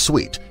Churchill's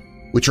suite,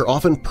 which are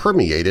often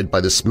permeated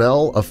by the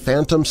smell of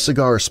phantom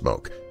cigar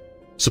smoke,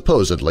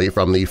 supposedly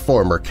from the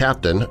former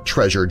captain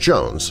Treasure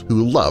Jones,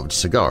 who loved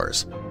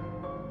cigars.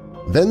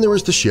 Then there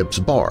is the ship's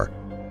bar,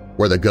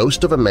 where the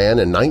ghost of a man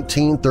in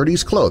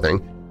 1930s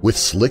clothing with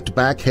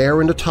slicked-back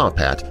hair and a top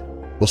hat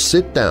will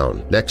sit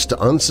down next to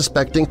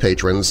unsuspecting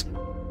patrons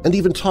and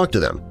even talk to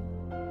them,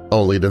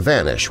 only to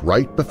vanish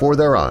right before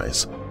their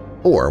eyes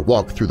or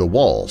walk through the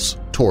walls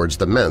towards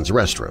the men's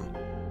restroom.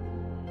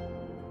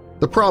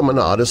 The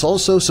promenade is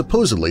also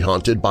supposedly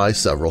haunted by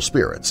several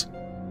spirits.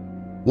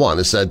 One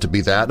is said to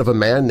be that of a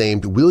man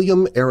named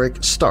William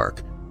Eric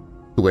Stark,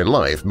 who in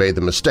life made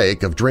the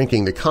mistake of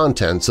drinking the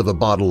contents of a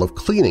bottle of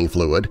cleaning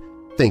fluid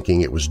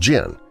thinking it was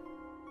gin.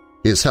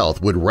 His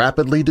health would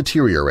rapidly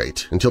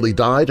deteriorate until he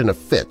died in a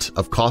fit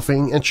of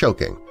coughing and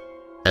choking,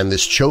 and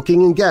this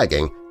choking and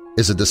gagging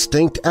is a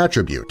distinct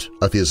attribute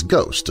of his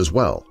ghost as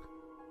well.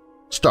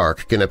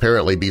 Stark can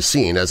apparently be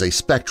seen as a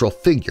spectral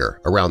figure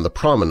around the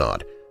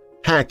promenade,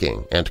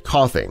 hacking and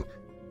coughing,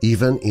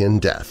 even in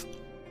death.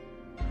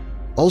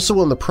 Also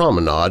on the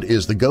promenade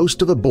is the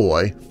ghost of a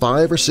boy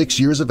 5 or 6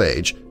 years of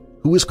age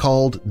who is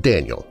called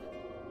Daniel.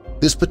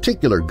 This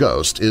particular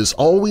ghost is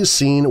always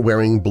seen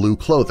wearing blue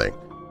clothing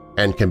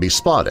and can be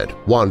spotted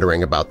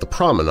wandering about the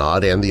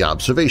promenade and the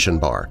observation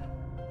bar,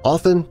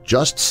 often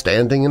just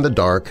standing in the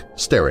dark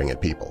staring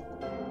at people.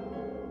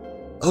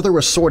 Other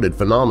assorted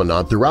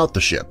phenomena throughout the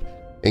ship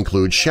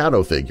include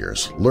shadow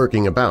figures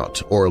lurking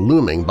about or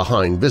looming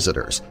behind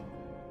visitors,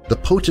 the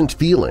potent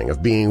feeling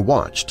of being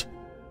watched,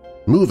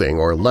 moving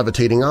or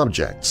levitating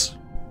objects,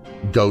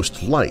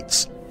 ghost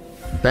lights,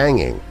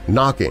 banging,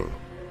 knocking,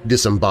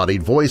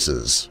 disembodied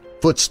voices,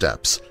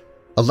 footsteps,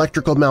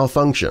 electrical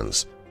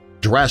malfunctions,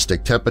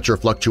 drastic temperature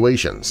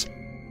fluctuations,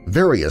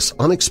 various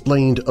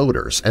unexplained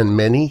odors, and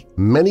many,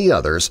 many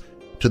others,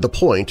 to the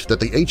point that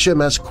the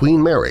HMS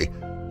Queen Mary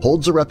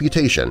holds a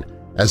reputation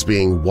as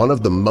being one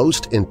of the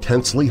most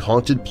intensely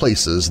haunted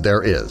places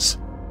there is.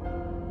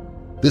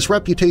 This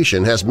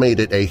reputation has made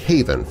it a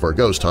haven for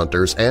ghost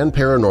hunters and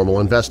paranormal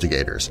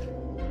investigators,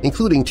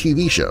 including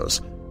TV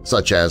shows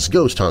such as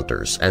Ghost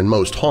Hunters and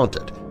Most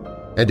Haunted,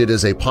 and it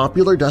is a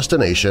popular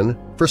destination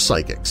for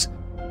psychics.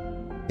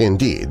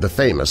 Indeed, the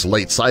famous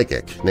late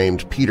psychic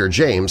named Peter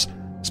James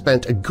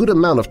spent a good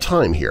amount of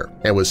time here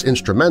and was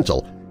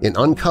instrumental in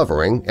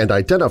uncovering and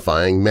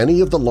identifying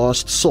many of the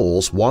lost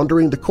souls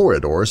wandering the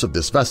corridors of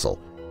this vessel,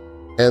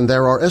 and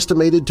there are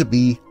estimated to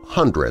be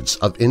hundreds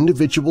of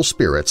individual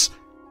spirits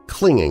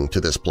clinging to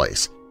this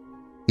place,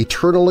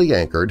 eternally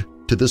anchored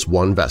to this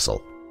one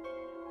vessel.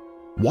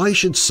 Why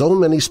should so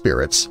many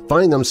spirits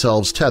find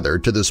themselves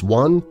tethered to this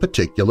one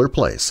particular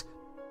place?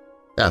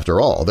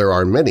 After all, there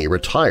are many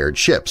retired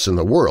ships in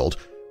the world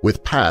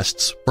with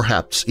pasts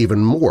perhaps even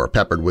more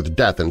peppered with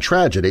death and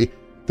tragedy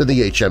than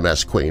the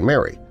HMS Queen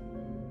Mary.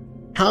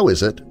 How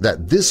is it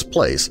that this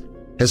place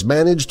has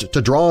managed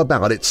to draw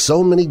about it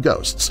so many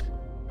ghosts,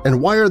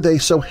 and why are they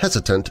so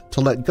hesitant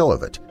to let go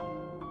of it?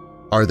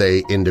 Are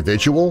they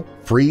individual,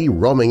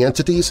 free-roaming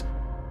entities?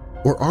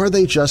 Or are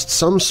they just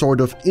some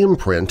sort of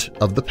imprint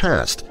of the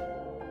past,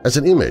 as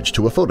an image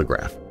to a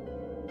photograph?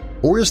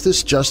 Or is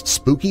this just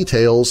spooky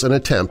tales an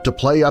attempt to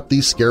play up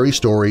these scary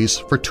stories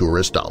for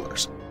tourist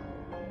dollars?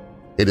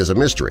 It is a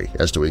mystery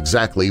as to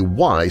exactly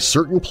why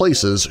certain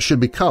places should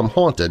become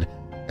haunted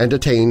and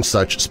attain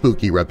such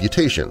spooky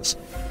reputations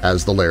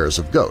as the lairs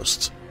of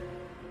ghosts.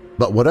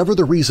 But whatever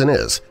the reason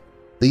is,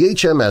 the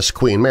HMS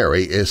Queen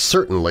Mary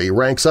certainly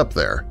ranks up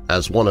there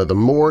as one of the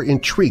more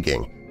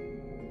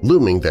intriguing,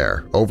 looming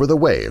there over the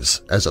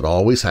waves as it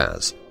always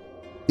has.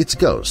 Its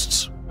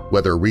ghosts,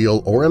 whether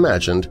real or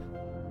imagined,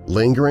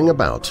 lingering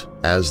about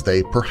as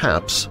they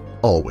perhaps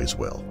always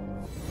will.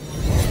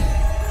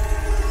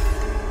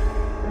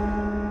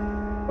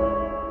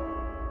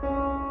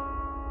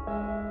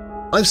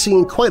 I've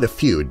seen quite a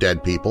few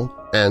dead people,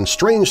 and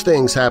strange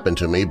things happen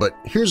to me, but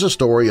here's a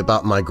story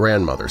about my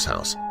grandmother's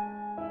house.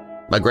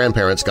 My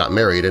grandparents got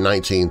married in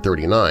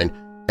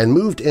 1939 and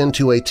moved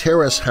into a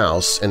terrace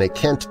house in a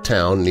Kent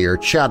town near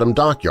Chatham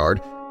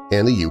Dockyard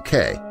in the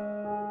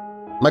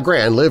UK. My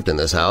gran lived in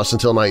this house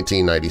until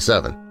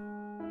 1997.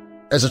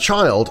 As a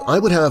child, I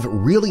would have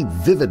really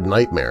vivid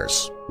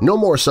nightmares, no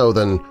more so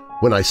than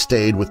when I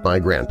stayed with my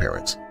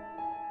grandparents.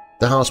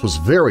 The house was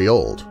very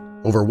old,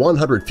 over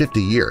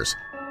 150 years.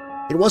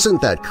 It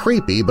wasn't that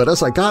creepy, but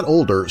as I got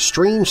older,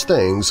 strange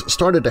things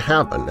started to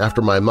happen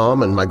after my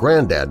mom and my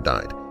granddad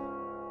died.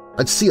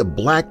 I'd see a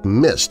black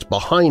mist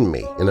behind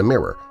me in a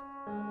mirror.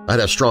 I'd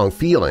have strong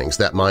feelings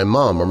that my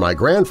mom or my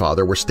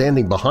grandfather were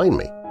standing behind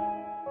me.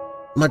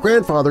 My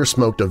grandfather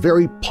smoked a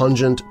very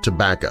pungent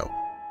tobacco.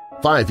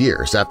 5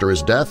 years after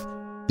his death,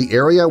 the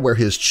area where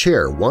his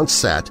chair once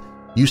sat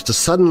used to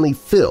suddenly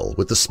fill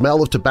with the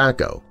smell of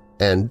tobacco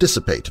and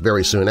dissipate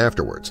very soon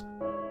afterwards.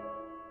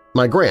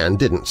 My gran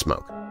didn't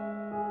smoke.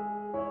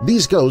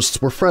 These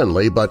ghosts were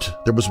friendly,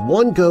 but there was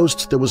one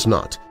ghost that was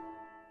not.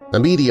 A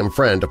medium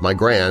friend of my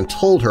gran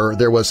told her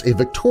there was a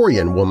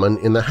Victorian woman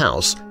in the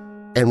house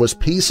and was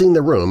pacing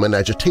the room in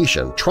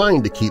agitation,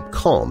 trying to keep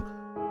calm,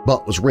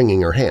 but was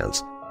wringing her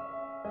hands.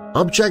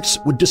 Objects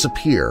would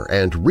disappear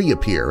and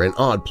reappear in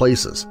odd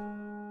places.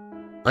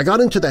 I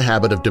got into the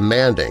habit of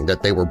demanding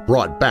that they were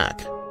brought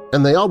back,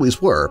 and they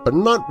always were, but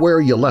not where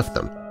you left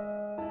them.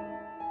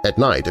 At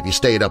night, if you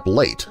stayed up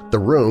late, the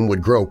room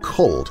would grow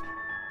cold,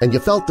 and you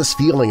felt this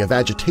feeling of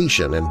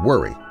agitation and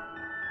worry.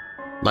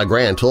 My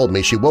gran told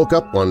me she woke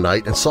up one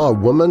night and saw a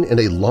woman in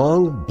a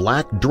long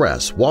black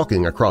dress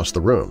walking across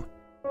the room.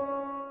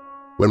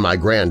 When my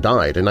gran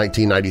died in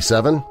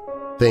 1997,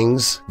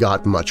 things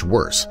got much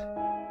worse.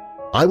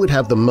 I would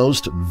have the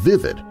most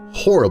vivid,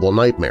 horrible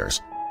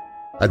nightmares.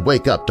 I'd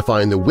wake up to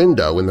find the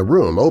window in the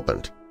room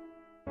opened.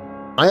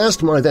 I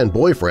asked my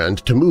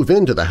then-boyfriend to move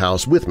into the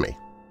house with me.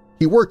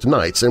 He worked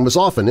nights and was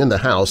often in the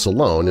house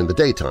alone in the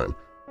daytime.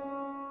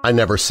 I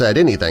never said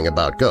anything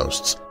about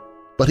ghosts,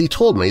 but he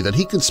told me that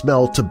he could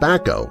smell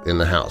tobacco in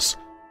the house,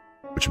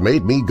 which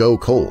made me go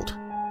cold.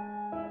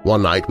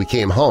 One night we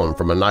came home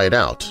from a night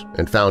out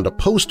and found a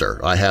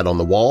poster I had on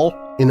the wall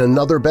in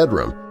another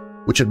bedroom,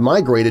 which had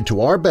migrated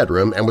to our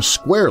bedroom and was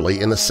squarely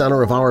in the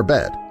center of our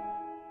bed.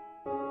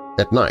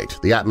 At night,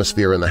 the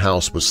atmosphere in the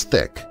house was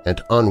thick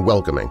and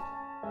unwelcoming.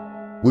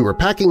 We were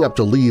packing up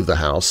to leave the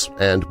house,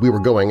 and we were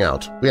going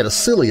out. We had a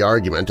silly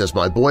argument as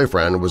my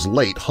boyfriend was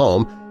late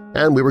home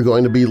and we were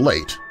going to be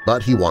late,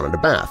 but he wanted a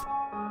bath.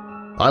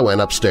 I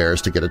went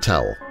upstairs to get a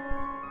towel.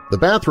 The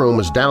bathroom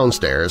was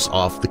downstairs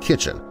off the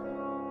kitchen.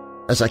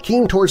 As I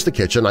came towards the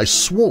kitchen, I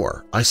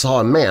swore I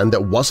saw a man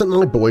that wasn't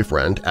my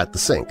boyfriend at the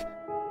sink.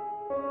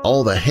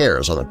 All the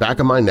hairs on the back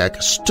of my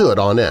neck stood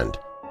on end.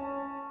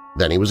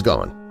 Then he was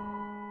gone.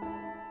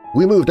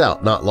 We moved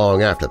out not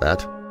long after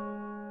that.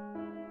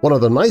 One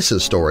of the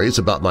nicest stories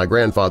about my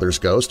grandfather's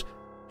ghost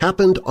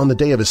happened on the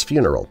day of his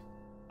funeral.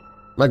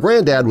 My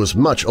granddad was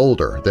much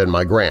older than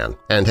my gran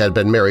and had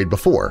been married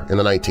before in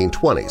the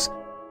 1920s.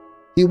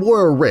 He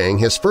wore a ring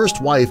his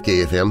first wife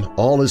gave him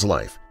all his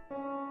life.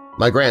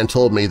 My gran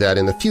told me that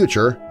in the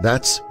future,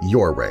 that's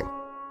your ring.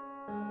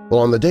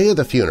 Well, on the day of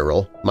the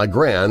funeral, my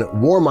gran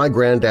wore my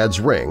granddad's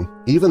ring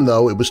even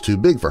though it was too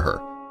big for her.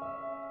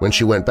 When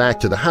she went back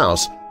to the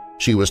house,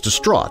 she was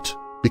distraught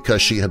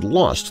because she had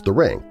lost the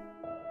ring.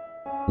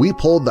 We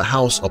pulled the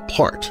house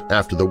apart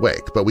after the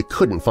wake, but we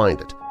couldn't find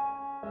it.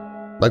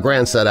 My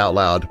gran said out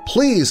loud,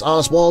 "Please,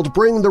 Oswald,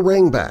 bring the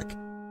ring back."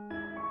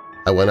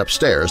 I went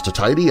upstairs to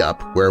tidy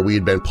up where we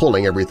had been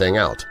pulling everything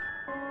out.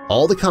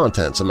 All the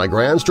contents of my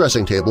gran's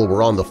dressing table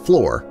were on the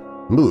floor,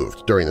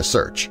 moved during the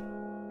search.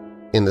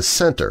 In the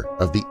center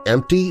of the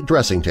empty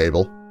dressing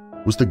table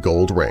was the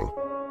gold ring.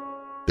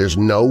 There's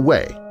no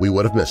way we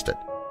would have missed it.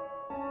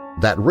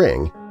 That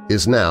ring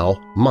is now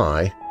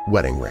my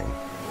wedding ring.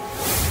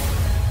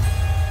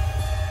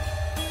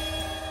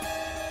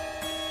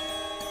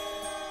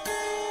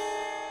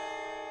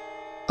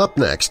 Up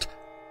next,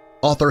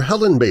 author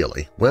Helen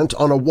Bailey went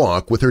on a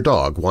walk with her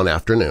dog one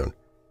afternoon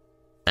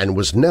and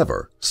was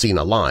never seen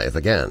alive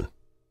again.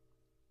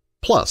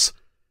 Plus,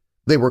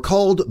 they were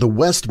called the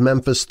West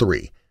Memphis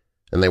Three,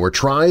 and they were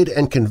tried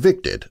and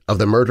convicted of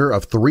the murder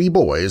of 3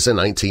 boys in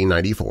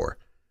 1994.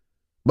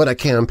 But a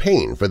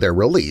campaign for their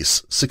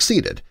release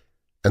succeeded,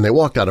 and they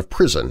walked out of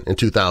prison in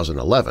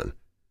 2011.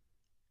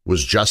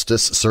 Was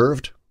justice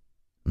served?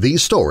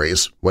 These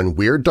stories when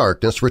Weird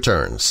Darkness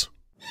returns.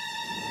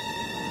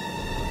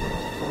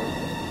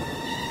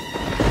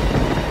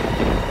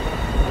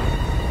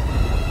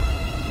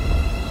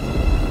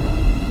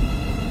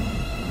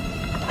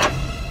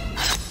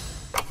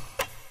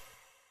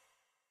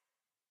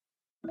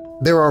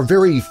 There are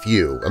very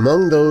few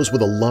among those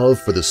with a love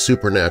for the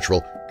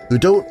supernatural who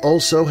don't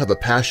also have a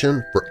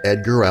passion for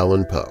Edgar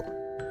Allan Poe.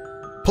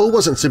 Poe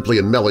wasn't simply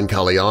a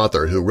melancholy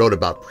author who wrote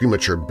about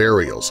premature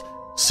burials,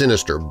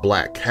 sinister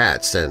black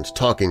cats, and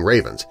talking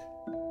ravens.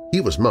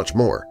 He was much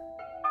more.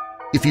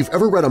 If you've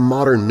ever read a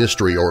modern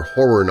mystery or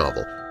horror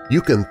novel,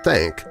 you can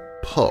thank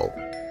Poe.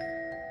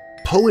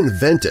 Poe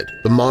invented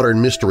the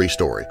modern mystery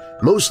story,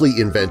 mostly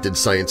invented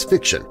science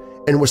fiction,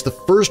 and was the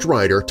first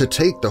writer to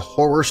take the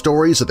horror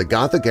stories of the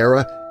Gothic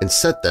era and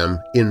set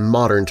them in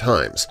modern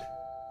times,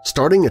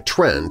 starting a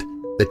trend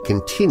that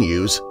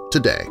continues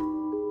today.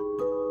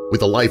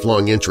 With a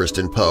lifelong interest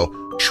in Poe,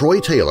 Troy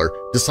Taylor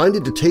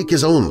decided to take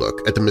his own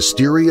look at the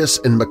mysterious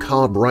and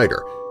macabre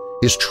writer,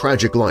 his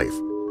tragic life,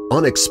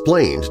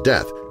 unexplained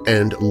death,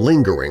 and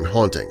lingering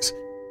hauntings.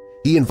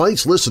 He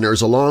invites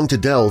listeners along to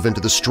delve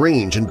into the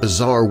strange and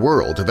bizarre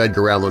world of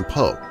Edgar Allan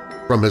Poe,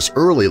 from his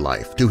early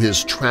life to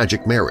his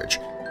tragic marriage,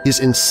 his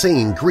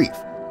insane grief,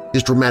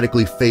 his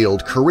dramatically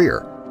failed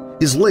career,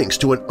 his links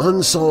to an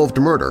unsolved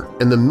murder,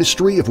 and the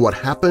mystery of what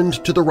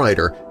happened to the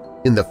writer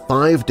in the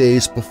 5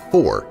 days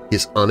before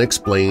his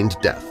unexplained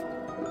death.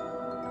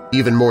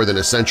 Even more than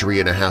a century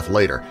and a half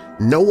later,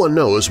 no one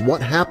knows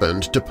what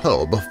happened to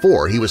Poe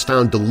before he was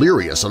found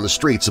delirious on the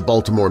streets of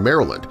Baltimore,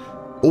 Maryland,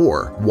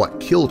 or what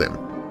killed him.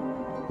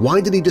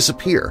 Why did he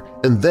disappear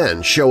and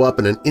then show up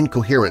in an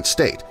incoherent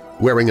state,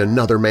 wearing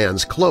another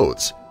man's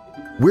clothes?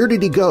 Where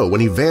did he go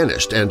when he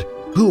vanished, and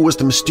who was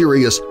the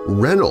mysterious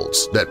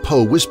Reynolds that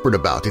Poe whispered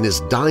about in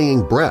his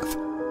dying breath?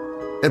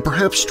 And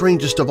perhaps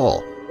strangest of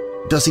all,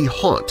 does he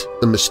haunt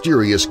the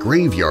mysterious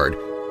graveyard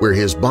where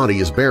his body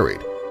is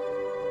buried?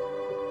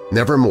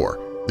 Nevermore,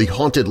 The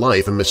Haunted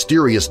Life and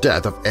Mysterious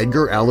Death of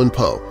Edgar Allan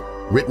Poe,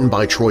 written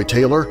by Troy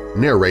Taylor,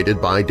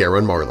 narrated by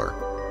Darren Marlar.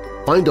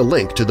 Find a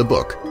link to the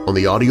book on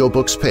the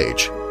audiobooks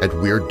page at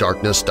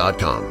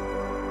WeirdDarkness.com.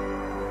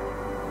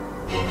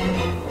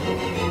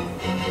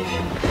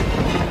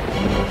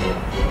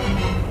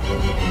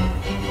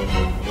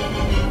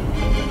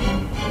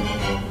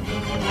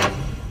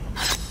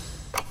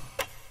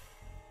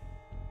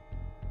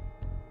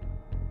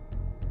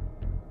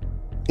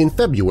 In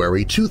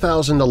February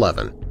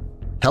 2011,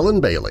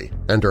 Helen Bailey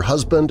and her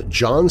husband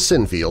John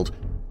Sinfield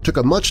took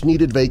a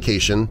much-needed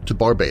vacation to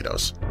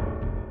Barbados.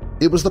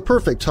 It was the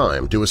perfect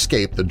time to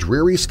escape the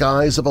dreary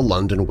skies of a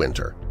London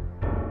winter.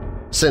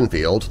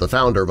 Sinfield, the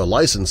founder of a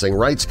licensing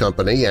rights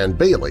company, and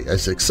Bailey, a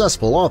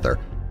successful author,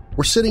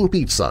 were sitting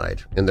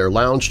beachside in their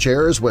lounge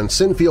chairs when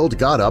Sinfield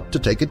got up to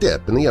take a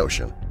dip in the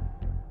ocean.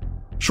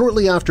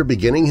 Shortly after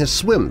beginning his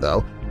swim,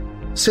 though,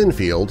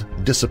 Sinfield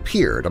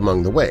disappeared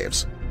among the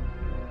waves.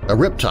 A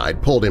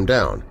riptide pulled him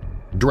down,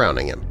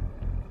 drowning him.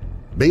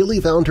 Bailey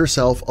found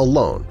herself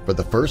alone for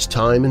the first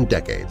time in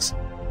decades.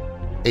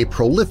 A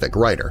prolific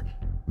writer,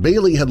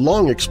 Bailey had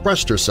long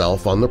expressed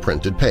herself on the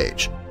printed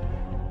page.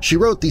 She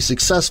wrote the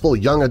successful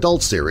young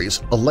adult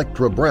series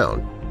Electra Brown,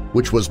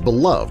 which was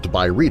beloved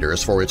by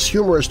readers for its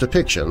humorous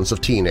depictions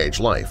of teenage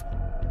life.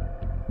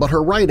 But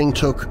her writing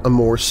took a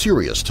more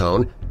serious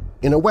tone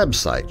in a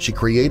website she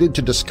created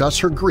to discuss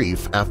her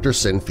grief after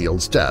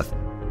Sinfield's death,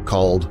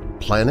 called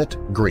Planet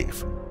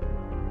Grief.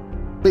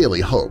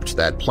 Bailey hoped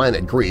that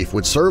Planet Grief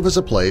would serve as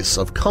a place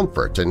of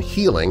comfort and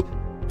healing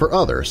for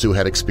others who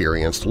had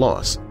experienced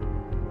loss.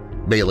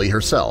 Bailey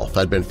herself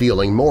had been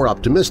feeling more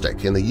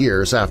optimistic in the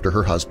years after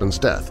her husband's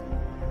death.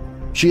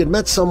 She had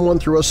met someone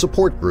through a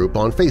support group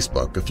on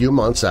Facebook a few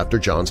months after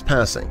John's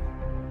passing.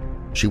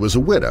 She was a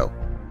widow.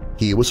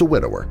 He was a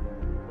widower.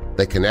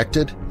 They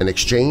connected and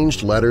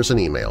exchanged letters and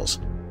emails.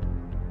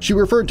 She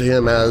referred to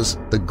him as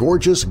the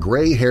Gorgeous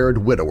Gray-Haired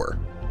Widower,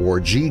 or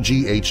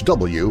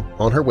GGHW,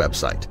 on her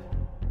website.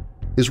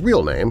 His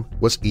real name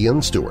was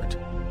Ian Stewart.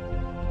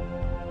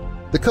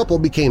 The couple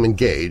became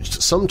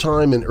engaged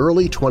sometime in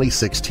early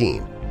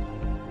 2016.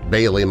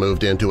 Bailey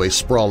moved into a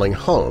sprawling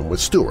home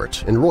with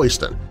Stewart in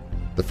Royston,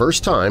 the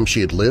first time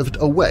she had lived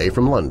away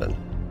from London.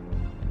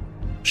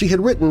 She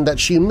had written that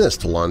she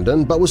missed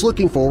London but was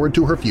looking forward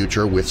to her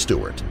future with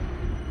Stewart.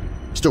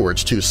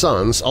 Stewart's 2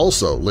 sons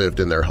also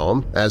lived in their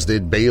home, as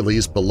did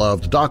Bailey's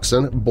beloved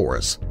dachshund,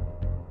 Boris.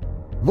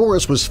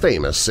 Boris was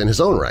famous in his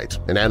own right.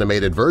 An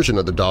animated version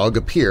of the dog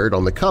appeared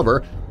on the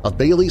cover of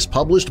Bailey's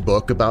published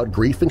book about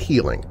grief and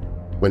healing,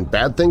 When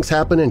Bad Things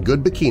Happen in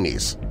Good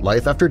Bikinis,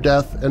 Life After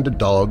Death and a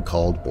Dog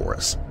Called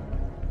Boris.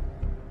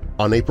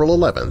 On April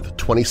 11,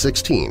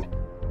 2016,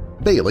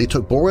 Bailey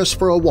took Boris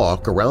for a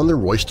walk around the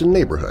Royston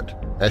neighborhood,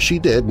 as she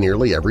did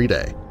nearly every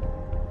day.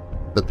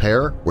 The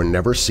pair were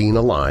never seen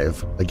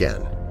alive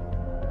again.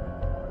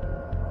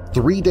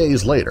 3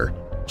 days later,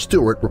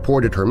 Stewart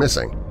reported her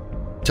missing,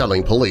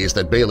 telling police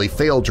that Bailey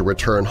failed to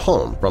return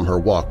home from her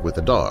walk with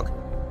the dog.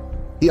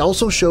 He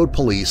also showed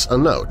police a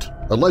note,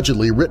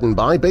 allegedly written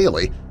by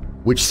Bailey,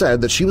 which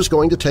said that she was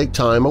going to take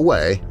time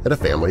away at a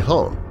family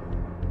home.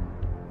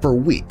 For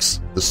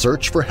weeks, the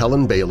search for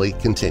Helen Bailey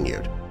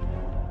continued.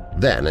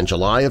 Then, in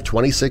July of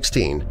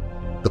 2016,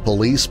 the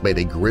police made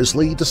a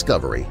grisly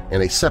discovery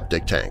in a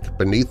septic tank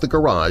beneath the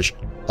garage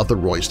of the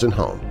Royston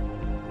home: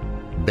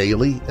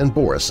 Bailey and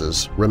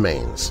Boris's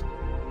remains.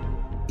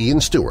 Ian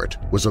Stewart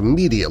was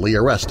immediately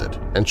arrested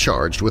and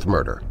charged with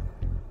murder.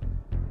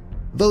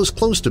 Those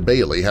close to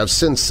Bailey have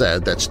since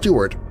said that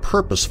Stewart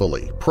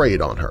purposefully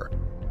preyed on her.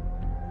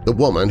 The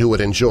woman, who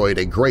had enjoyed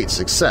a great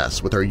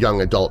success with her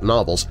young adult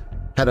novels,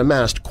 had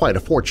amassed quite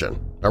a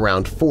fortune,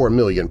 around £4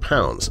 million,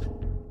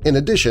 in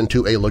addition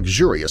to a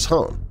luxurious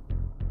home.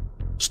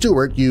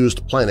 Stewart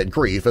used Planet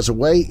Grief as a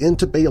way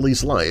into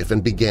Bailey's life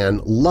and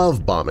began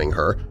love-bombing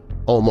her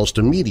almost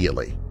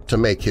immediately to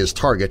make his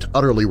target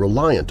utterly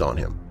reliant on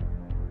him.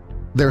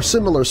 Their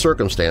similar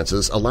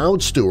circumstances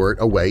allowed Stewart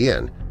a way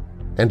in,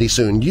 and he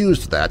soon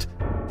used that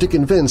to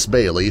convince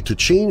Bailey to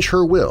change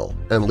her will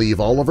and leave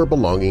all of her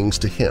belongings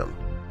to him.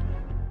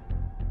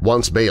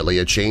 Once Bailey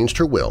had changed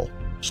her will,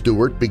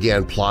 Stewart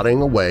began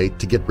plotting a way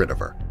to get rid of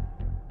her.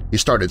 He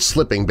started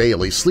slipping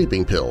Bailey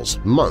sleeping pills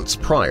months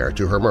prior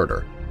to her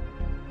murder.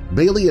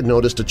 Bailey had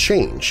noticed a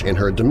change in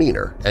her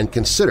demeanor and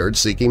considered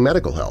seeking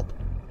medical help.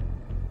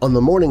 On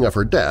the morning of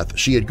her death,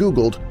 she had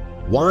Googled,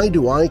 "Why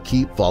do I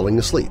keep falling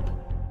asleep?"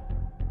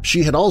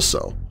 She had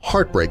also,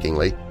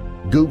 heartbreakingly,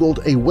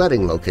 Googled a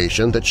wedding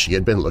location that she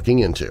had been looking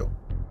into.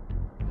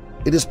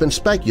 It has been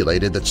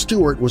speculated that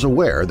Stewart was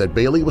aware that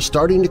Bailey was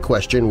starting to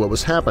question what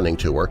was happening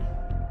to her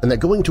and that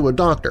going to a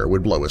doctor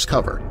would blow his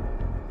cover,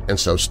 and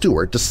so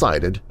Stewart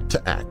decided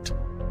to act.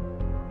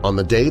 On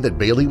the day that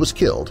Bailey was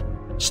killed,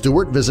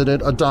 Stewart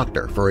visited a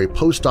doctor for a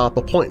post-op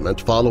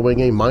appointment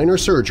following a minor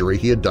surgery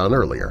he had done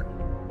earlier.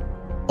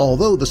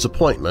 Although this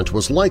appointment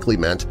was likely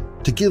meant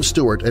to give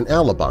Stewart an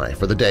alibi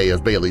for the day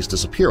of Bailey's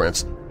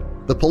disappearance,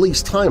 the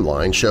police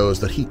timeline shows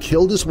that he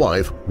killed his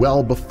wife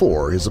well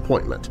before his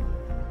appointment.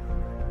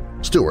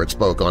 Stewart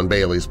spoke on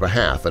Bailey's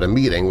behalf at a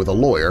meeting with a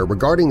lawyer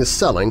regarding the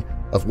selling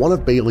of one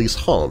of Bailey's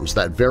homes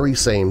that very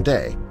same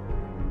day.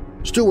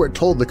 Stewart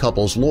told the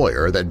couple's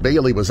lawyer that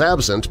Bailey was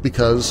absent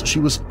because she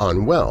was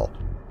unwell.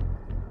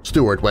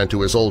 Stewart went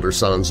to his older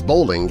son's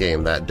bowling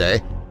game that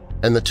day,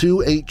 and the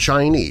two ate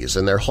Chinese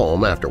in their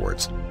home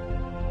afterwards.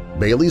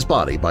 Bailey's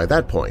body by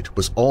that point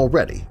was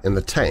already in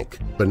the tank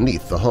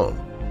beneath the home.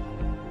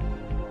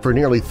 For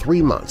nearly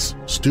 3 months,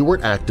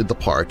 Stewart acted the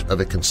part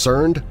of a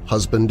concerned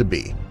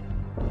husband-to-be.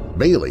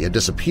 Bailey had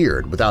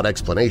disappeared without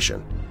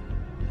explanation.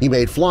 He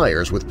made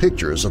flyers with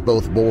pictures of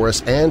both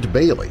Boris and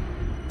Bailey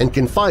and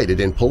confided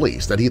in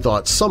police that he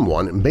thought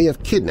someone may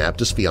have kidnapped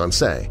his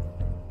fiancée.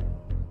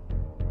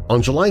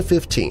 On July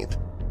 15th,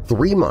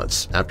 3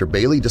 months after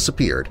Bailey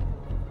disappeared,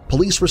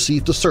 police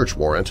received a search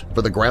warrant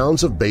for the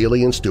grounds of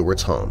Bailey and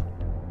Stewart's home.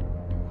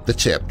 The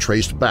tip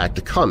traced back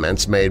to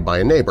comments made by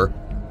a neighbor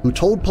who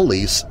told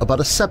police about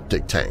a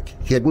septic tank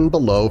hidden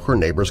below her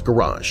neighbor's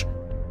garage.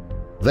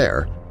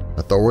 There,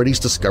 authorities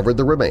discovered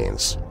the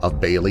remains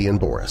of Bailey and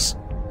Boris.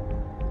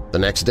 The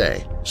next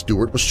day,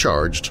 Stewart was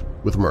charged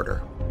with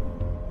murder.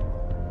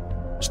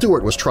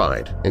 Stewart was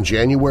tried in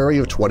January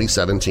of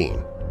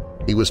 2017.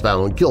 He was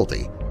found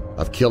guilty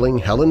of killing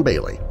Helen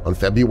Bailey on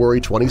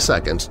February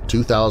 22,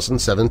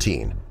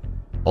 2017,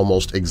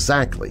 almost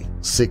exactly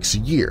 6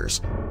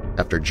 years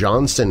after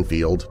John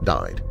Sinfield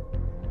died.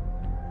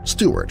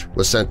 Stewart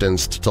was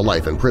sentenced to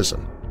life in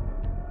prison.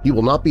 He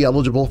will not be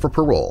eligible for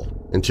parole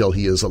until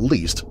he is at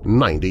least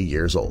 90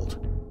 years old.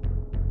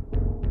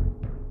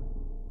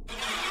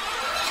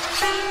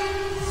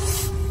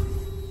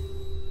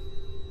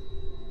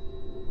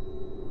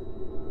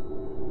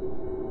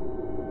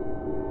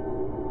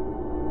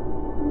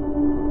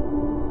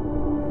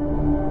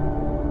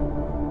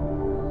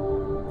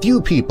 Few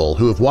people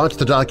who have watched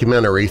the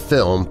documentary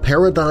film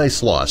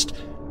Paradise Lost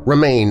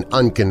remain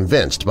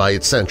unconvinced by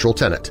its central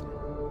tenet,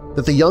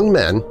 that the young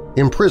men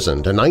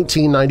imprisoned in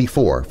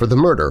 1994 for the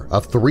murder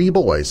of 3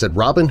 boys at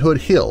Robin Hood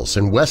Hills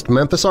in West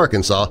Memphis,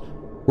 Arkansas,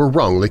 were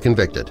wrongly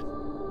convicted.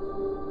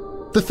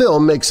 The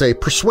film makes a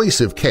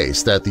persuasive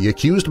case that the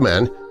accused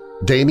men,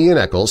 Damien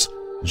Echols,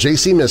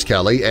 J.C.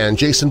 Miskelly, and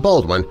Jason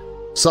Baldwin,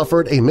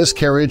 suffered a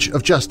miscarriage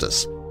of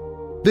justice,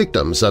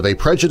 victims of a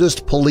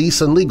prejudiced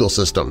police and legal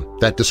system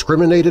that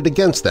discriminated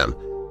against them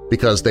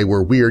because they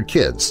were weird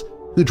kids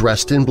who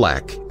dressed in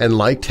black and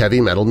liked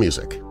heavy metal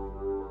music.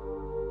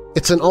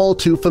 It's an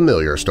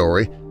all-too-familiar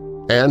story,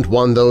 and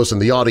one those in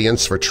the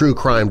audience for true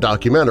crime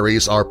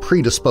documentaries are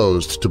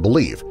predisposed to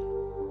believe.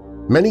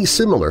 Many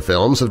similar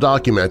films have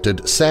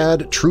documented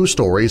sad, true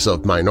stories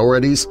of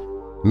minorities,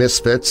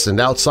 misfits, and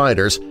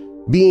outsiders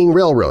being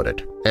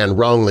railroaded and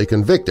wrongly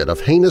convicted of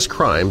heinous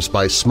crimes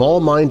by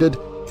small-minded,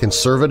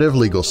 conservative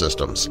legal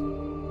systems.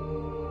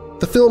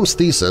 The film's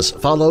thesis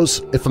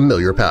follows a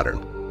familiar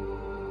pattern.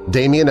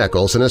 Damien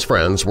Echols and his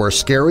friends were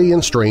scary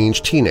and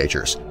strange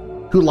teenagers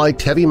who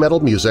liked heavy metal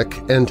music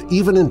and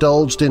even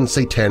indulged in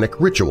satanic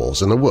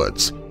rituals in the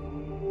woods.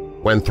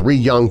 When 3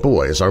 young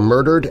boys are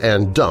murdered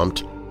and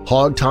dumped,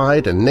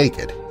 hog-tied and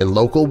naked in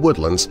local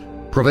woodlands,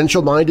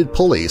 provincial-minded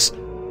police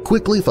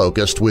quickly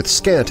focused with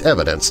scant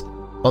evidence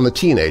on the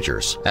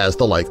teenagers as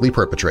the likely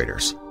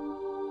perpetrators.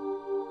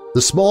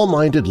 The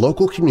small-minded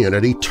local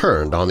community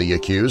turned on the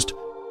accused.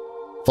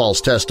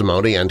 False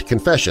testimony and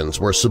confessions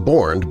were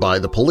suborned by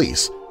the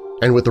police,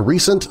 and with the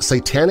recent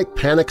satanic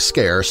panic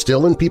scare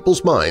still in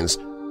people's minds,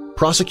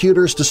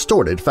 prosecutors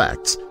distorted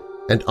facts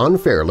and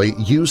unfairly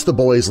used the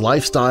boys'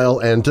 lifestyle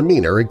and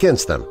demeanor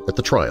against them at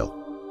the trial.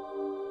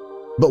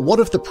 But what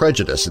if the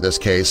prejudice in this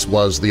case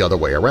was the other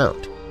way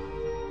around?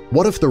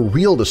 What if the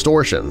real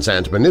distortions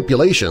and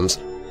manipulations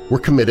were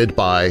committed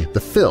by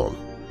the film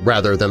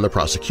rather than the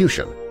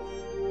prosecution?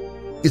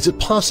 Is it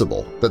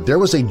possible that there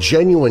was a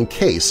genuine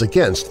case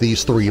against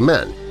these 3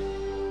 men,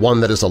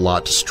 one that is a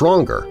lot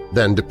stronger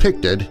than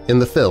depicted in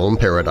the film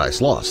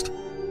Paradise Lost?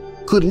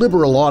 Could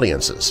liberal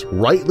audiences,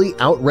 rightly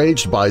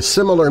outraged by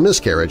similar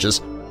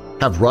miscarriages,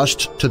 have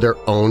rushed to their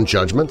own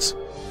judgments?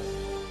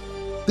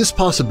 This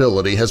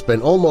possibility has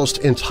been almost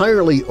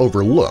entirely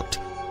overlooked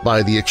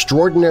by the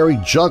extraordinary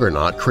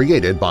juggernaut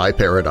created by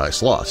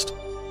Paradise Lost.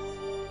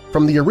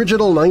 From the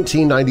original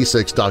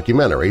 1996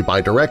 documentary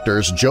by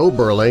directors Joe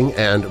Berling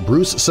and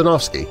Bruce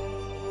Sinofsky,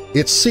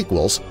 its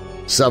sequels,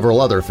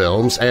 several other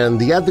films, and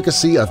the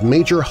advocacy of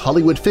major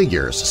Hollywood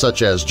figures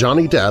such as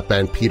Johnny Depp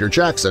and Peter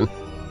Jackson,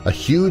 a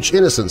huge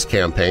innocence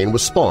campaign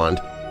was spawned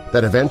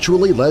that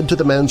eventually led to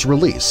the men's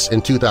release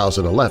in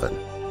 2011.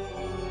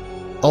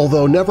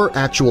 Although never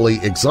actually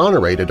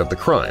exonerated of the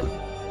crime,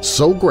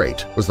 so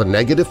great was the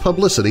negative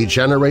publicity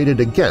generated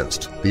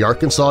against the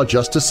Arkansas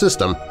justice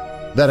system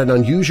that an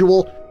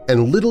unusual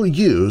and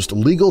little-used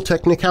legal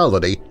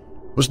technicality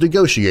was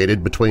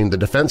negotiated between the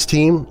defense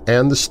team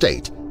and the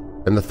state,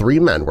 and the 3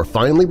 men were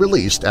finally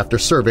released after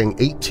serving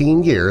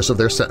 18 years of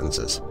their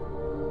sentences.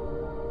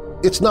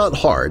 It's not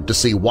hard to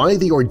see why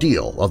the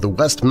ordeal of the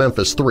West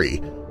Memphis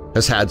Three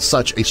has had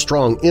such a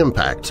strong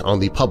impact on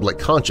the public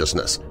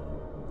consciousness,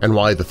 and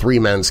why the 3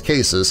 men's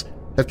cases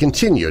have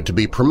continued to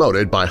be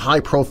promoted by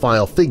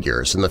high-profile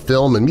figures in the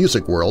film and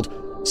music world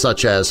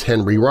such as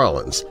Henry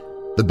Rollins,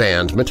 the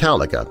band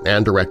Metallica,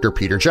 and director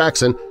Peter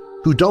Jackson,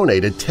 who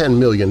donated $10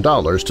 million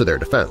to their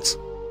defense.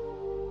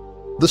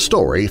 The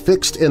story,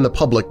 fixed in the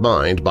public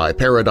mind by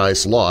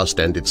Paradise Lost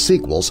and its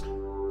sequels,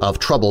 of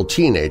troubled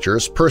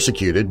teenagers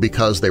persecuted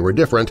because they were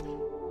different,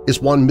 is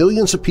one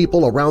millions of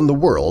people around the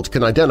world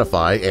can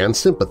identify and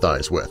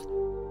sympathize with.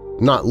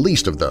 Not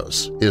least of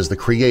those is the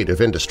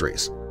creative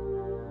industries.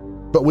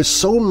 But with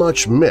so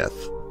much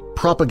myth,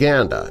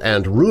 propaganda,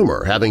 and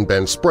rumor having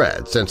been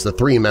spread since the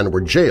 3 men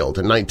were jailed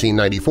in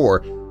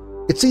 1994,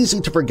 it's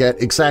easy to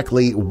forget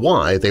exactly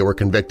why they were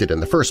convicted in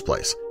the first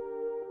place.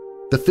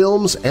 The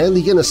films and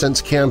the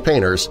innocence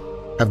campaigners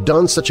have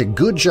done such a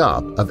good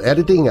job of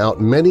editing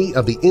out many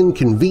of the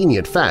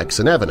inconvenient facts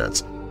and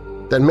evidence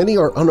that many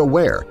are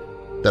unaware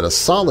that a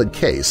solid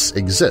case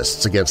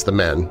exists against the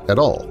men at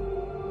all.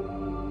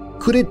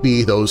 Could it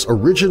be those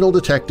original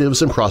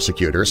detectives and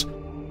prosecutors,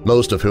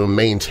 most of whom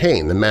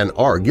maintain the men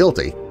are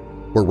guilty,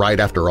 were right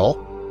after all?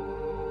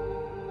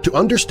 To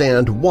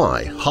understand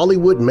why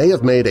Hollywood may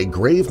have made a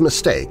grave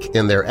mistake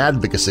in their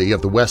advocacy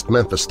of the West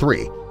Memphis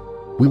Three,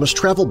 we must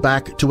travel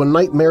back to a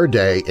nightmare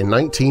day in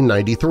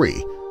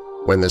 1993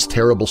 when this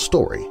terrible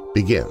story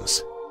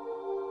begins.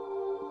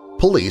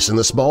 Police in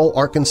the small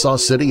Arkansas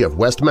city of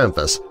West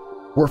Memphis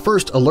were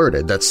first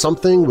alerted that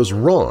something was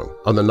wrong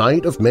on the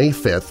night of May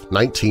 5,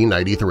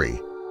 1993.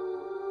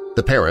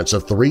 The parents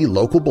of 3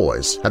 local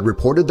boys had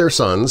reported their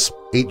sons,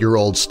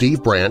 8-year-old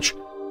Steve Branch,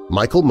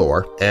 Michael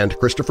Moore, and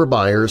Christopher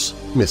Byers,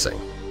 missing.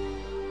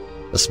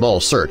 A small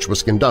search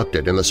was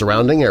conducted in the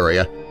surrounding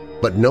area,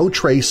 but no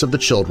trace of the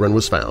children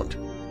was found.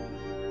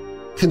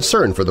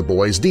 Concern for the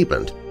boys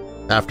deepened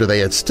after they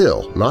had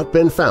still not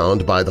been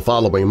found by the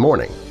following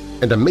morning,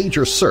 and a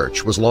major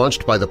search was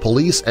launched by the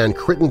police and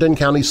Crittenden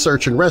County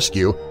Search and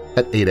Rescue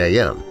at 8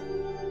 a.m.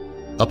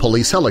 A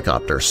police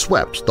helicopter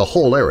swept the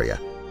whole area,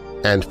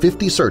 and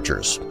 50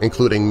 searchers,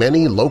 including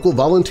many local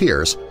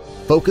volunteers,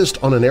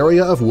 focused on an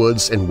area of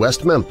woods in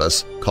West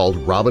Memphis called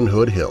Robin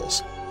Hood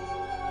Hills.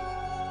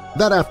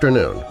 That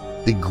afternoon,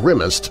 the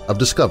grimmest of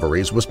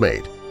discoveries was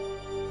made.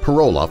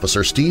 Parole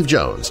officer Steve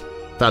Jones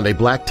found a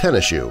black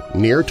tennis shoe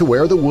near to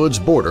where the woods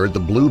bordered the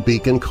Blue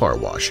Beacon car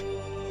wash.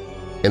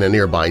 In a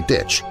nearby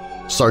ditch,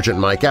 Sergeant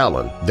Mike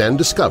Allen then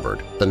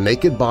discovered the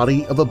naked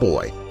body of a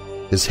boy,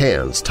 his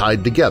hands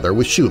tied together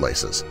with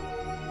shoelaces.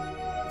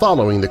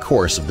 Following the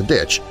course of the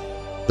ditch,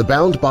 the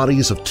bound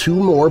bodies of 2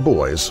 more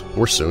boys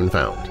were soon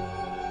found.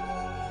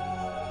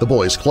 The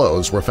boys'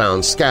 clothes were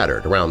found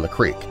scattered around the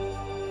creek.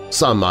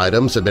 Some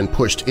items had been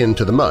pushed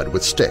into the mud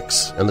with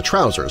sticks, and the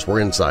trousers were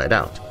inside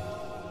out.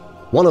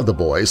 One of the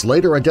boys,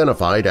 later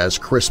identified as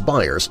Chris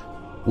Byers,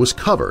 was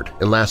covered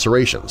in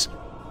lacerations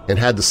and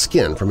had the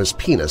skin from his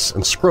penis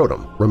and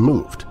scrotum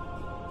removed.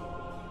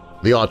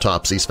 The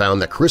autopsies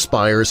found that Chris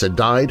Byers had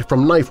died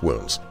from knife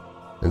wounds,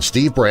 and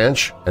Steve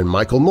Branch and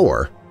Michael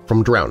Moore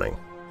from drowning.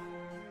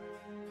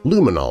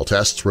 Luminol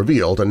tests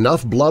revealed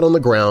enough blood on the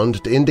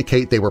ground to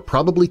indicate they were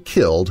probably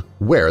killed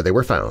where they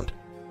were found.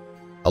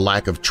 A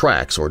lack of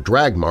tracks or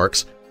drag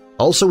marks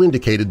also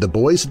indicated the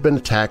boys had been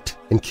attacked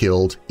and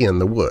killed in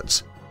the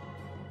woods.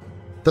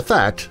 The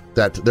fact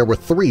that there were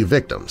 3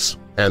 victims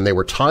and they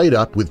were tied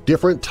up with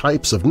different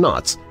types of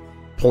knots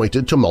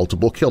pointed to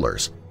multiple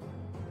killers.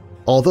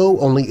 Although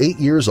only 8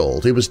 years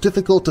old, it was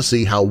difficult to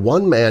see how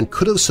one man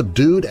could have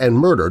subdued and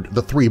murdered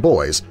the 3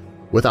 boys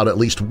without at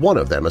least one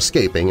of them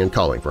escaping and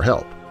calling for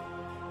help.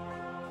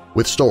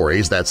 With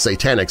stories that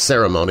satanic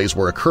ceremonies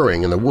were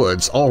occurring in the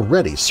woods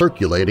already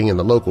circulating in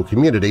the local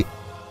community,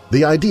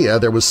 the idea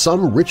there was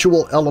some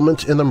ritual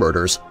element in the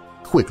murders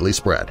quickly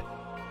spread.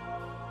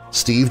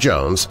 Steve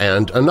Jones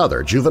and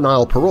another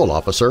juvenile parole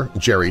officer,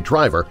 Jerry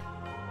Driver,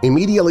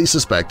 immediately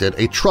suspected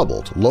a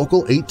troubled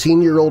local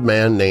 18-year-old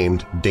man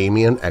named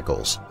Damien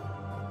Eccles.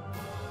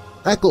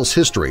 Eccles'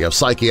 history of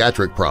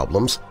psychiatric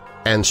problems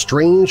and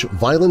strange,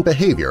 violent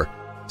behavior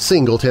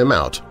singled him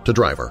out to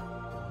Driver.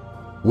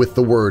 With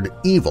the word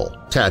 "evil"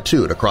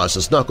 tattooed across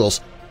his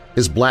knuckles,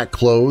 his black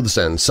clothes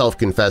and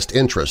self-confessed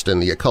interest in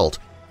the occult,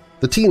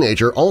 the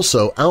teenager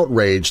also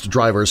outraged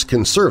Driver's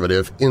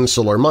conservative,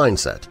 insular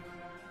mindset.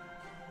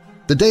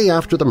 The day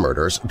after the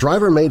murders,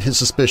 Driver made his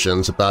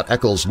suspicions about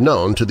Eccles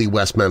known to the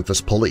West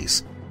Memphis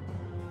police.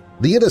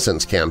 The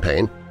Innocence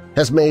Campaign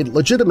has made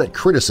legitimate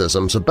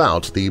criticisms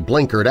about the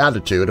blinkered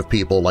attitude of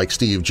people like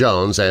Steve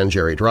Jones and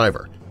Jerry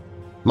Driver.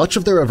 Much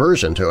of their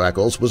aversion to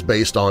Eccles was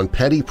based on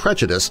petty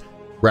prejudice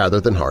rather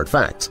than hard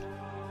facts.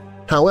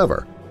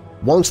 However,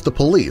 once the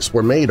police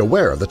were made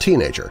aware of the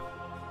teenager,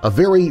 a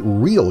very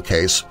real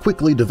case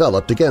quickly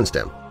developed against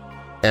him,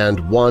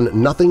 and one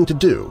nothing to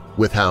do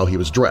with how he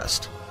was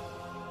dressed.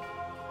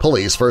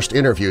 Police first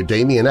interviewed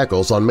Damien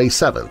Eccles on May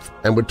 7th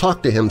and would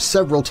talk to him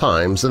several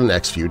times in the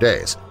next few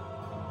days.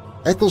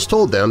 Eccles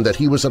told them that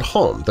he was at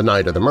home the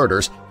night of the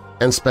murders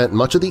and spent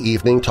much of the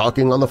evening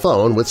talking on the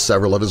phone with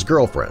several of his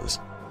girlfriends.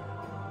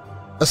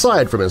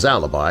 Aside from his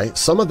alibi,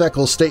 some of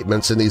Eccles'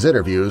 statements in these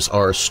interviews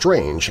are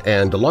strange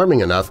and alarming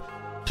enough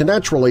to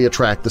naturally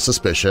attract the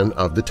suspicion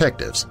of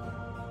detectives.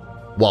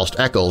 Whilst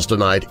Eccles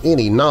denied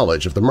any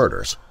knowledge of the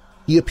murders,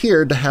 he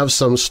appeared to have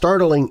some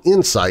startling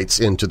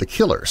insights into the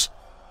killers.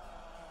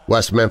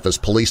 West Memphis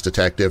police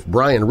detective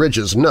Brian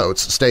Ridge's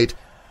notes state,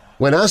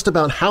 "When asked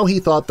about how he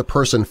thought the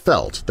person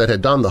felt that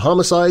had done the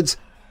homicides,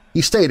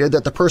 he stated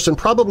that the person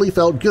probably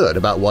felt good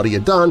about what he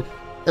had done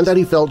and that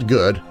he felt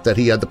good that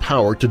he had the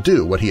power to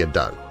do what he had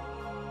done."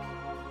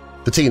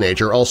 The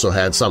teenager also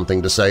had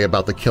something to say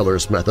about the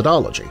killer's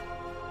methodology.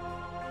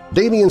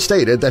 Damien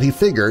stated that he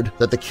figured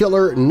that the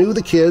killer knew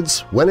the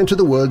kids, went into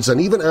the woods,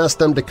 and even asked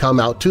them to come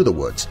out to the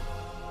woods.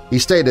 He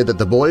stated that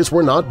the boys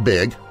were not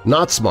big,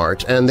 not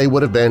smart, and they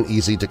would have been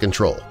easy to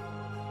control.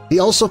 He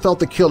also felt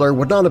the killer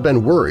would not have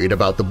been worried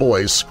about the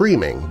boys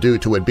screaming due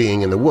to it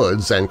being in the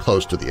woods and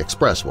close to the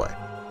expressway.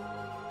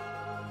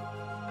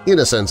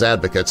 Innocence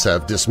advocates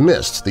have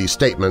dismissed these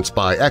statements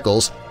by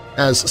Eccles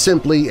as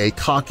simply a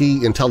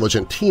cocky,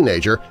 intelligent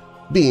teenager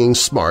being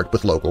smart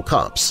with local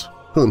cops,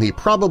 whom he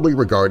probably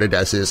regarded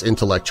as his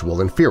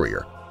intellectual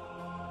inferior.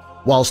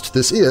 Whilst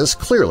this is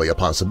clearly a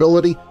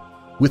possibility,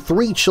 with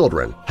 3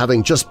 children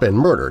having just been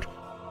murdered,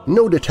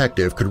 no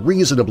detective could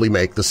reasonably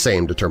make the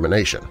same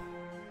determination.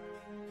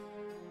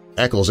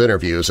 Eccles'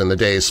 interviews in the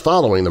days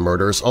following the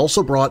murders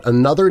also brought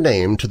another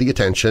name to the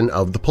attention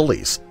of the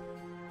police,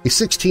 a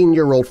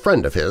 16-year-old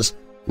friend of his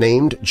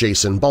named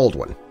Jason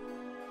Baldwin.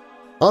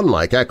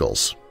 Unlike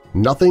Eccles,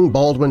 nothing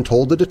Baldwin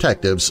told the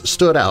detectives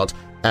stood out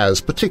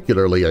as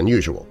particularly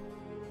unusual.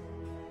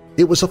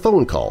 It was a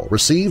phone call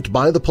received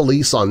by the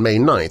police on May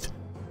 9th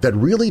that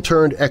really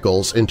turned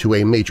Eccles into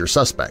a major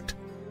suspect.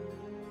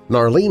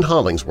 Narlene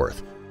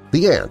Hollingsworth,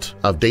 the aunt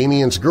of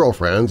Damien's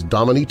girlfriend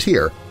Dominique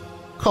Tier,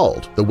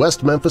 called the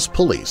West Memphis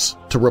police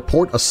to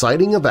report a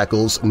sighting of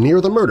Eccles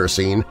near the murder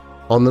scene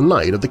on the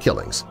night of the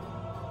killings.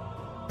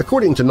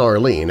 According to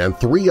Narlene and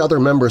 3 other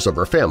members of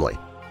her family,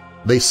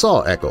 they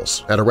saw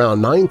Eccles at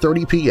around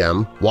 9:30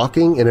 p.m.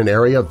 walking in an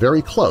area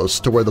very close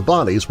to where the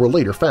bodies were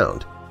later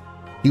found.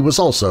 He was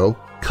also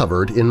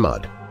covered in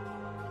mud.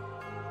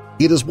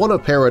 It is one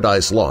of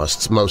Paradise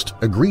Lost's most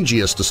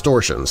egregious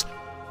distortions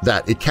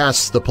that it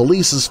casts the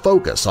police's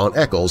focus on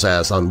Eccles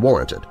as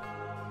unwarranted.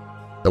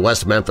 The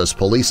West Memphis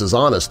police's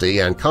honesty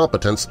and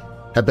competence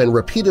have been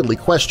repeatedly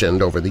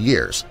questioned over the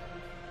years,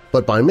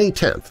 but by May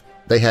 10th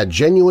they had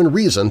genuine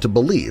reason to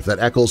believe that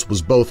Eccles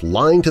was both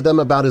lying to them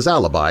about his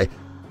alibi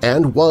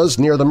and was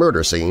near the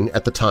murder scene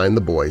at the time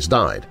the boys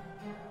died.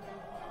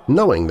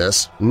 Knowing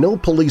this, no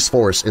police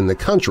force in the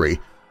country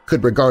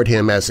could regard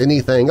him as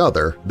anything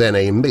other than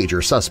a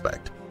major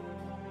suspect.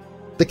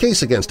 The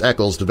case against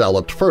Eccles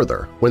developed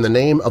further when the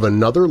name of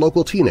another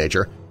local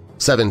teenager,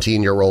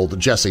 17-year-old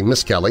Jessie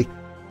Miskelly,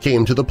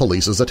 came to the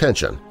police's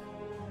attention.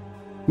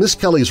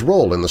 Miskelly's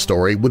role in the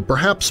story would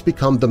perhaps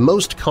become the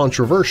most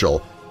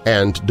controversial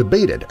and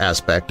debated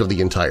aspect of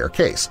the entire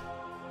case,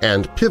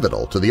 and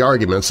pivotal to the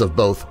arguments of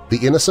both the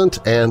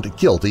innocent and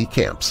guilty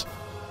camps.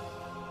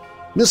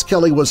 Miss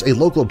Kelly was a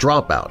local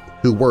dropout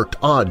who worked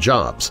odd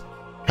jobs,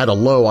 had a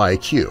low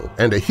IQ,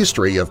 and a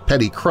history of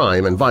petty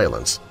crime and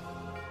violence.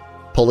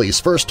 Police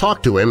first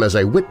talked to him as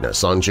a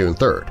witness on June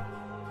 3rd.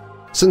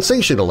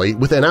 Sensationally,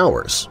 within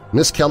hours,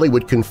 Miss Kelly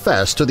would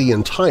confess to the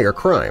entire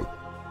crime,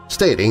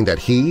 stating that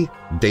he,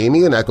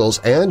 Damien Eccles,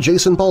 and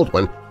Jason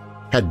Baldwin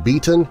had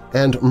beaten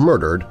and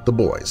murdered the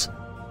boys.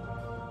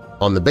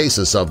 On the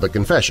basis of the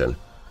confession,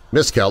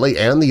 Miss Kelly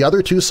and the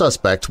other 2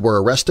 suspects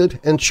were arrested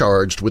and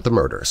charged with the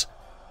murders.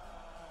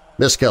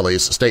 Miss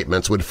Kelly's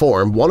statements would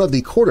form one of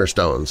the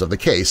cornerstones of the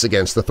case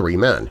against the 3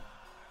 men.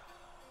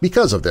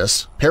 Because of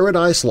this,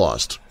 Paradise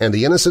Lost and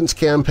the Innocence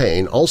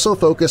Campaign also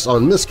focus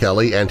on Miss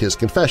Kelly and his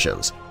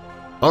confessions,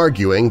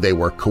 arguing they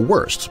were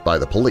coerced by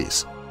the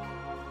police.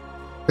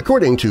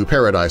 According to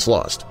Paradise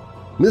Lost,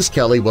 Miss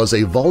Kelly was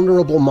a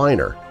vulnerable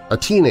minor, a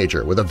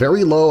teenager with a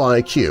very low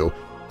IQ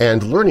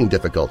and learning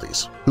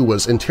difficulties who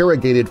was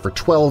interrogated for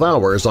 12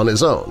 hours on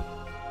his own,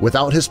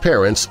 without his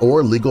parents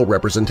or legal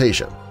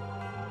representation.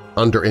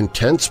 Under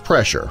intense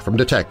pressure from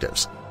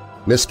detectives,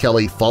 Miss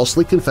Kelly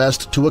falsely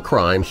confessed to a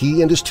crime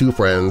he and his 2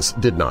 friends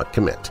did not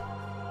commit.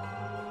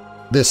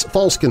 This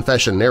false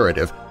confession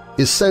narrative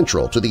is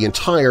central to the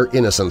entire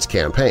Innocence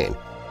Campaign,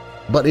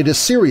 but it is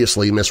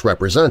seriously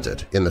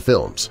misrepresented in the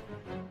films.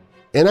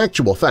 In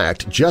actual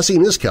fact, Jesse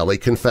Miss Kelly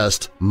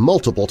confessed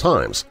multiple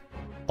times,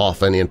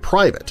 often in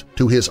private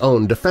to his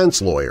own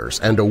defense lawyers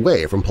and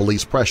away from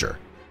police pressure.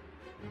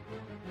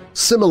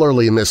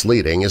 Similarly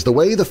misleading is the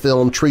way the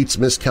film treats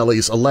Miss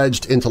Kelly's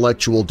alleged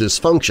intellectual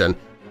dysfunction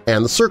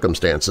and the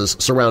circumstances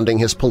surrounding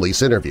his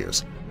police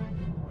interviews.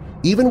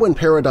 Even when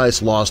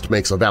Paradise Lost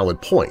makes a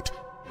valid point,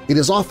 it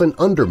is often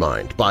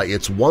undermined by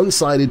its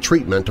one-sided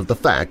treatment of the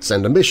facts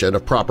and omission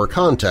of proper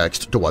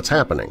context to what's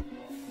happening.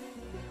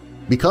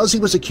 Because he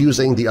was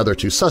accusing the other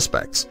 2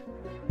 suspects,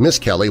 Miss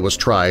Kelly was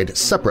tried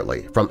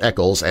separately from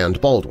Eccles and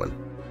Baldwin.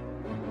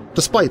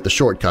 Despite the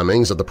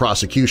shortcomings of the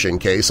prosecution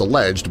case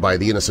alleged by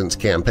the Innocence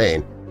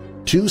Campaign,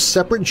 2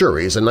 separate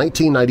juries in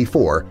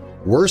 1994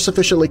 were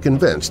sufficiently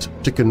convinced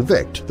to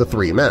convict the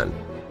 3 men.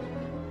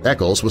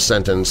 Eccles was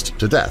sentenced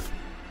to death,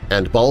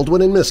 and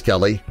Baldwin and Miss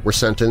Kelly were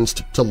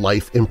sentenced to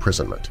life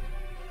imprisonment.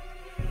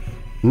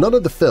 None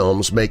of the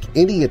films make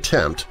any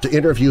attempt to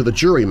interview the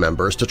jury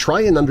members to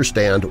try and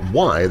understand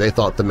why they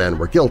thought the men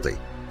were guilty,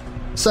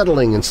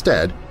 settling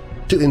instead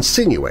to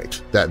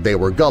insinuate that they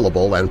were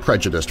gullible and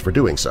prejudiced for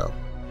doing so.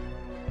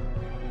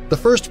 The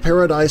first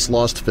Paradise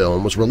Lost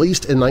film was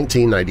released in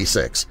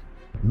 1996,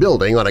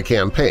 building on a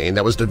campaign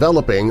that was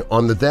developing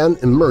on the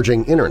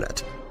then-emerging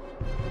Internet.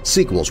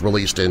 Sequels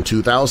released in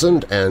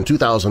 2000 and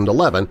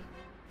 2011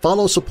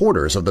 follow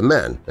supporters of the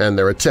men and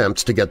their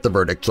attempts to get the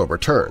verdicts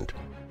overturned.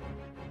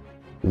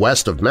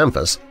 West of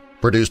Memphis,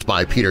 produced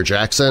by Peter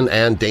Jackson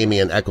and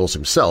Damien Eccles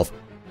himself,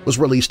 was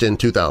released in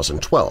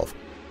 2012,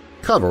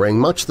 covering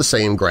much the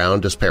same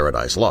ground as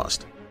Paradise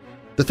Lost.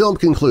 The film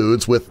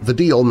concludes with the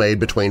deal made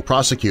between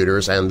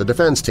prosecutors and the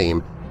defense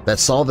team that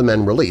saw the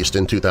men released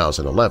in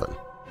 2011.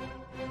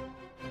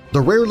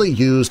 The rarely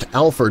used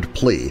Alford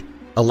plea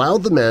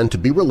allowed the men to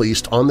be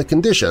released on the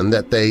condition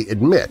that they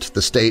admit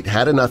the state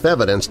had enough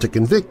evidence to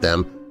convict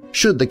them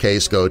should the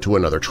case go to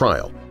another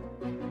trial.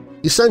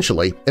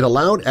 Essentially, it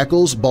allowed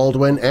Eccles,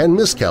 Baldwin, and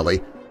Miss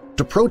Kelly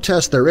to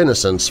protest their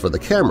innocence for the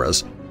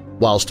cameras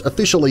whilst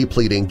officially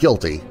pleading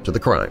guilty to the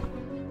crime.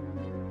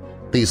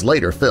 These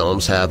later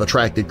films have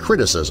attracted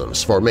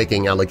criticisms for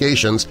making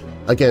allegations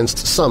against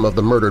some of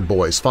the murdered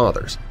boys'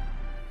 fathers.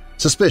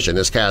 Suspicion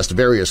is cast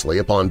variously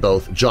upon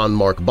both John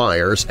Mark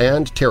Byers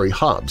and Terry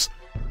Hobbs,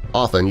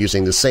 often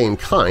using the same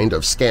kind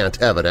of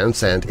scant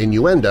evidence and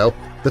innuendo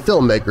the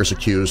filmmakers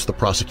accused the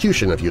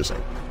prosecution of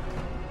using.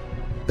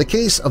 The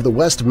case of the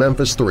West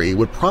Memphis Three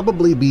would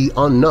probably be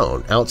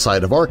unknown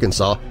outside of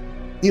Arkansas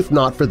if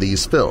not for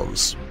these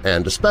films,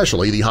 and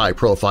especially the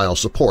high-profile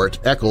support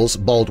Eccles,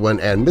 Baldwin,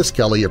 and Miss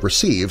Kelly have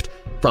received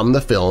from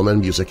the film and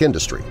music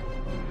industry.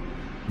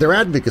 Their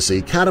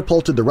advocacy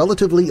catapulted the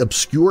relatively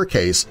obscure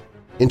case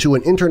into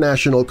an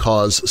international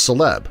cause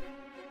celeb,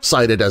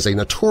 cited as a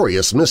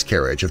notorious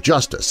miscarriage of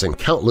justice in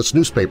countless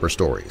newspaper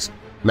stories,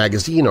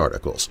 magazine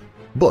articles,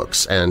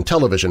 books, and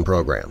television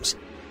programs.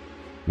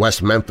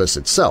 West Memphis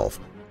itself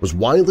was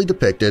widely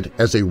depicted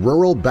as a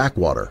rural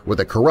backwater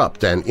with a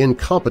corrupt and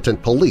incompetent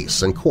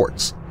police and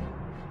courts.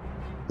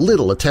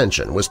 Little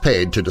attention was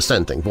paid to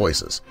dissenting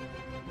voices.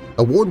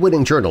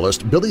 Award-winning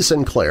journalist Billy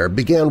Sinclair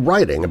began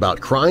writing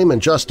about crime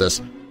and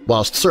justice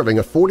whilst serving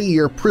a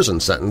 40-year prison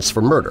sentence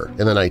for murder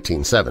in the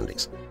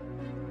 1970s.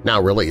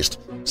 Now released,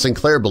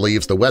 Sinclair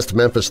believes the West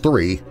Memphis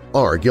Three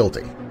are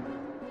guilty.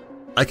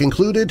 "I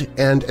concluded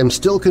and am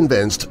still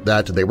convinced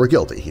that they were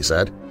guilty," he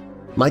said.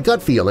 "My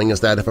gut feeling is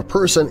that if a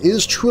person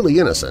is truly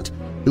innocent,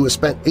 who has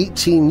spent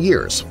 18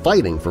 years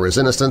fighting for his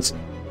innocence,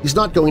 he's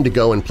not going to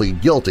go and plead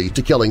guilty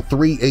to killing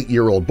 3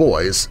 8-year-old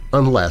boys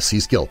unless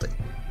he's guilty."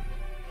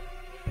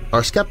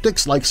 Are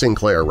skeptics like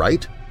Sinclair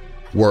right?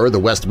 Were the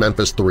West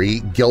Memphis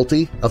Three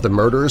guilty of the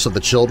murders of the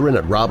children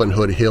at Robin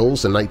Hood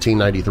Hills in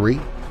 1993?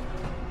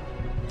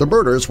 The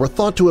murders were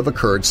thought to have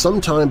occurred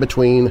sometime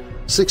between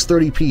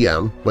 6:30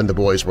 p.m. when the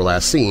boys were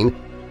last seen,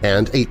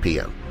 and 8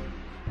 p.m.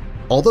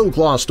 Although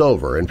glossed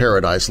over in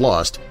Paradise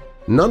Lost,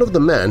 none of the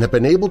men have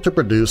been able to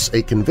produce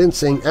a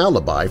convincing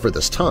alibi for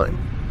this time.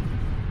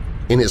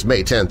 In his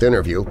May 10th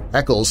interview,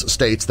 Eccles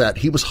states that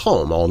he was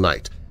home all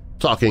night,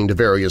 talking to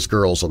various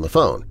girls on the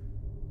phone.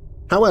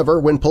 However,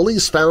 when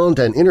police found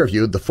and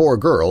interviewed the 4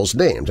 girls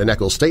named in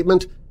Eccles'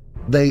 statement,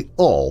 they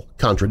all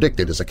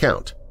contradicted his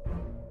account.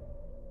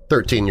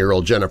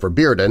 13-year-old Jennifer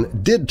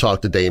Bearden did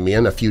talk to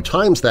Damien a few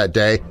times that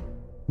day,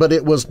 but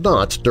it was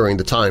not during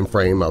the time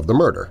frame of the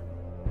murder.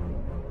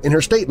 In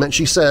her statement,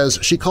 she says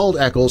she called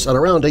Eccles at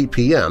around 8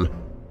 p.m.,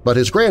 but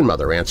his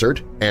grandmother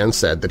answered and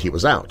said that he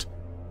was out.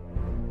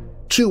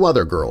 2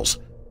 other girls,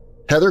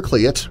 Heather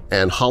Cleat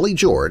and Holly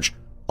George,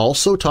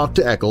 also talked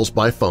to Eccles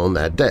by phone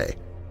that day,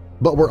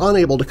 but were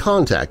unable to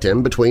contact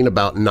him between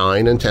about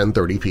 9 and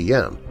 10:30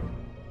 p.m.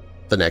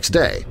 The next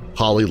day,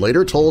 Holly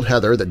later told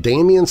Heather that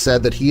Damien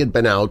said that he had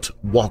been out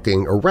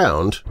walking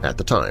around at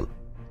the time.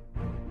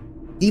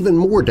 Even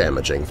more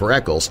damaging for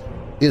Eccles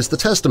is the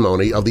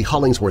testimony of the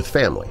Hollingsworth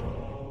family.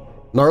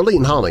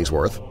 Narlene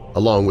Hollingsworth,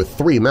 along with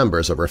 3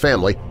 members of her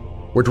family,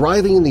 were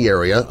driving in the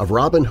area of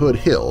Robin Hood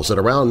Hills at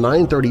around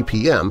 9:30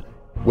 p.m.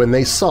 when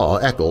they saw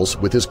Eccles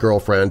with his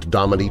girlfriend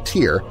Dominique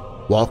Tier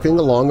walking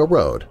along a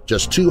road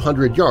just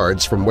 200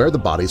 yards from where the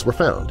bodies were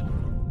found.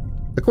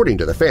 According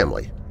to the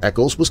family,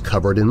 Eccles was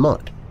covered in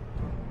mud.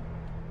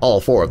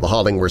 All 4 of the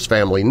Hollingsworth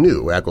family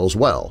knew Eccles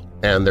well,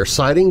 and their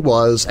sighting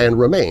was and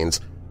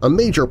remains a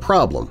major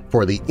problem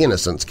for the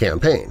Innocence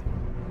campaign.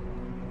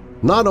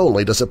 Not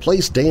only does it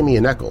place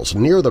Damien Eccles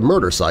near the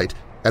murder site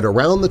at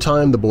around the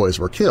time the boys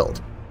were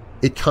killed,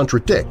 it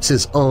contradicts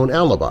his own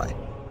alibi.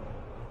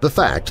 The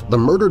fact the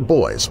murdered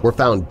boys were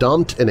found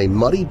dumped in a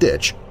muddy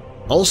ditch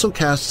also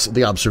casts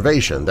the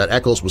observation that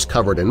Eccles was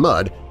covered in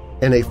mud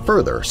in a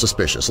further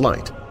suspicious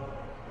light.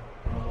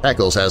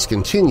 Eccles has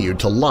continued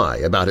to lie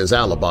about his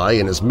alibi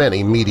in his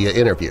many media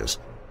interviews.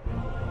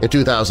 In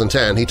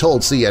 2010, he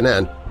told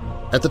CNN,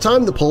 "At the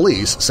time the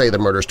police say the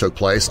murders took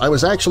place, I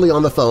was actually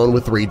on the phone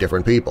with 3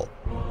 different people.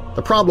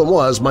 The problem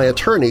was my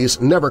attorneys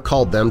never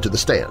called them to the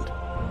stand."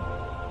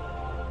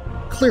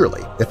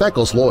 Clearly, if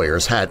Eccles'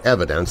 lawyers had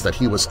evidence that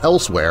he was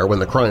elsewhere when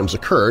the crimes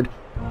occurred,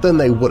 then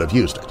they would have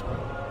used it.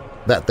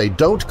 That they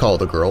don't call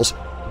the girls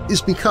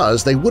is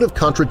because they would have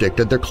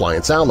contradicted their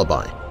client's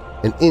alibi,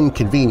 an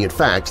inconvenient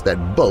fact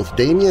that both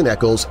Damien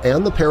Eccles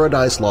and the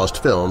Paradise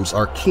Lost films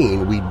are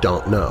keen we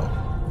don't know.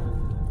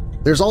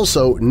 There's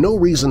also no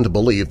reason to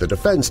believe the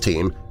defense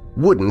team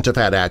wouldn't have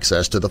had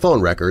access to the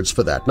phone records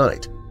for that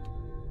night.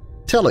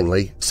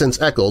 Tellingly,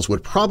 since Eccles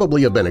would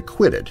probably have been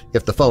acquitted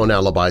if the phone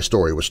alibi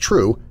story was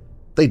true,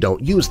 they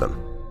don't use them.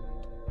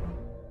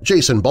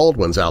 Jason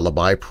Baldwin's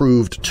alibi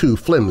proved too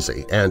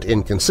flimsy and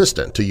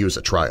inconsistent to use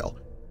at trial.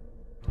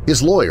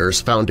 His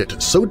lawyers found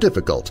it so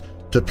difficult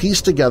to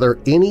piece together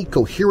any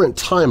coherent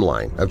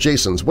timeline of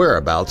Jason's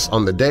whereabouts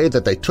on the day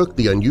that they took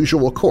the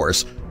unusual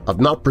course of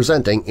not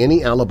presenting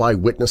any alibi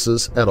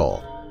witnesses at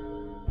all.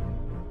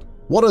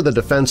 One of the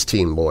defense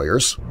team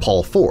lawyers,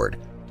 Paul Ford,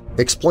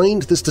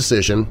 explained this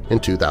decision in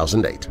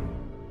 2008.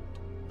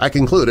 "I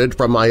concluded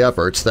from my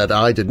efforts that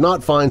I did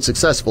not find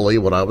successfully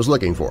what I was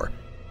looking for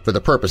the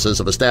purposes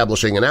of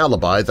establishing an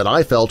alibi that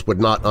I felt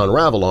would not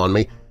unravel on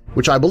me,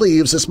 which I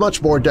believe is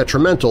much more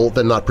detrimental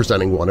than not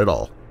presenting one at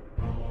all."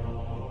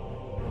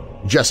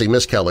 Jesse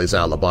Miskelly's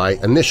alibi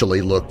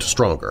initially looked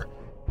stronger.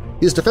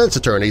 His defense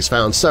attorneys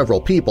found several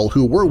people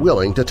who were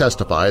willing to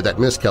testify that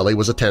Miskelly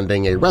was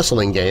attending a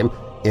wrestling game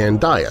in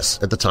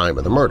Dyess at the time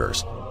of the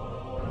murders.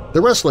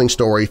 The wrestling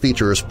story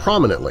features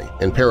prominently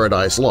in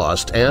Paradise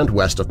Lost and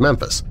West of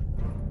Memphis,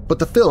 but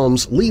the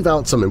films leave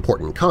out some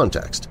important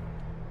context.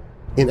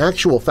 In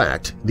actual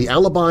fact, the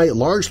alibi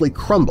largely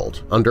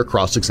crumbled under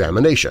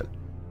cross-examination,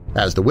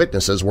 as the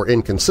witnesses were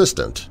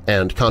inconsistent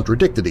and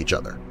contradicted each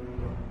other.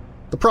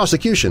 The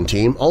prosecution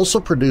team also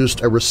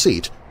produced a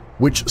receipt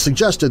which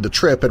suggested the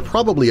trip had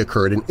probably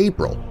occurred in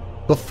April,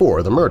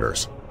 before the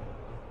murders.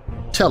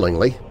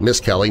 Tellingly,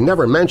 Miskelly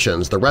never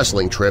mentions the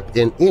wrestling trip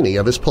in any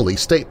of his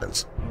police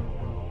statements.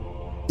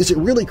 Is it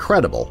really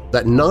credible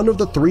that none of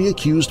the 3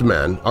 accused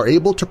men are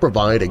able to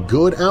provide a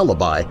good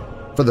alibi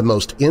for the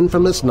most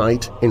infamous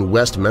night in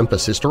West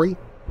Memphis history?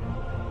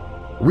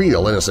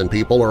 Real innocent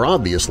people are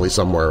obviously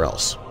somewhere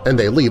else, and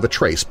they leave a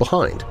trace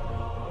behind.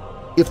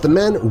 If the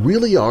men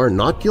really are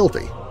not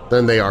guilty,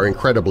 then they are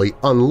incredibly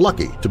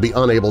unlucky to be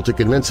unable to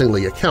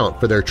convincingly account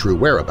for their true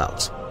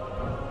whereabouts.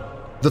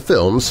 The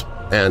films,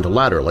 and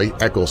latterly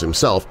Eccles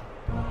himself,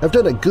 have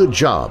done a good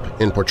job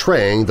in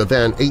portraying the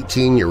then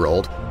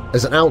 18-year-old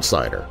as an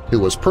outsider who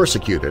was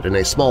persecuted in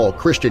a small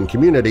Christian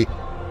community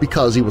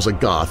because he was a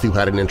goth who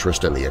had an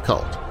interest in the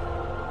occult.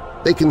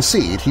 They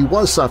concede he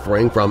was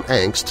suffering from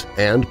angst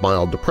and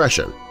mild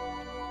depression,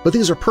 but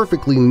these are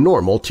perfectly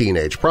normal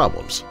teenage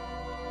problems.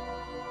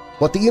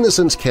 What the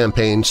Innocence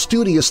campaign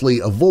studiously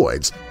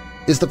avoids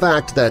is the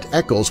fact that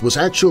Eccles was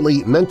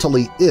actually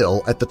mentally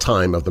ill at the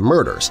time of the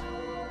murders,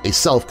 a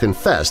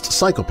self-confessed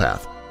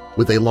psychopath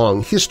with a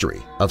long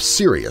history of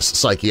serious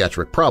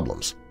psychiatric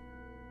problems.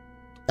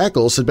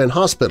 Eccles had been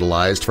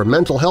hospitalized for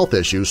mental health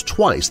issues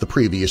twice the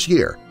previous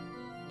year.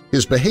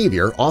 His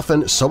behavior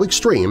often so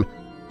extreme,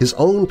 his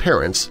own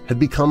parents had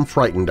become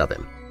frightened of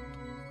him.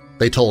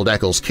 They told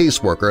Eccles'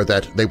 caseworker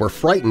that they were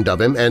frightened of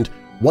him and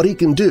what he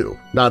can do,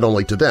 not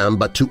only to them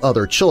but to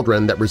other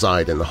children that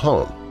reside in the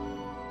home.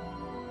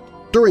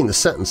 During the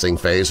sentencing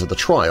phase of the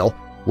trial,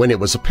 when it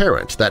was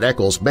apparent that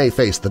Eccles may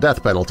face the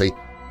death penalty,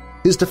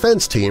 his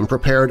defense team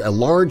prepared a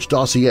large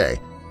dossier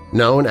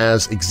known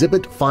as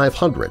Exhibit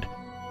 500,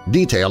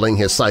 detailing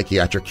his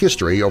psychiatric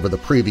history over the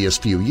previous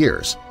few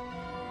years.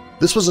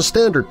 This was a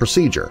standard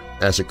procedure,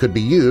 as it could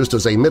be used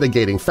as a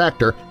mitigating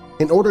factor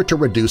in order to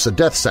reduce a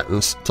death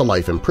sentence to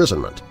life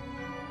imprisonment.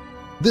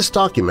 This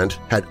document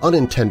had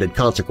unintended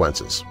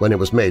consequences when it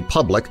was made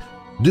public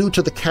due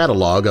to the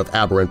catalog of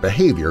aberrant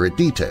behavior it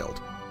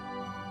detailed.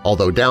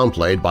 Although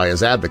downplayed by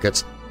his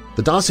advocates,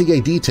 the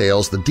dossier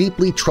details the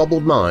deeply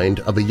troubled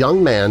mind of a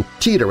young man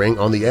teetering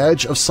on the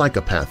edge of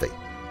psychopathy,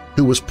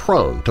 who was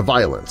prone to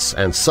violence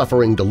and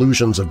suffering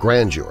delusions of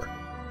grandeur.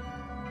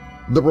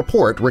 The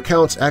report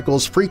recounts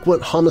Eccles'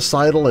 frequent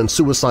homicidal and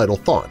suicidal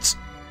thoughts,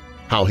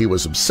 how he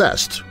was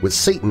obsessed with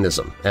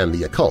Satanism and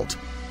the occult,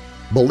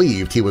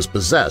 believed he was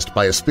possessed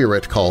by a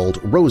spirit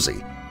called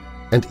Rosie,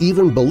 and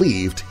even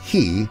believed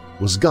he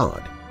was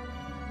God.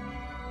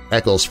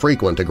 Eccles'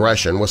 frequent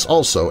aggression was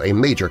also a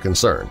major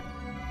concern.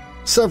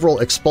 Several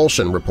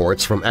expulsion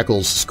reports from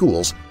Eccles'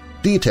 schools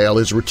detail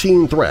his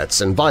routine threats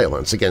and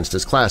violence against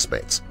his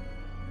classmates.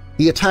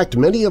 He attacked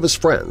many of his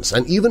friends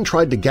and even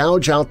tried to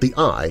gouge out the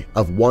eye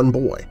of one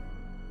boy.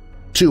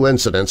 2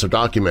 incidents are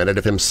documented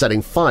of him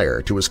setting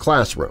fire to his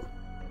classroom.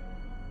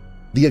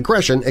 The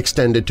aggression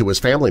extended to his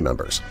family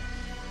members.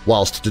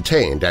 Whilst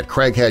detained at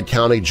Craighead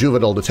County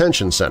Juvenile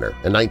Detention Center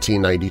in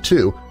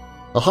 1992,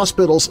 a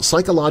hospital's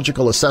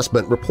psychological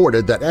assessment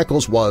reported that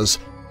Eccles was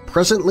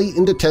presently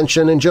in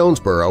detention in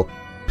Jonesboro,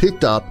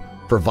 picked up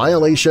for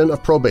violation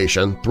of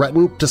probation,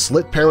 threatened to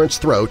slit parents'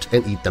 throat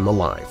and eat them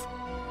alive.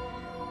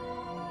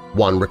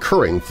 One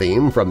recurring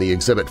theme from the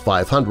Exhibit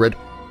 500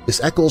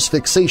 is Eccles'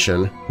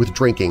 fixation with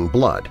drinking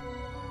blood.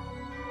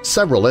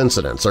 Several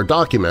incidents are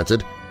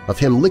documented of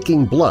him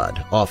licking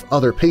blood off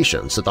other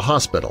patients at the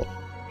hospital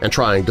and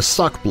trying to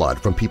suck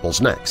blood from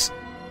people's necks.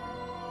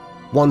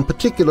 One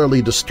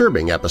particularly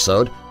disturbing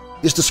episode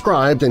is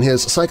described in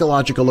his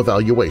psychological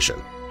evaluation.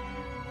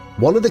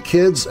 One of the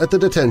kids at the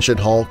detention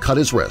hall cut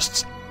his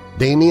wrists.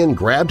 Damien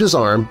grabbed his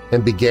arm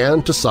and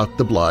began to suck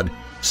the blood,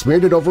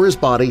 smeared it over his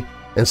body,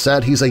 and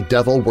said he's a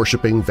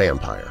devil-worshipping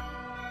vampire.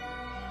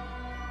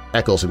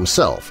 Eccles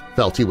himself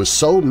felt he was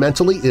so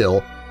mentally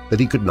ill that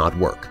he could not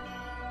work.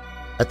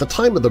 At the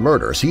time of the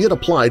murders, he had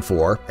applied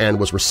for and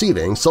was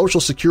receiving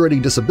Social Security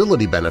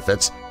disability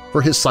benefits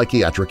for his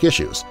psychiatric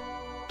issues,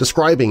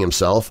 describing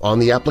himself on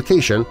the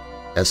application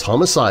as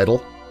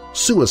homicidal,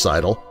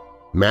 suicidal,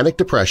 manic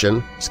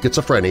depression,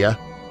 schizophrenia,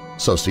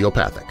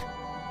 sociopathic.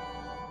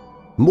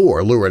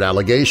 More lurid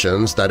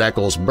allegations that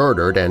Eccles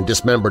murdered and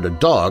dismembered a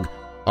dog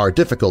are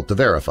difficult to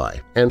verify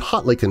and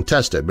hotly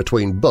contested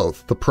between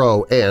both the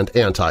pro- and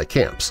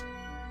anti-camps.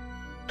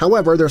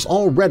 However, there's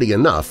already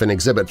enough in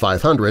Exhibit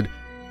 500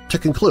 to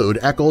conclude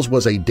Eccles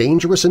was a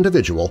dangerous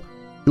individual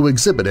who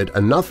exhibited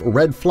enough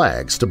red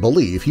flags to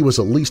believe he was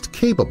at least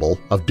capable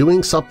of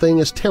doing something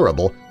as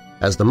terrible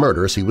as the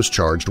murders he was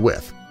charged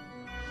with.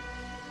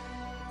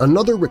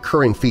 Another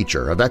recurring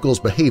feature of Eccles'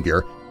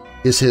 behavior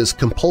is his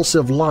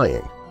compulsive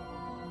lying.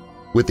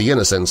 With the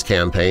Innocence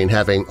campaign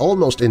having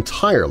almost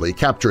entirely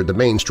captured the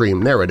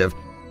mainstream narrative,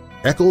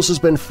 Eccles has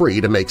been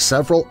free to make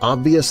several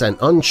obvious and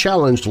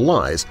unchallenged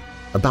lies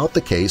about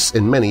the case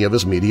in many of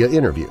his media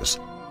interviews.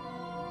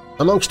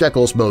 Amongst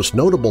Eccles' most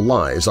notable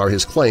lies are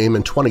his claim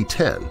in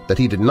 2010 that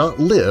he did not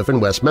live in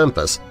West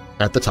Memphis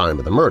at the time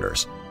of the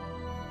murders.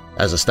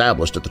 As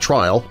established at the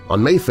trial,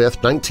 on May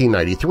 5,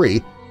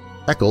 1993,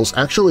 Eccles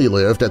actually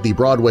lived at the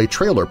Broadway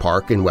Trailer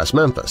Park in West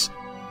Memphis,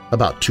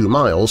 about 2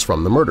 miles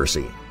from the murder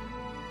scene.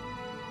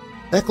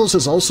 Eccles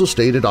has also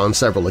stated on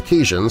several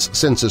occasions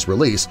since his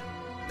release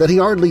that he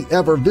hardly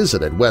ever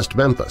visited West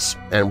Memphis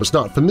and was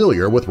not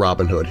familiar with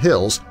Robin Hood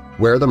Hills,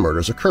 where the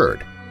murders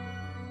occurred.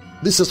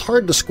 This is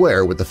hard to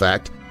square with the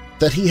fact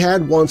that he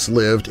had once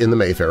lived in the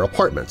Mayfair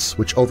Apartments,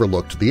 which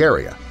overlooked the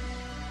area.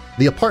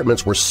 The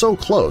apartments were so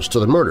close to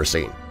the murder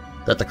scene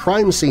that the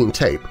crime scene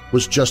tape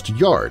was just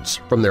yards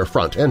from their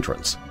front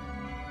entrance.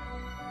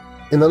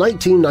 In the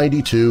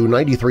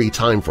 1992–93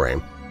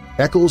 timeframe,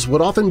 Eccles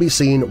would often be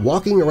seen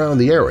walking around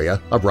the area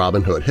of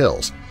Robin Hood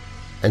Hills,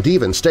 and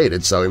even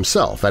stated so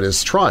himself at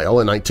his trial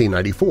in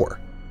 1994.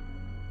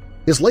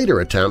 His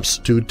later attempts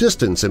to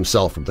distance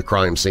himself from the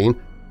crime scene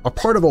are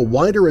part of a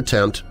wider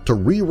attempt to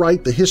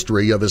rewrite the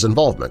history of his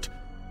involvement,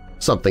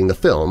 something the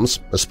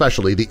films,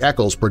 especially the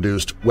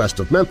Eccles-produced West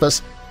of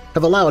Memphis,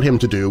 have allowed him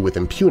to do with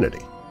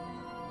impunity.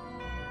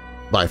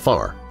 By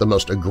far, the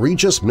most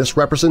egregious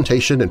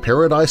misrepresentation in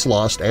Paradise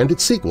Lost and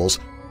its sequels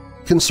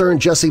concerned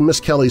Jesse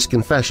Misskelley's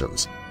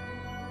confessions.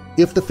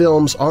 If the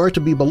films are to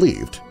be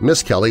believed,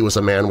 Misskelley was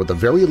a man with a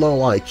very low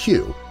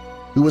IQ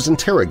who was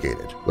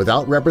interrogated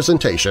without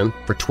representation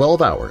for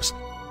 12 hours,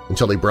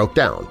 until he broke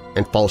down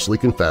and falsely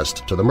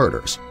confessed to the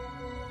murders.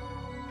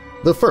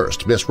 The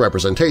first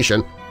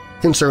misrepresentation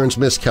concerns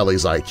Miss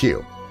Kelly's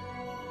IQ.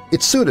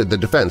 It suited the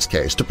defense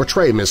case to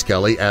portray Miss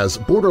Kelly as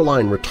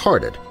borderline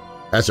retarded,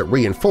 as it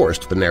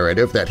reinforced the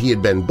narrative that he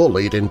had been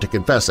bullied into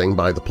confessing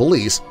by the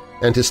police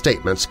and his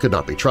statements could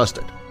not be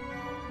trusted.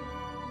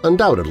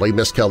 Undoubtedly,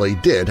 Miss Kelly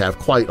did have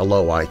quite a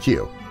low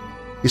IQ.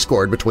 He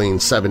scored between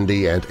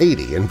 70 and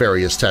 80 in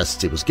various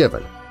tests he was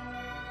given.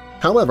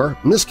 However,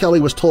 Miss Kelly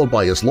was told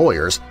by his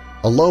lawyers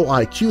a low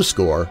IQ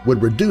score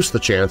would reduce the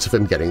chance of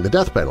him getting the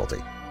death penalty.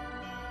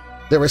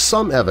 There is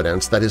some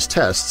evidence that his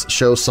tests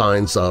show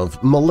signs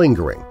of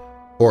malingering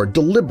or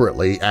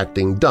deliberately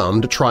acting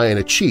dumb to try and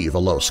achieve a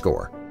low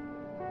score.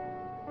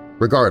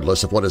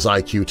 Regardless of what his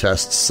IQ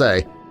tests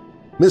say,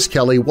 Miss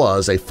Kelly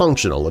was a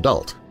functional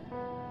adult.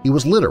 He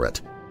was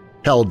literate,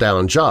 held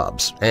down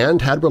jobs,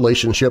 and had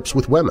relationships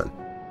with women.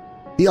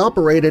 He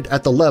operated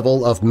at the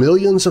level of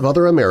millions of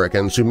other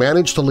Americans who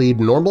managed to lead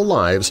normal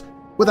lives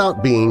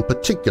without being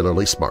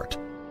particularly smart.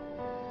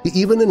 He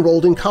even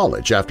enrolled in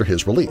college after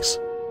his release.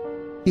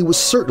 He was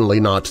certainly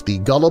not the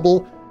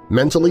gullible,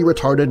 mentally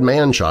retarded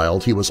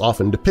man-child he was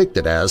often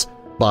depicted as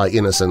by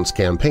innocence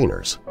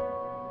campaigners.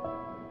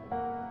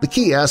 The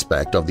key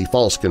aspect of the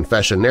false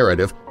confession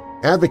narrative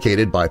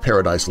advocated by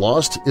Paradise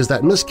Lost is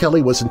that Miss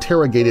Kelly was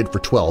interrogated for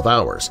 12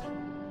 hours,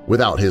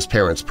 without his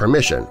parents'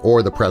 permission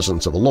or the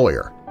presence of a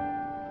lawyer.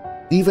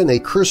 Even a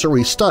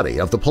cursory study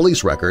of the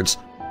police records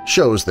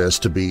shows this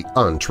to be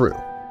untrue.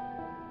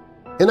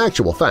 In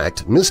actual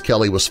fact, Miss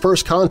Kelly was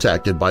first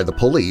contacted by the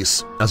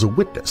police as a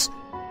witness.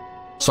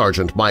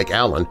 Sergeant Mike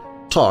Allen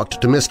talked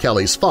to Miss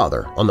Kelly's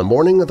father on the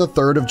morning of the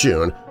 3rd of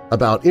June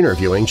about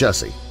interviewing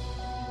Jesse.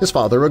 His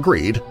father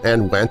agreed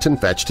and went and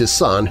fetched his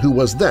son, who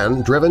was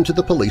then driven to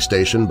the police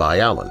station by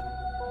Allen.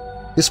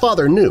 His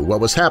father knew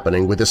what was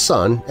happening with his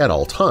son at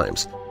all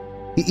times.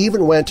 He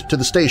even went to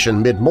the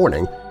station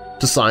mid-morning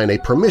to sign a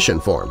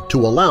permission form to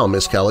allow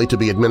Miss Kelly to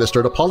be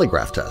administered a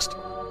polygraph test.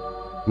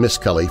 Miss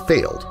Kelly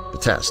failed the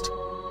test.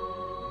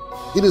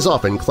 It is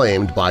often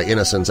claimed by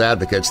innocence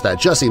advocates that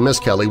Jesse Miss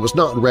Kelly was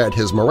not read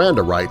his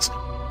Miranda rights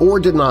or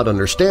did not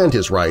understand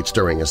his rights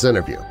during his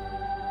interview.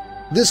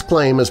 This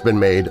claim has been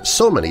made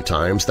so many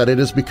times that it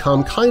has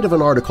become kind of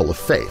an article of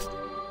faith,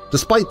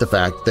 despite the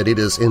fact that it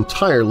is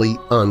entirely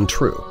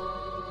untrue.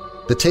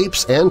 The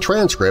tapes and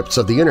transcripts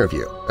of the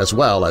interview, as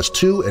well as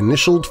 2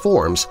 initialed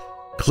forms,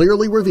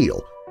 clearly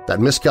reveal that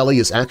Miss Kelly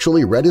has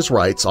actually read his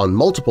rights on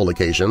multiple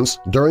occasions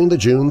during the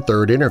June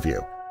 3rd interview.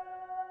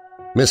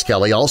 Miss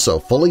Kelly also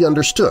fully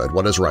understood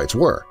what his rights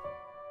were.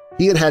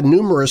 He had had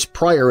numerous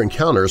prior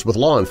encounters with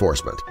law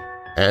enforcement,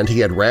 and he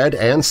had read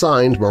and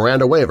signed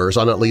Miranda waivers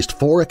on at least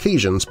 4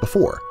 occasions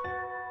before.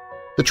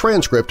 The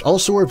transcript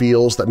also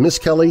reveals that Miss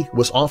Kelly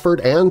was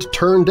offered and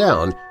turned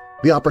down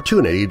the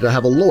opportunity to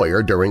have a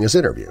lawyer during his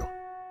interview.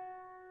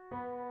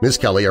 Miss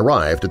Kelly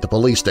arrived at the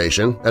police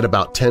station at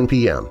about 10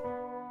 p.m.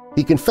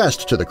 He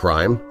confessed to the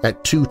crime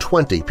at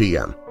 2:20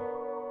 p.m.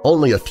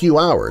 Only a few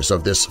hours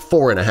of this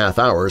 4.5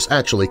 hours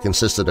actually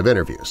consisted of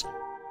interviews.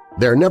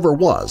 There never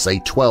was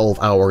a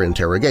 12-hour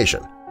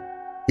interrogation.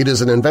 It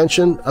is an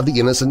invention of the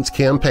Innocence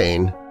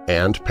Campaign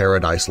and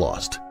Paradise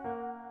Lost.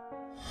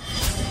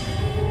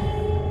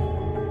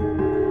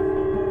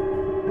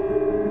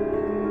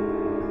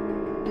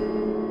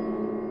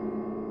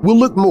 We'll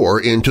look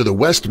more into the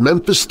West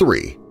Memphis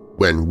Three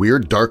when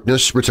Weird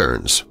Darkness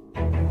returns.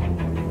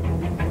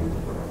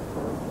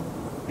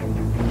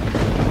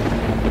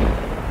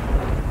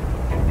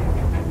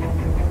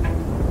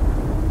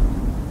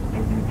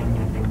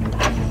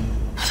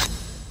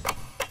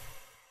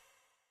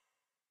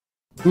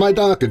 My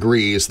doc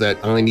agrees that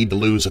I need to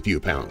lose a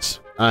few pounds.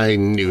 I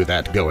knew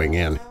that going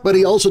in, but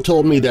he also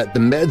told me that the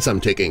meds I'm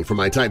taking for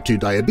my type 2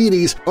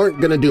 diabetes aren't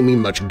going to do me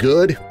much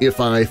good if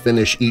I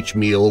finish each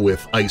meal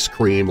with ice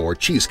cream or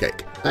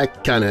cheesecake. I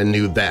kinda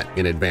knew that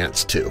in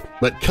advance too.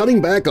 But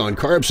cutting back on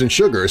carbs and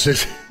sugars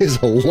is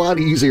a lot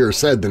easier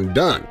said than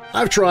done.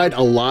 I've tried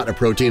a lot of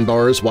protein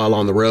bars while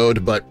on the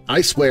road, but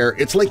I swear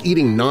it's like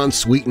eating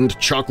non-sweetened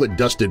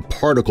chocolate-dusted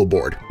particle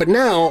board. But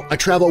now I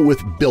travel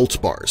with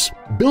Built Bars.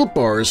 Built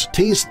Bars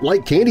taste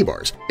like candy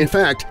bars. In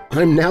fact,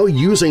 I'm now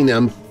using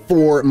them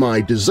for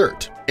my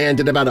dessert. And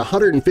at about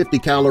 150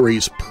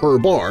 calories per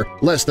bar,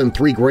 less than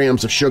 3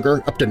 grams of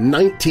sugar, up to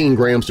 19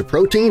 grams of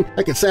protein,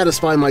 I can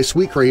satisfy my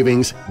sweet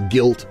cravings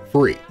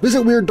guilt-free.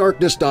 Visit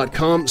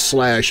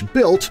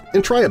WeirdDarkness.com/built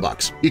and try a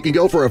box. You can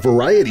go for a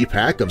variety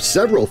pack of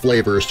several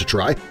flavors to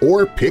try,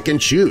 or pick and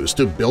choose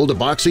to build a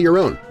box of your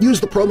own. Use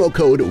the promo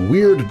code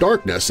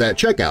WeirdDarkness at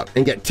checkout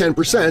and get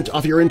 10%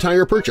 off your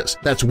entire purchase.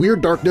 That's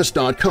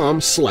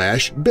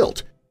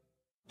WeirdDarkness.com/built.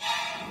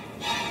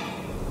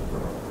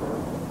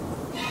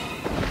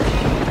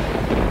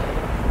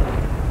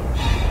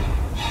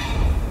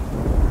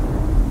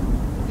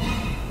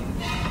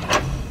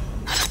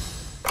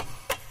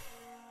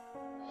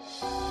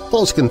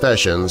 False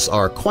confessions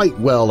are quite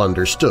well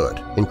understood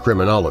in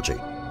criminology.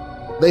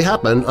 They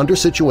happen under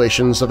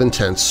situations of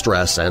intense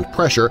stress and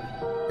pressure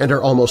and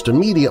are almost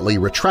immediately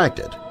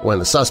retracted when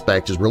the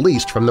suspect is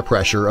released from the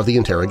pressure of the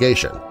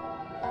interrogation.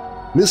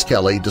 Miss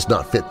Kelly does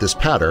not fit this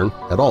pattern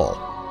at all.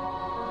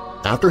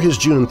 After his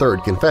June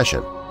 3rd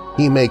confession,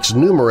 he makes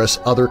numerous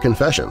other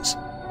confessions.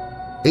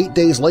 8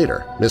 days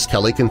later, Miss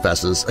Kelly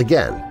confesses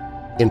again,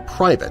 in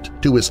private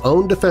to his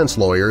own defense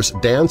lawyers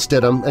Dan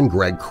Stidham and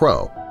Greg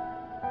Crow.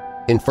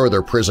 In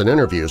further prison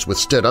interviews with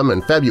Stidham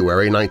in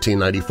February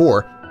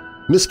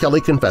 1994, Miss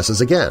Kelly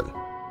confesses again,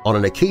 on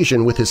an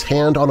occasion with his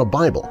hand on a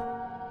Bible.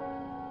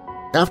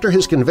 After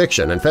his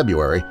conviction in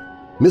February,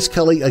 Miss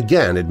Kelly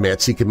again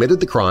admits he committed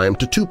the crime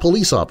to 2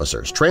 police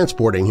officers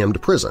transporting him to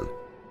prison.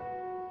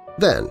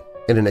 Then,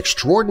 in an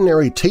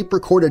extraordinary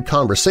tape-recorded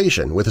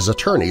conversation with his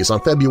attorneys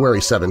on February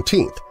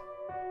 17th,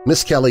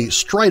 Miss Kelly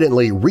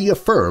stridently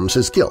reaffirms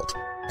his guilt,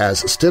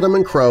 as Stidham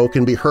and Crow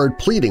can be heard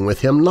pleading with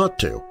him not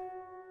to.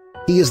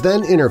 He is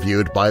then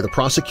interviewed by the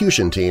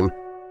prosecution team,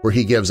 where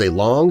he gives a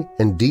long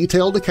and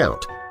detailed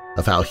account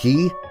of how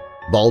he,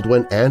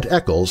 Baldwin, and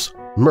Eccles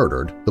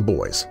murdered the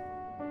boys.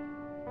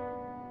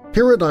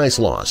 Paradise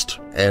Lost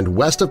and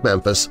West of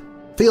Memphis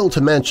failed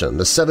to mention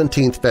the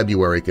 17th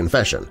February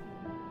confession,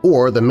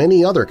 or the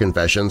many other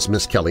confessions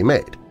Miss Kelly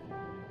made.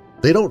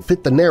 They don't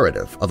fit the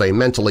narrative of a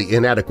mentally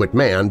inadequate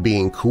man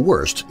being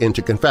coerced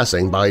into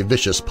confessing by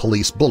vicious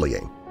police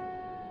bullying.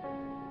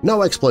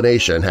 No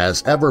explanation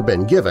has ever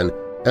been given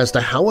as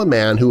to how a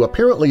man who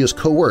apparently is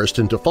coerced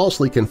into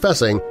falsely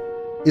confessing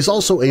is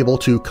also able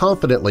to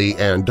confidently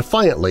and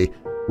defiantly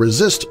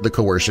resist the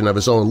coercion of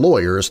his own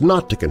lawyers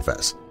not to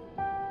confess.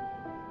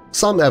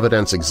 Some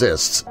evidence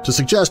exists to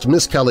suggest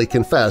Miss Kelly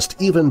confessed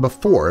even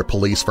before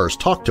police first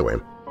talked to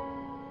him.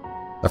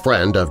 A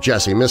friend of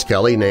Jesse Miss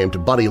Kelly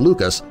named Buddy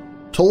Lucas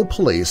told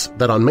police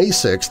that on May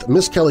 6th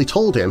Miss Kelly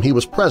told him he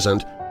was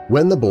present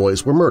when the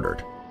boys were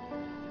murdered.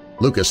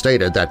 Lucas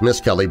stated that Miss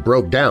Kelly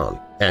broke down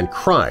and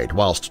cried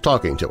whilst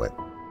talking to him.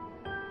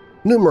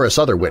 Numerous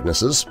other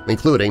witnesses,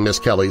 including Miss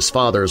Kelly's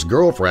father's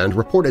girlfriend,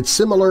 reported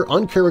similar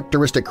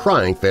uncharacteristic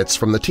crying fits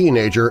from the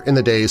teenager in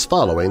the days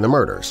following the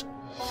murders.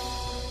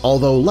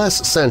 Although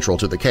less central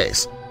to the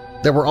case,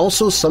 there were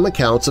also some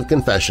accounts of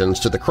confessions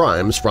to the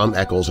crimes from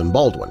Eccles and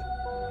Baldwin.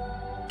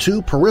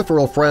 2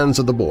 peripheral friends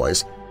of the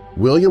boys,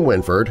 William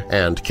Winford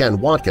and Ken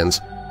Watkins,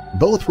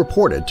 both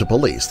reported to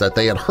police that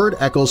they had heard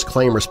Eccles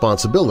claim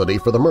responsibility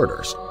for the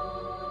murders.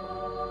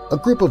 A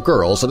group of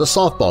girls at a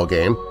softball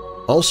game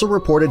also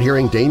reported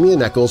hearing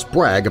Damien Eccles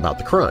brag about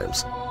the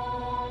crimes.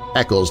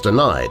 Eccles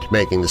denied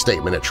making the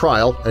statement at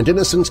trial, and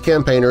innocence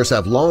campaigners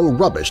have long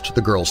rubbished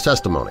the girls'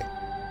 testimony.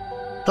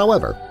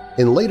 However,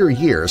 in later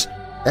years,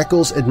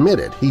 Eccles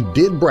admitted he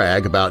did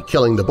brag about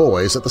killing the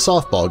boys at the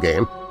softball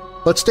game,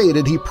 but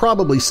stated he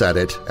probably said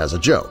it as a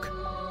joke.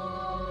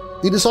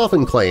 It is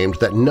often claimed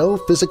that no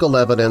physical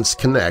evidence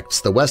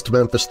connects the West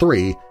Memphis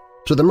Three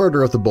to the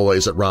murder of the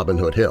boys at Robin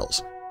Hood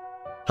Hills.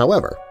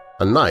 However,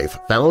 a knife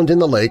found in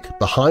the lake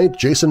behind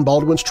Jason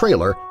Baldwin's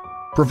trailer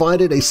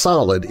provided a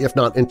solid, if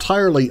not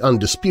entirely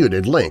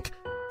undisputed, link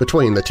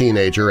between the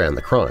teenager and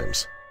the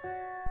crimes.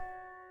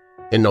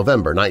 In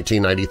November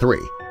 1993,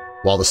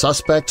 while the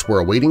suspects were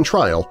awaiting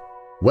trial,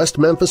 West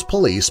Memphis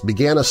police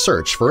began a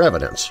search for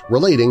evidence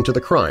relating to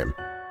the crime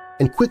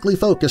and quickly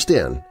focused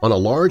in on a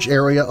large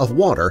area of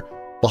water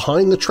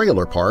behind the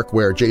trailer park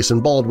where Jason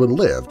Baldwin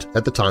lived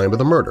at the time of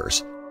the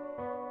murders.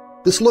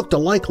 This looked a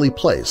likely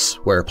place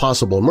where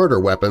possible murder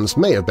weapons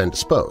may have been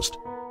disposed.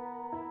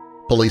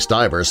 Police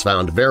divers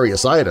found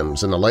various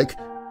items in the lake,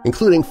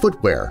 including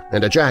footwear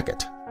and a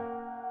jacket.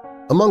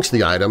 Amongst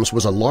the items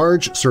was a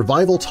large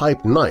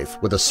survival-type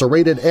knife with a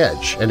serrated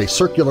edge and a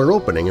circular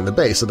opening in the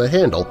base of the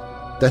handle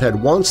that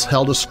had once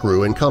held a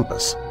screw and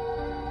compass.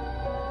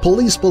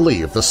 Police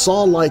believe the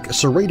saw-like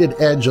serrated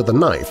edge of the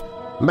knife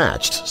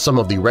matched some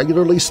of the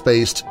regularly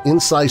spaced,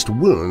 incised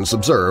wounds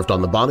observed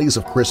on the bodies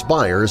of Chris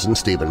Byers and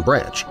Stephen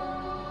Branch.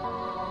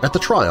 At the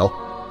trial,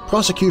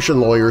 prosecution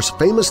lawyers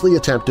famously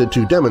attempted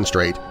to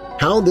demonstrate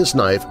how this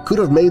knife could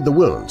have made the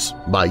wounds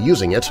by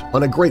using it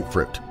on a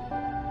grapefruit.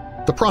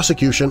 The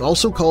prosecution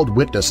also called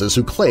witnesses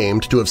who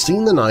claimed to have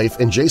seen the knife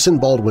in Jason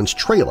Baldwin's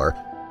trailer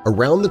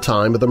around the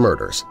time of the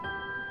murders.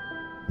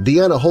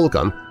 Deanna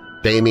Holcomb,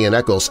 Damien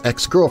Eccles'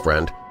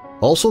 ex-girlfriend,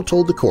 also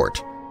told the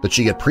court that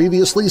she had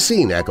previously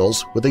seen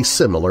Eccles with a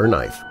similar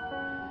knife.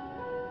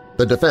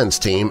 The defense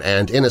team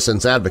and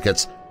innocence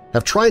advocates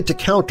have tried to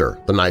counter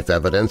the knife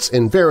evidence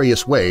in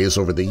various ways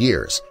over the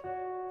years.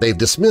 They've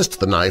dismissed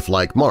the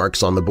knife-like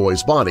marks on the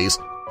boys' bodies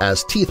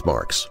as teeth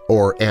marks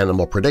or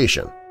animal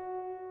predation.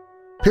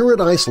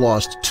 Paradise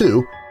Lost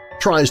 2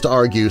 tries to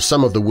argue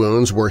some of the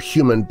wounds were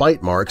human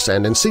bite marks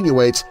and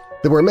insinuates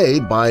they were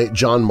made by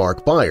John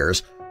Mark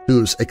Byers,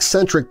 whose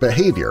eccentric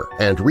behavior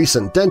and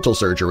recent dental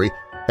surgery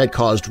had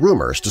caused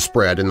rumors to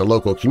spread in the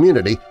local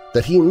community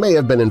that he may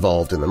have been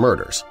involved in the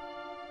murders.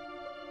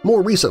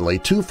 More recently,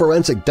 2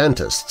 forensic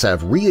dentists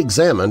have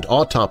re-examined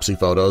autopsy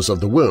photos of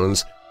the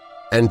wounds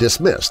and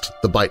dismissed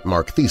the bite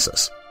mark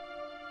thesis.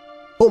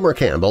 Homer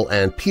Campbell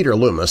and Peter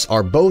Loomis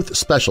are both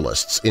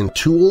specialists in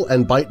tool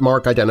and bite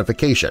mark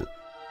identification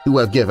who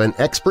have given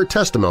expert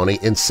testimony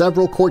in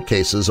several court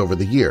cases over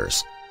the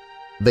years.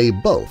 they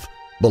both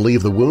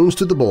believe the wounds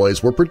to the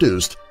boys were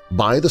produced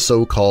by the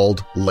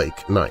so-called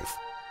lake knife.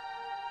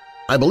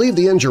 I believe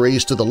the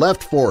injuries to the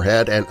left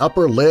forehead and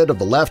upper lid of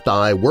the left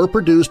eye were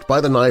produced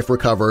by the knife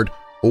recovered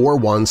or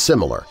one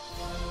similar.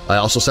 I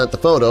also sent the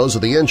photos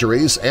of the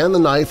injuries and the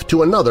knife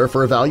to another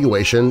for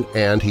evaluation,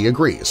 and he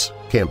agrees,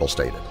 Campbell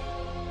stated.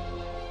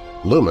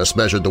 Loomis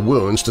measured the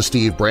wounds to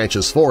Steve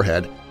Branch's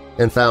forehead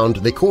and found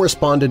they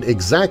corresponded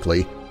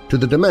exactly to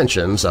the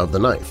dimensions of the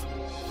knife.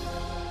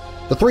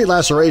 The 3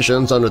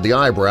 lacerations under the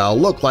eyebrow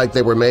look like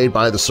they were made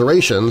by the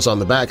serrations on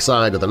the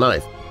backside of the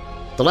knife.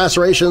 The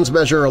lacerations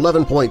measure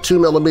 11.2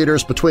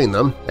 millimeters between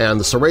them, and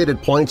the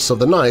serrated points of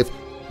the knife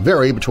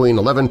vary between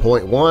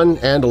 11.1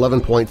 and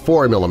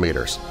 11.4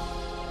 millimeters.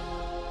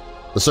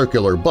 The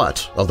circular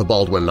butt of the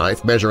Baldwin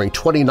knife, measuring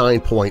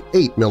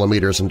 29.8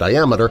 millimeters in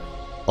diameter,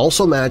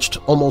 also matched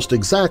almost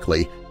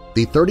exactly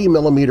the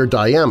 30-millimeter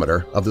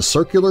diameter of the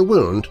circular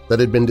wound that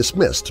had been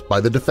dismissed by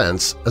the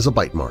defense as a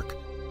bite mark.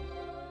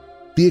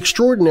 The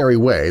extraordinary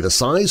way the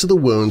size of the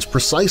wounds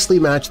precisely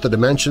matched the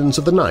dimensions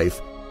of the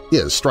knife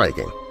is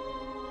striking.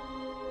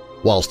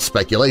 Whilst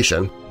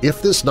speculation,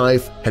 if this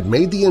knife had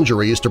made the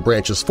injuries to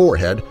Branch's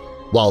forehead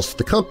whilst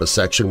the compass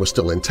section was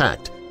still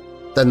intact,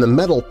 then the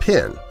metal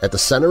pin at the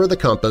center of the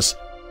compass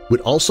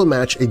would also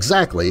match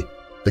exactly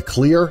the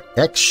clear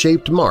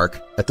X-shaped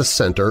mark at the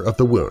center of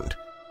the wound.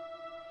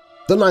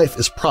 The knife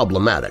is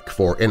problematic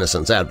for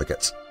innocence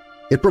advocates.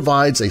 It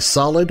provides a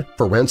solid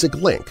forensic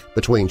link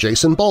between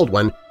Jason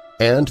Baldwin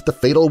and the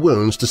fatal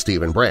wounds to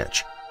Stephen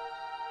Branch.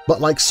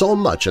 But like so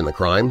much in the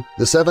crime,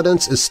 this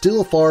evidence is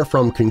still far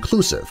from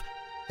conclusive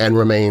and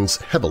remains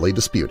heavily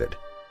disputed.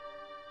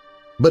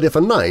 But if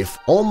a knife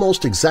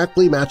almost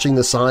exactly matching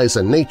the size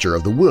and nature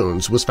of the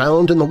wounds was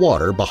found in the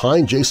water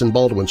behind Jason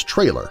Baldwin's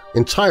trailer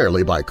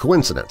entirely by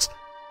coincidence,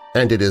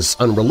 and it is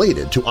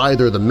unrelated to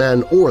either the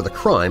men or the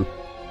crime,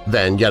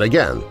 then yet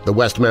again the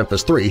West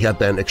Memphis Three have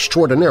been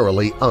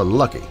extraordinarily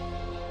unlucky.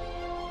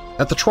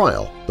 At the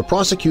trial, the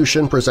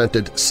prosecution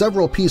presented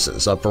several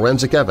pieces of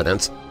forensic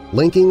evidence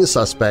linking the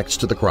suspects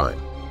to the crime.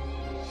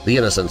 The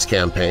Innocence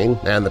Campaign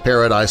and the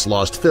Paradise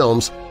Lost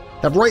films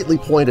have rightly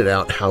pointed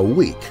out how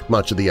weak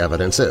much of the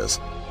evidence is.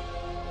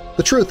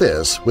 The truth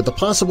is, with the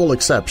possible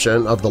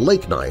exception of the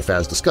lake knife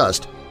as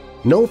discussed,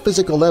 no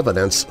physical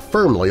evidence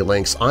firmly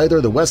links either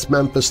the West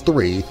Memphis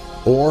Three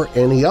or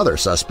any other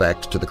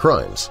suspect to the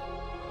crimes.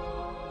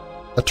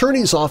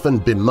 Attorneys often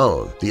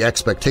bemoan the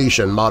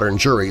expectation modern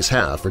juries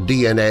have for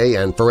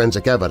DNA and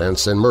forensic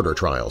evidence in murder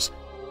trials.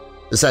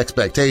 This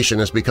expectation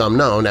has become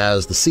known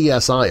as the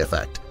CSI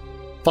effect,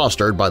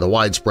 fostered by the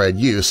widespread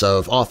use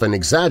of often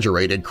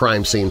exaggerated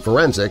crime scene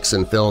forensics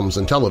in films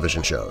and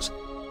television shows.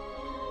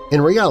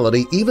 In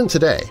reality, even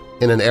today,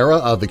 in an era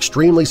of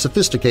extremely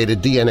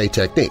sophisticated DNA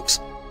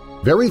techniques,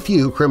 very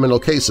few criminal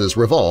cases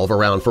revolve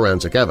around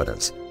forensic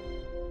evidence.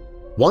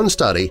 One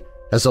study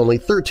has only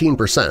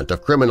 13%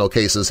 of criminal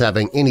cases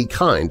having any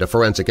kind of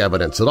forensic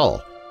evidence at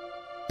all,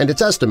 and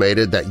it's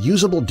estimated that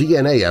usable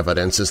DNA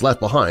evidence is left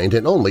behind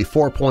in only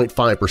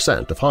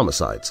 4.5% of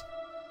homicides.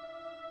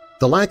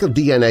 The lack of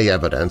DNA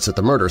evidence at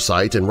the murder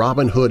site in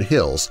Robin Hood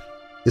Hills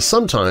is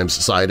sometimes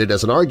cited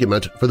as an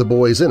argument for the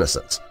boys'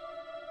 innocence,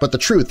 but the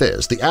truth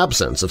is the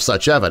absence of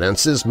such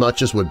evidence is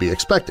much as would be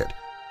expected,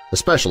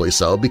 especially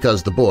so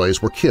because the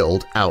boys were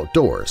killed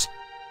outdoors.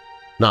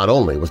 Not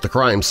only was the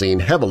crime scene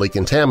heavily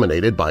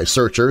contaminated by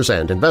searchers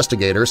and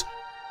investigators,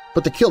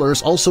 but the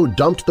killers also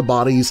dumped the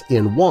bodies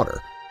in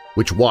water,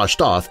 which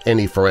washed off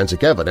any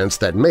forensic evidence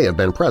that may have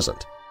been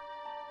present.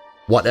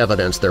 What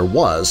evidence there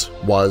was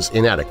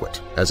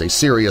inadequate as a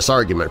serious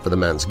argument for the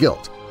men's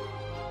guilt.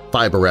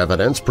 Fiber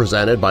evidence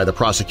presented by the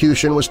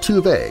prosecution was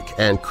too vague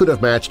and could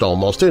have matched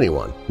almost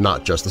anyone,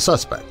 not just the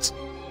suspects.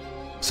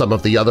 Some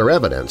of the other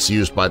evidence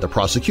used by the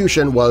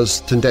prosecution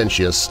was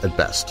tendentious at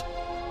best.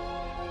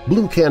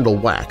 Blue candle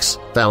wax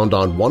found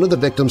on one of the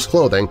victims'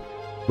 clothing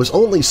was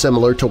only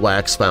similar to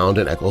wax found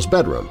in Eccles'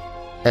 bedroom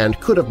and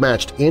could have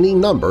matched any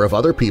number of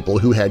other people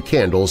who had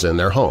candles in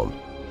their home.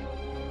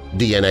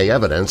 DNA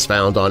evidence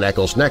found on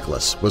Eccles'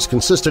 necklace was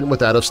consistent with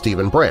that of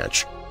Stephen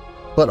Branch,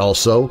 but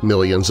also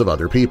millions of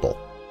other people.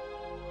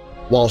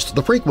 Whilst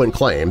the frequent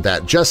claim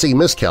that Jesse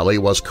Miskelly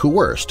was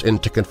coerced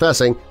into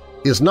confessing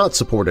is not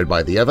supported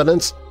by the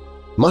evidence,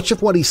 much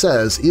of what he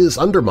says is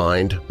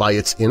undermined by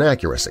its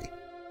inaccuracy.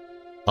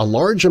 A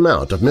large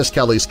amount of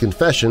Miskelly's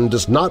confession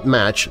does not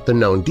match the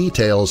known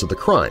details of the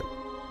crime,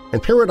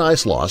 and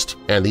Paradise Lost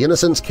and the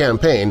Innocence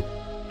Campaign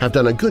have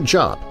done a good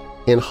job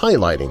in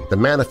highlighting the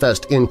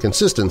manifest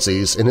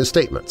inconsistencies in his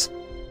statements.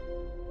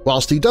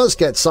 Whilst he does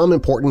get some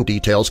important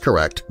details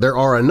correct, there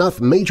are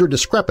enough major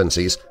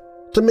discrepancies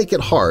to make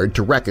it hard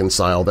to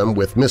reconcile them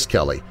with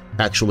Miskelly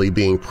actually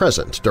being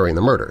present during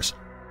the murders.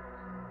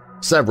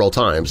 Several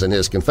times in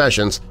his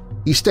confessions,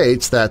 he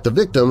states that the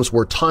victims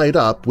were tied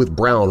up with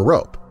brown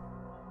rope.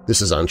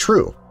 This is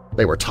untrue.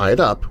 They were tied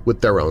up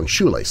with their own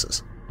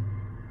shoelaces.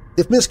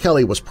 If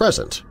Miskelly was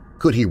present,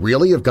 could he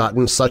really have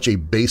gotten such a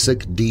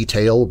basic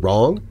detail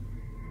wrong?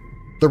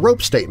 The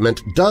rope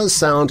statement does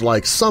sound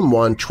like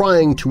someone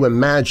trying to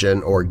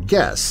imagine or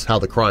guess how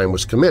the crime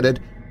was committed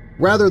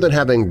rather than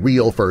having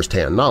real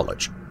first-hand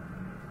knowledge.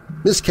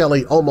 Miss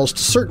Kelly almost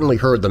certainly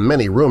heard the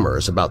many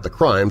rumors about the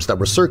crimes that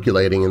were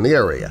circulating in the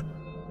area,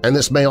 and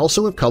this may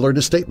also have colored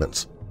his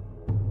statements.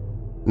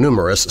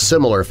 Numerous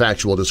similar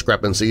factual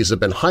discrepancies have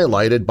been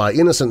highlighted by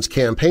innocence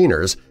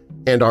campaigners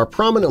and are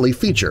prominently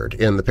featured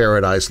in the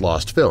Paradise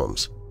Lost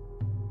films.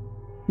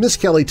 Miss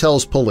Kelly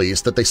tells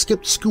police that they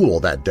skipped school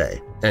that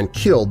day and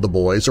killed the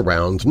boys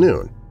around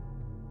noon.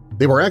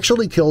 They were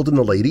actually killed in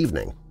the late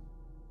evening.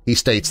 He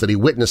states that he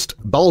witnessed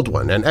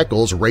Baldwin and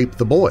Eccles rape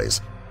the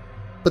boys,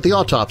 but the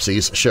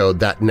autopsies showed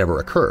that never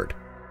occurred.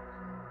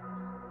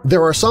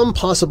 There are some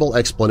possible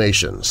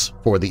explanations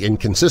for the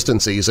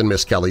inconsistencies in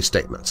Miss Kelly's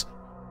statements.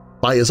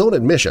 By his own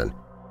admission,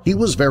 he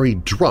was very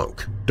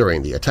drunk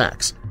during the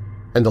attacks,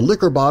 and the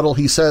liquor bottle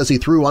he says he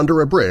threw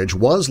under a bridge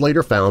was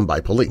later found by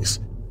police.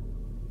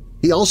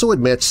 He also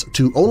admits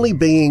to only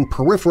being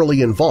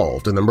peripherally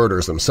involved in the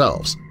murders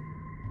themselves.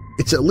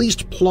 It's at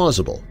least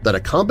plausible that a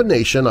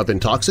combination of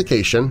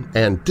intoxication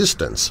and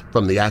distance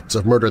from the acts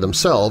of murder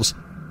themselves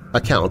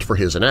account for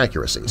his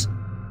inaccuracies.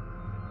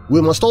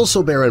 We must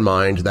also bear in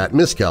mind that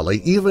Miss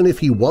Kelly, even if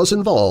he was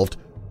involved,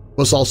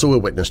 was also a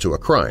witness to a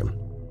crime.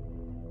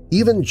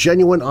 Even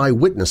genuine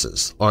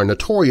eyewitnesses are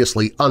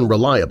notoriously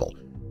unreliable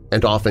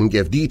and often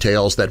give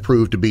details that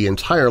prove to be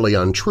entirely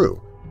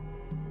untrue.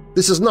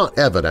 This is not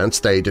evidence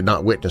they did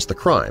not witness the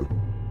crime,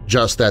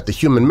 just that the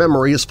human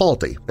memory is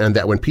faulty and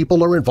that when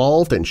people are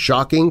involved in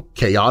shocking,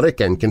 chaotic,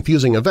 and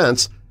confusing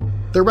events,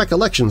 their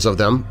recollections of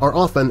them are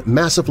often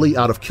massively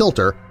out of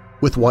kilter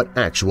with what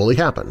actually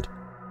happened.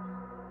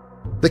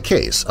 The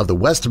case of the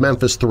West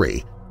Memphis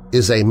Three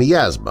is a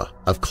miasma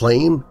of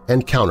claim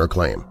and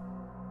counterclaim.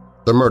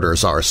 The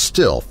murders are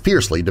still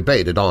fiercely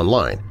debated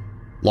online,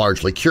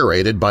 largely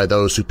curated by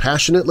those who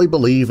passionately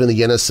believe in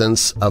the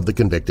innocence of the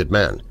convicted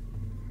men.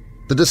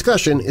 The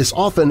discussion is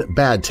often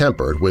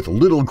bad-tempered with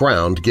little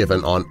ground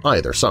given on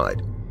either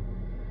side.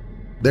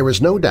 There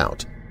is no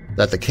doubt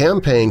that the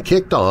campaign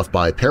kicked off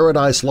by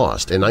Paradise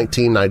Lost in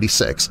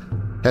 1996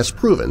 has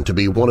proven to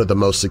be one of the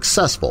most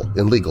successful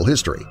in legal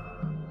history.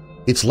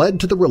 It's led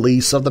to the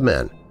release of the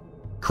men,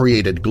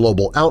 created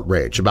global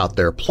outrage about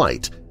their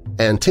plight,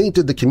 and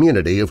tainted the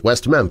community of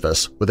West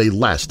Memphis with a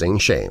lasting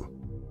shame.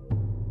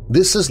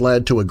 This has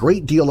led to a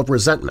great deal of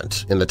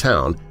resentment in the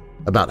town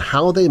about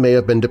how they may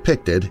have been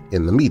depicted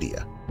in the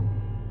media.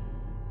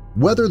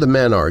 Whether the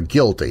men are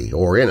guilty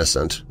or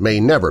innocent may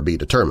never be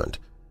determined.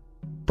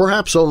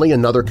 Perhaps only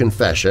another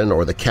confession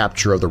or the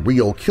capture of the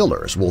real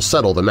killers will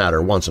settle the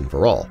matter once and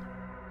for all.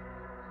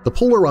 The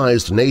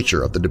polarized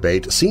nature of the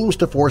debate seems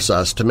to force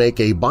us to make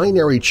a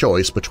binary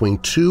choice between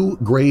two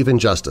grave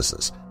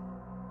injustices.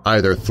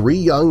 Either 3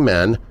 young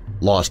men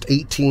lost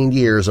 18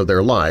 years of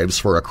their lives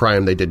for a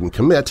crime they didn't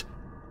commit,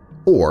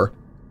 or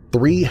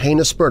 3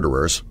 heinous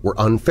murderers were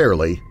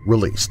unfairly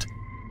released.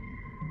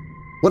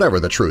 Whatever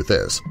the truth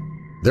is,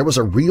 there was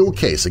a real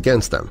case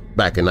against them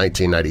back in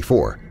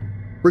 1994,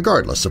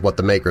 regardless of what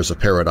the makers of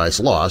Paradise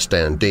Lost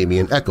and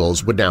Damien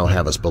Eccles would now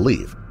have us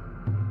believe.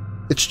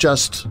 It's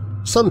just,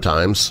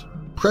 sometimes,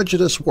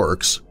 prejudice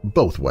works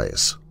both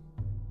ways.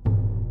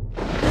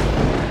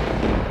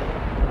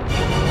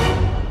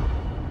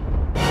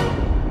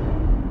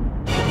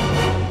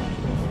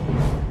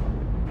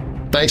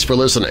 Thanks for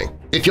listening.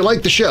 If you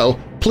like the show,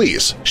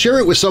 please share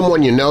it with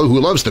someone you know who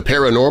loves the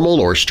paranormal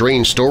or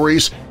strange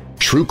stories,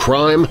 true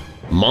crime,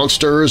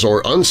 monsters,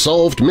 or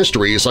unsolved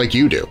mysteries like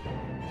you do.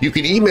 You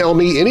can email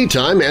me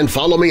anytime and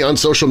follow me on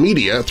social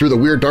media through the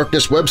Weird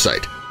Darkness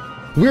website.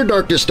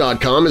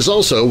 WeirdDarkness.com is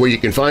also where you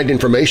can find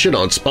information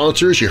on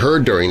sponsors you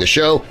heard during the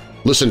show,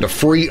 listen to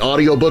free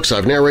audiobooks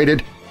I've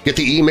narrated, get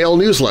the email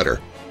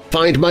newsletter,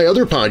 find my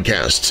other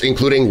podcasts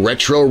including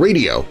Retro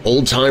Radio,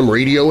 Old Time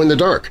Radio in the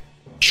Dark,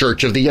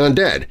 Church of the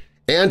Undead,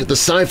 and the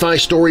sci-fi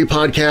story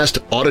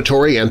podcast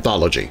Auditory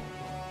Anthology.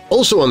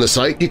 Also on the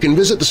site, you can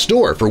visit the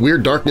store for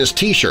Weird Darkness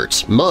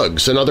t-shirts,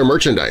 mugs, and other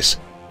merchandise.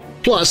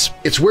 Plus,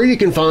 it's where you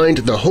can find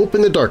the Hope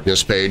in the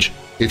Darkness page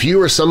if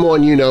you or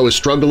someone you know is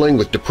struggling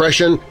with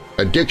depression,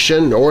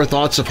 addiction, or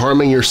thoughts of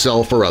harming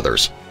yourself or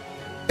others.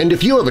 And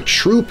if you have a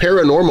true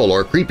paranormal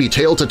or creepy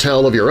tale to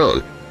tell of your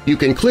own, you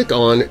can click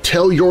on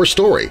Tell Your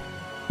Story.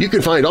 You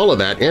can find all of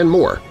that and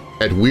more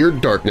at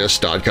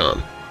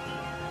WeirdDarkness.com.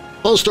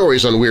 All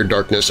stories on Weird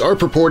Darkness are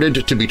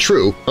purported to be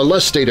true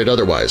unless stated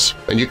otherwise,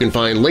 and you can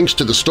find links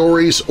to the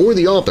stories or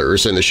the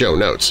authors in the show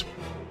notes.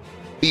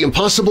 The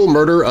Impossible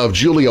Murder of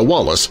Julia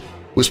Wallace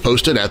was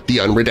posted at The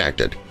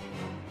Unredacted.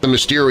 The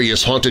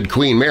Mysterious Haunted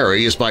Queen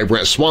Mary is by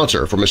Brett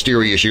Swanter for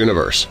Mysterious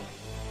Universe.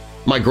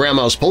 My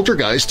Grandma's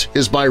Poltergeist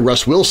is by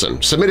Russ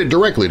Wilson, submitted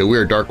directly to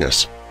Weird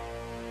Darkness.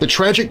 The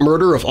Tragic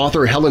Murder of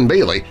author Helen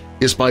Bailey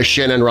is by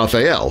Shannon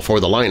Raphael for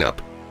The Lineup.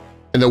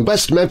 And the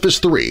West Memphis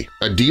Three,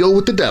 A Deal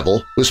with the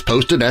Devil, was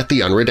posted at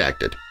The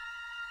Unredacted.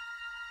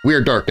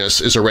 Weird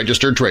Darkness is a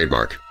registered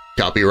trademark.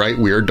 Copyright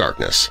Weird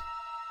Darkness.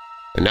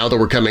 And now that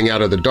we're coming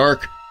out of the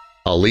dark,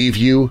 I'll leave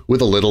you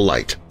with a little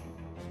light.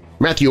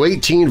 Matthew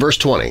 18, verse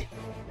 20.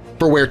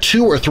 For where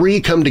 2 or 3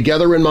 come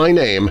together in my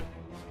name,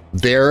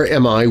 there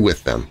am I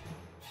with them.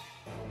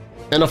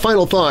 And a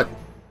final thought,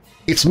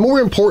 it's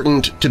more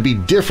important to be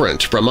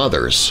different from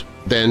others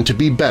than to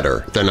be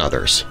better than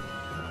others.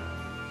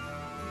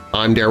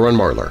 I'm Darren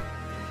Marlar.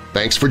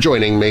 Thanks for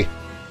joining me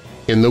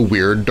in the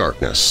Weird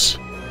Darkness.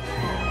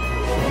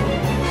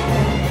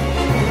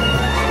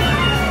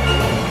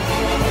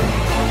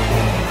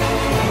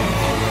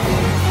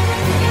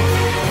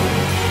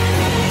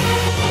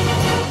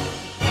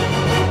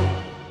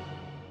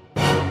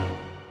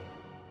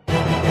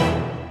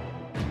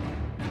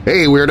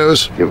 Hey,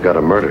 Weirdos! You've got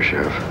a murder,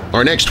 Sheriff.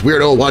 Our next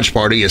Weirdo Watch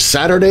Party is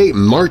Saturday,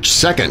 March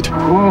 2nd.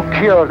 Who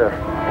killed her?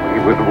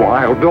 He was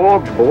wild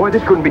dogs, boy.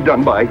 This couldn't be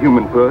done by a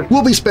human person.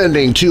 We'll be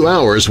spending 2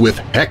 hours with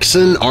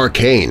Hexen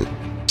Arcane,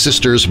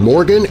 Sisters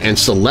Morgan and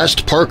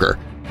Celeste Parker.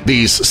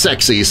 These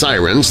sexy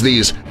sirens,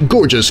 these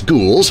gorgeous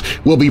ghouls,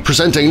 will be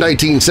presenting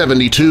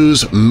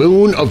 1972's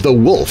Moon of the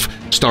Wolf,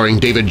 starring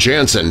David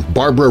Jansen,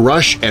 Barbara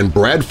Rush, and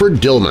Bradford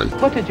Dillman.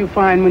 What did you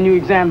find when you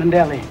examined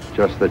Ellie?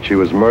 Just that she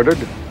was murdered.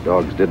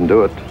 Dogs didn't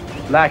do it.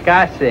 Like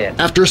I said.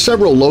 After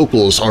several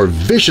locals are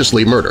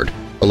viciously murdered,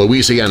 a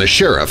Louisiana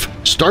sheriff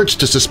starts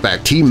to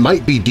suspect he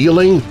might be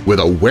dealing with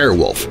a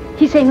werewolf.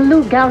 He's saying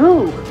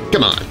loup-garou.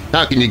 Come on,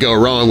 how can you go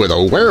wrong with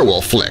a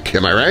werewolf flick,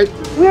 am I right?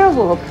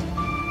 Werewolf.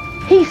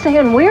 He's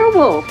saying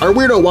werewolf. Our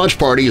Weirdo Watch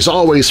Party is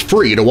always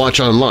free to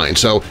watch online,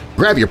 so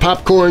grab your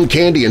popcorn,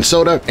 candy, and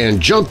soda and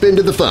jump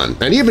into the fun,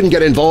 and even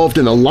get involved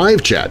in a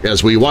live chat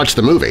as we watch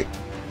the movie.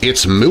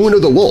 It's Moon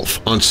of the Wolf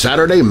on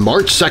Saturday,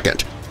 March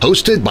 2nd,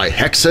 hosted by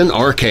Hexen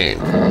Arcane.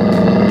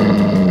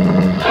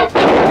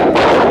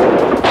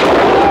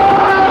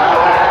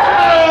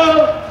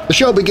 The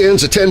show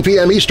begins at 10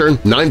 p.m. Eastern,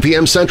 9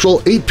 p.m.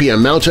 Central, 8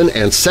 p.m. Mountain,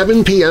 and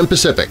 7 p.m.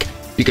 Pacific.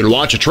 You can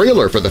watch a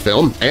trailer for the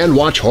film and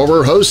watch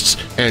horror hosts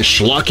and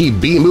schlocky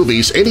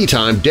B-movies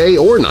anytime, day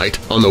or night,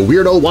 on the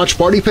Weirdo Watch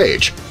Party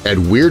page at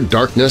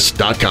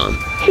WeirdDarkness.com.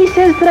 He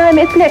says that I'm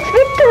its next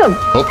victim.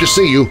 Hope to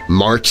see you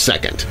March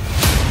 2nd.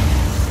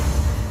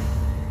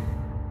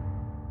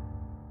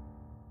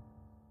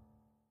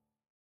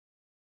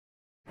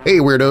 Hey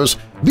Weirdos!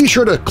 Be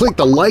sure to click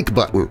the like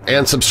button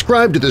and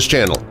subscribe to this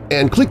channel,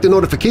 and click the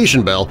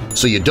notification bell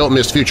so you don't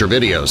miss future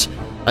videos.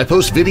 I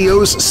post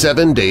videos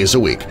 7 days a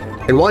week.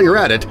 And while you're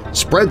at it,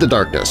 spread the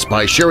darkness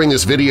by sharing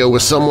this video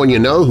with someone you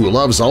know who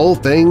loves all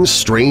things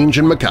strange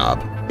and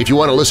macabre. If you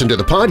want to listen to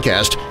the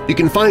podcast, you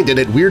can find it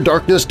at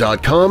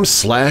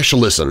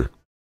WeirdDarkness.com/listen.